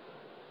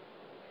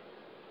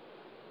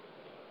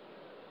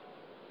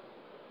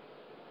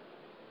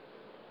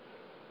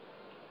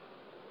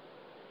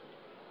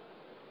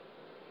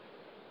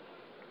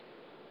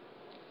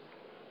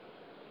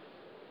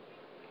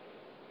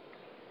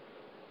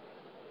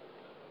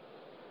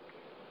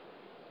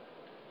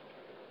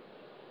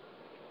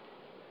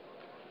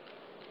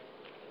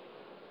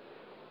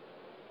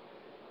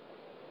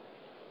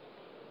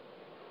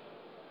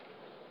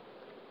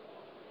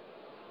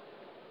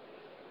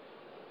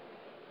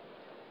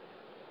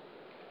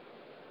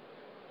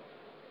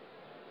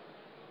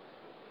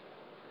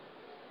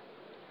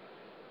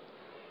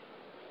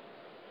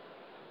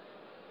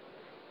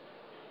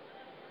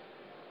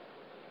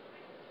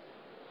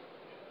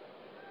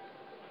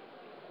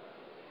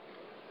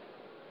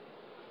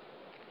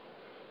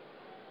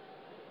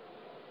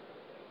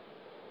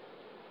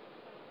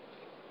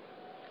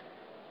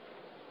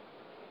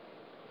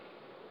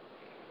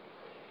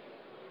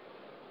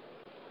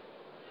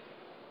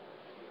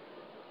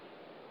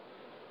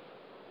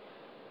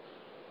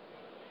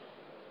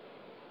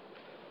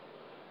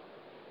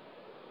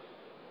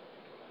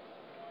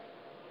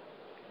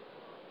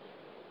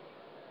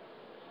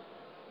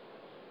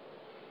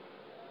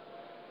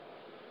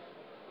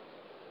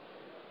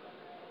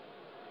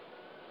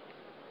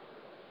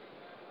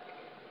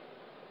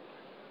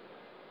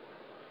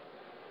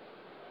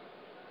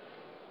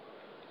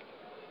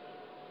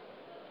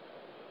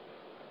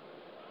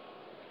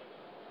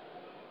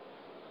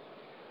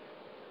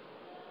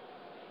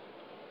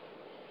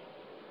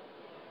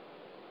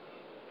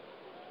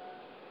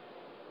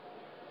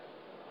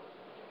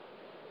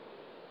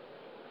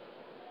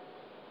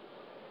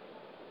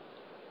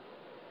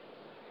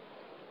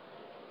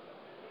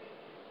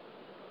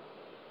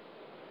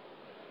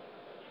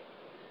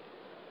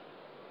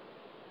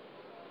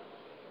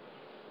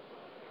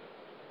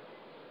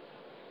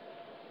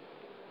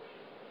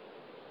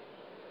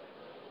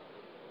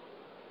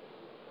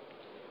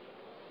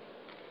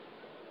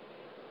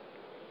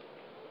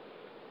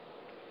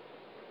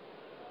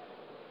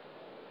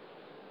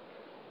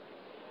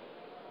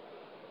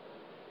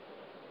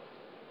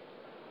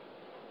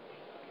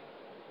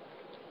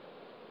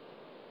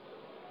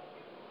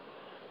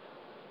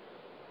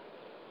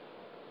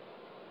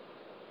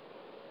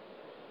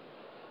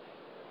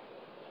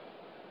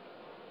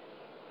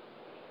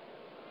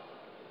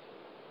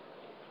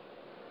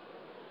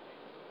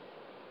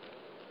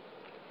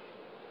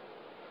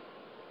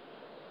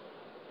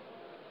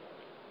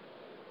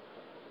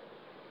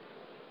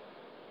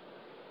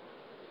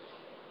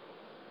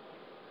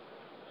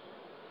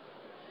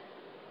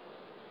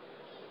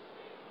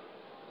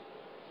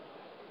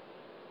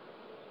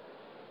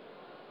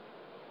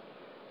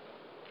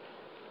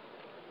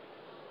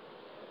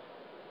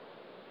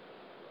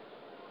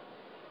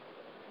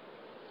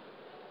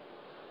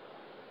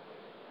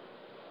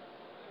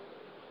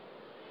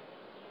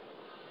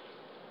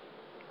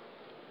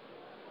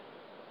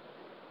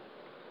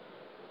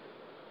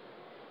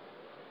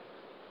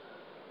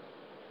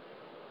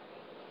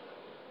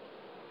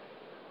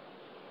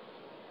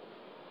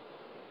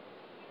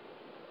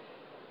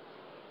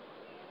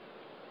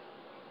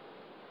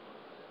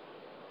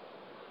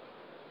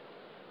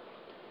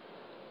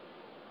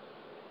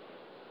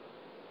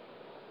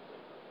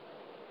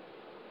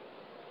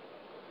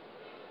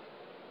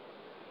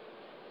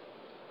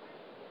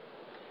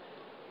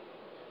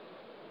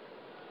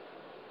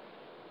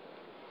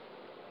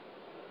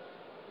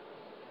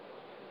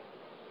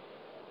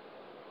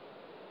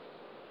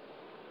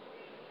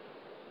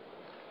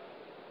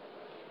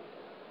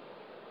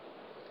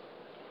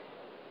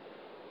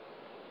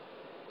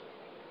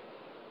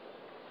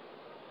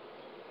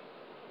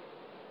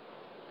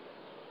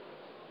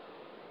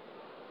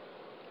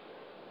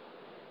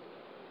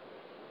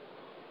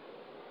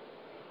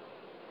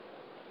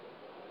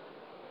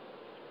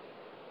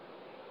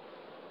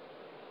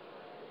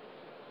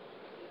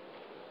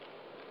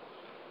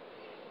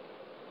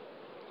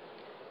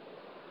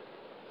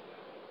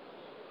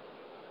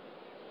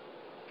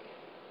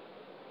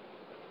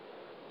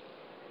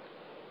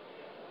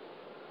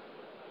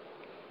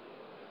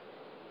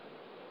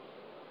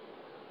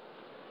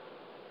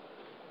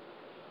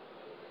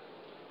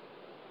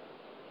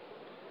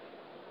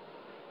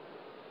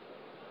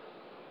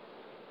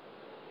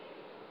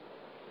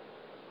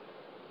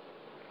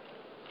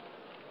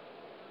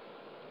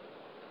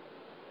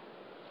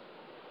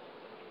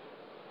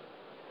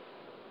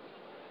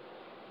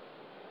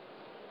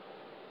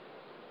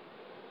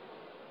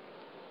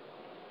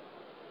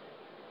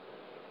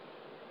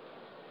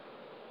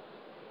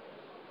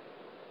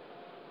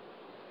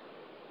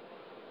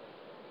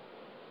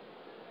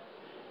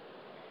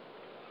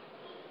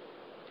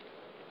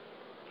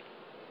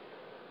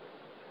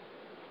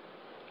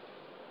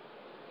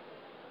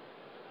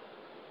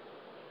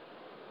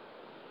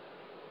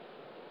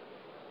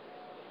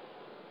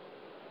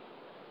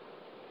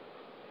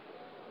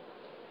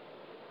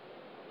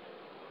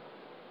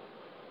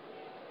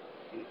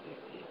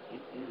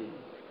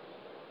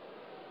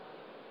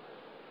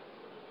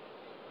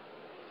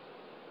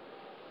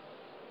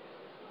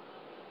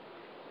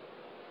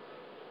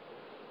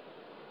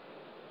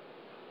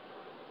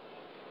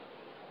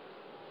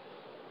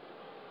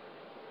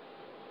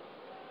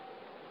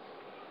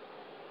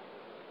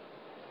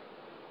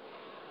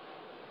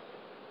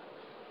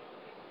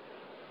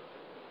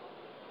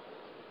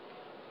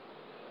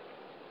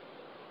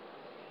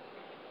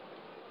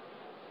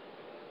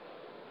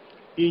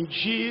 In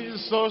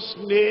Jesus'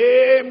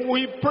 name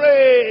we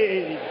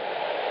pray.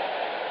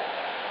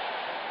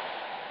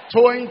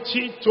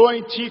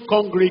 2020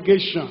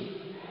 congregation.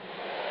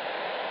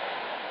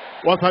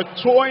 With a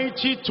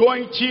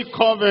 2020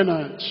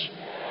 covenant.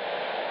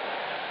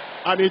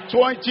 And a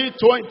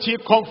 2020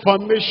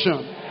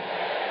 confirmation.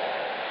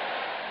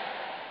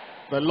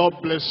 The Lord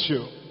bless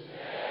you.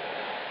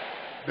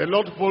 The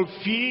Lord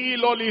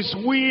fulfill all his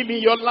will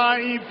in your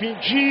life in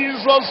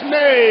Jesus'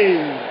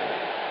 name.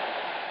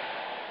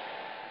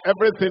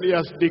 Everything he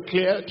has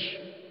declared,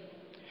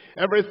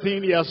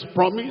 everything he has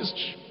promised,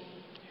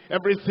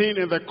 everything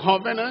in the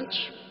covenant,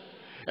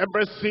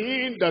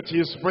 everything that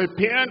is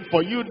prepared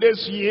for you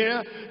this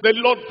year, the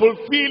Lord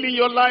fulfill in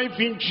your life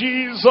in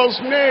Jesus'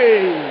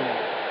 name.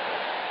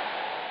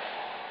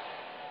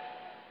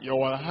 You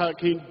are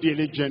working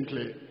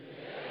diligently.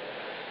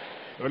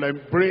 You will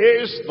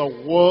embrace the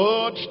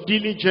word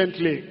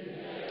diligently.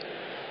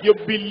 You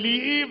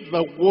believe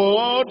the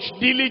word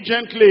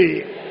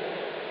diligently.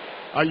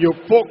 And you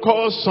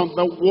focus on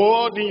the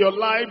word in your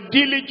life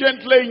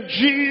diligently in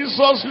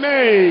Jesus'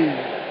 name.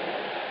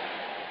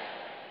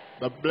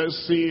 The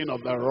blessing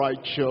of the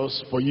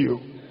righteous for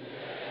you.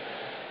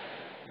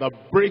 The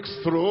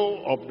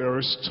breakthrough of the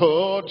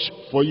restored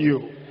for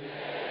you.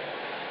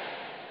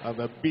 And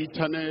the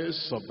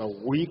bitterness of the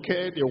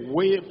wicked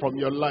away from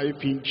your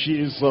life in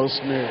Jesus'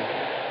 name.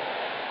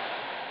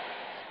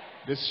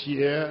 This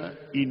year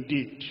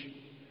indeed,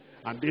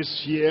 and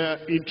this year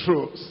in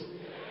truth,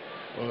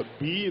 will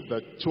be the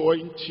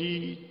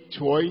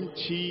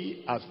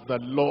 2020 as the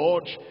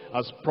Lord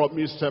has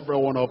promised every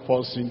one of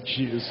us in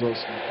Jesus' name.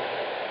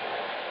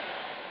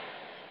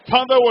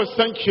 Father, we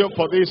thank you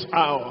for this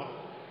hour.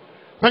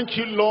 Thank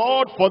you,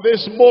 Lord, for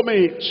this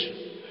moment.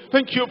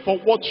 Thank you for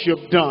what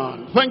you've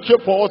done. Thank you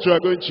for what you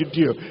are going to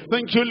do.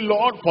 Thank you,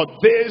 Lord, for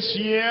this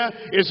year.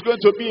 It's going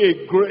to be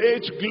a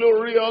great,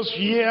 glorious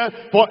year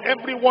for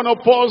every one of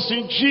us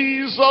in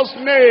Jesus'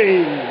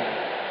 name.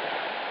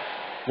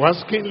 We're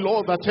asking,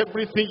 Lord, that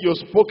everything you've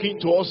spoken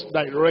to us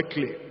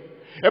directly,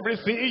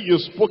 everything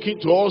you've spoken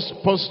to us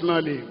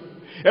personally,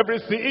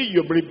 everything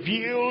you've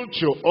revealed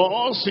to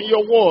us in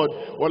your word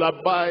will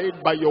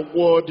abide by your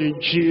word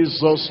in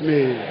Jesus'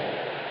 name.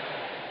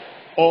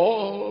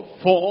 All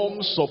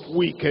forms of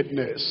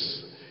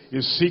wickedness,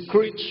 in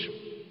secret,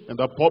 in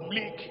the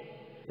public,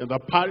 in the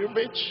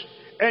private,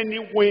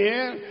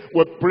 anywhere,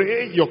 we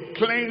pray you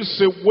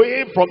cleanse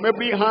away from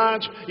every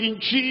heart in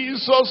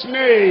Jesus'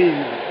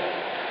 name.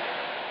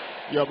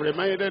 You have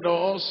reminded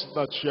us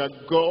that you are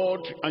God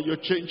and you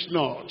change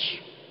not.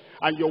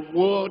 And your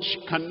word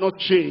cannot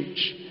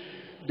change.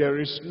 There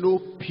is no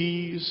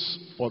peace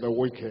for the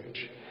wicked.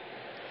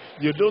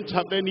 You don't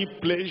have any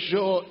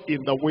pleasure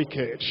in the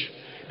wicked.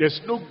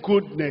 There's no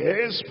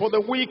goodness for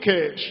the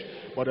wicked.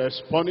 But there's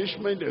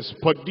punishment, there's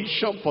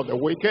perdition for the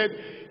wicked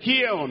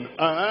here on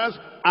earth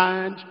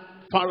and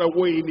far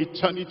away in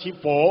eternity,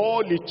 for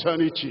all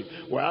eternity.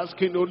 We're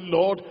asking, oh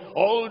Lord,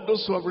 all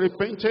those who have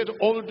repented,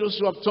 all those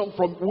who have turned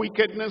from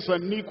wickedness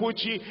and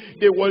iniquity,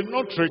 they will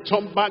not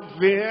return back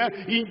there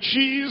in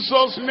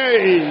Jesus'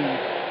 name.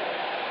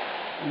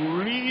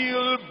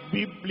 Real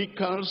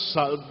biblical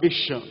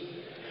salvation,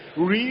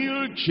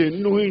 real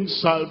genuine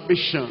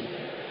salvation,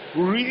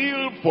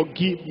 real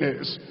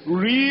forgiveness,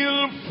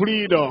 real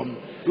freedom,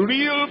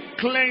 real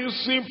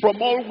cleansing from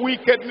all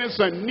wickedness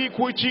and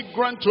iniquity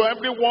grant to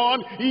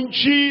everyone in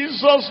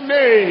Jesus'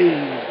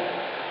 name.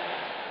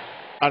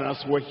 And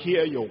as we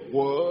hear your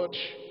word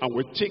and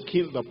we take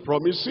in the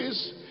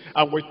promises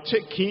and we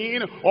take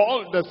in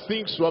all the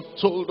things you have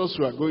told us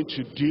we are going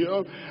to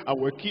do,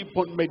 and we keep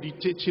on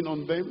meditating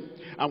on them,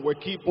 and we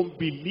keep on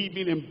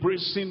believing,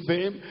 embracing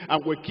them,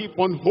 and we keep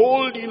on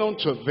holding on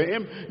to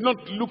them, not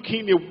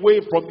looking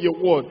away from your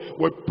word.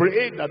 We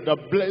pray that the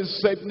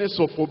blessedness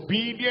of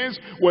obedience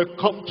will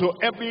come to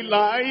every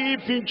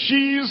life in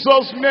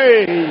Jesus'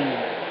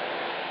 name.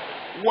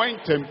 When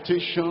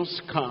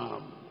temptations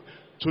come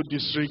to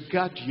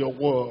disregard your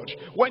word,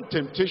 when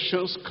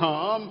temptations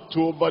come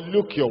to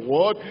overlook your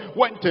word,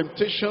 when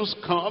temptations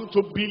come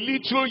to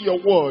belittle your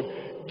word,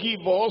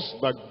 give us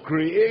the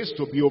grace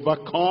to be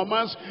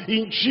overcomers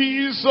in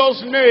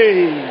Jesus'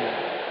 name.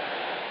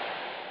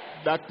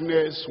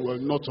 Darkness will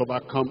not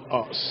overcome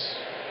us.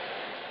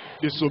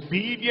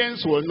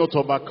 Disobedience will not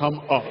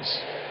overcome us.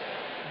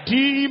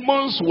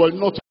 Demons will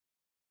not.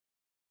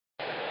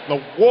 The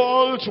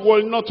world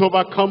will not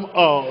overcome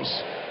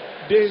us.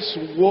 This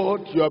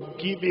word you have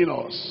given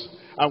us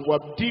and we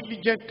have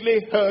diligently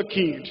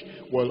hearkened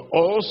will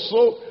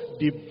also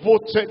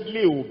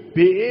devotedly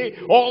obey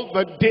all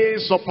the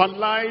days of our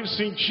lives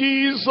in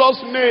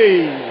Jesus'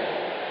 name.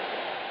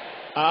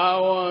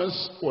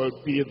 Ours will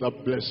be the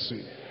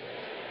blessing.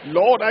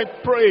 Lord, I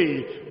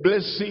pray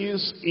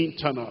blessings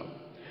internal,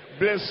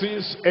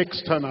 blessings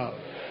external,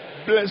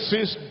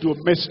 blessings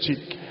domestic,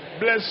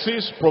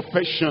 blessings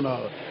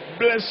professional,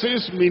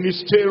 blessings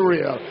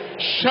ministerial.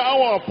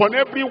 Shower upon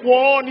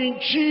everyone in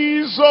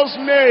Jesus'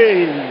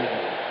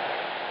 name.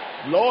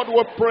 Lord,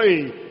 we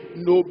pray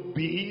no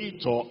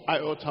bit or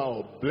iota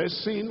of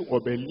blessing will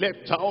be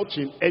left out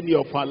in any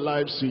of our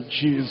lives in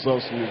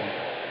Jesus'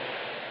 name.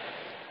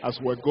 As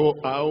we go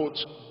out,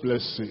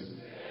 blessing.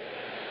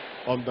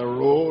 On the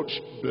road,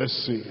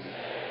 blessing.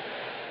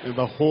 In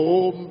the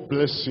home,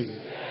 blessing.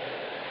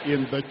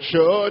 In the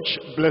church,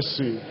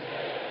 blessing.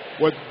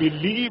 With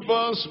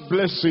believers,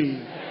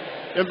 blessing.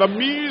 In the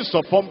midst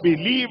of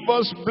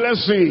unbelievers,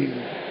 blessing.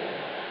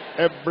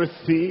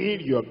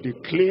 Everything you have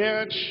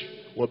declared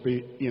will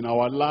be in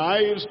our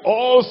lives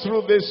all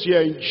through this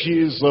year in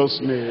Jesus'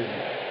 name.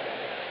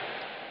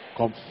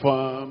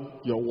 Confirm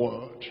your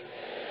word.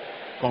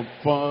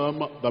 Confirm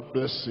the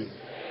blessing.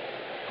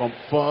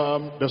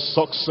 Confirm the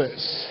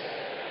success.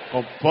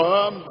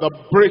 Confirm the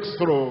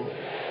breakthrough.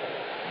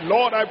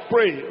 Lord, I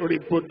pray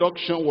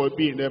reproduction will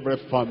be in every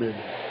family.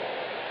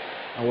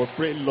 I will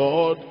pray,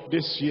 Lord,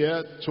 this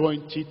year,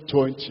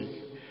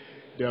 2020,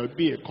 there will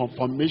be a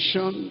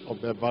confirmation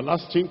of the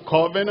everlasting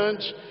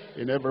covenant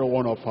in every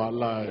one of our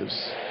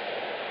lives.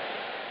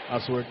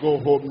 As we go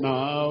home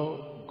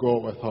now, go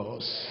with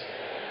us.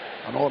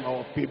 And all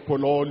our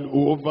people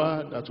all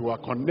over that were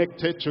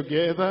connected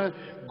together,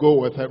 go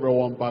with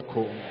everyone back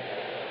home.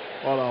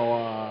 All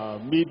our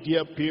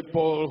media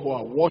people who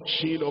are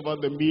watching over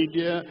the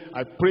media,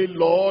 I pray,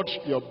 Lord,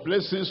 your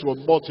blessings will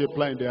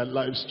multiply in their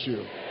lives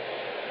too.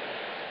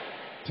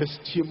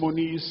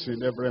 Testimonies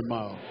in every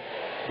mouth.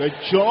 The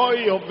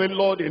joy of the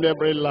Lord in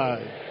every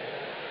life.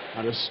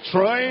 And the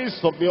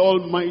strength of the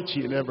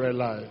Almighty in every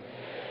life.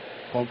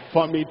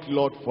 Confirm it,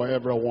 Lord, for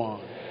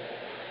everyone.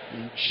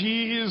 In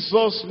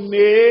Jesus'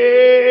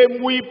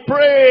 name we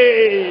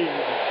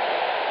pray.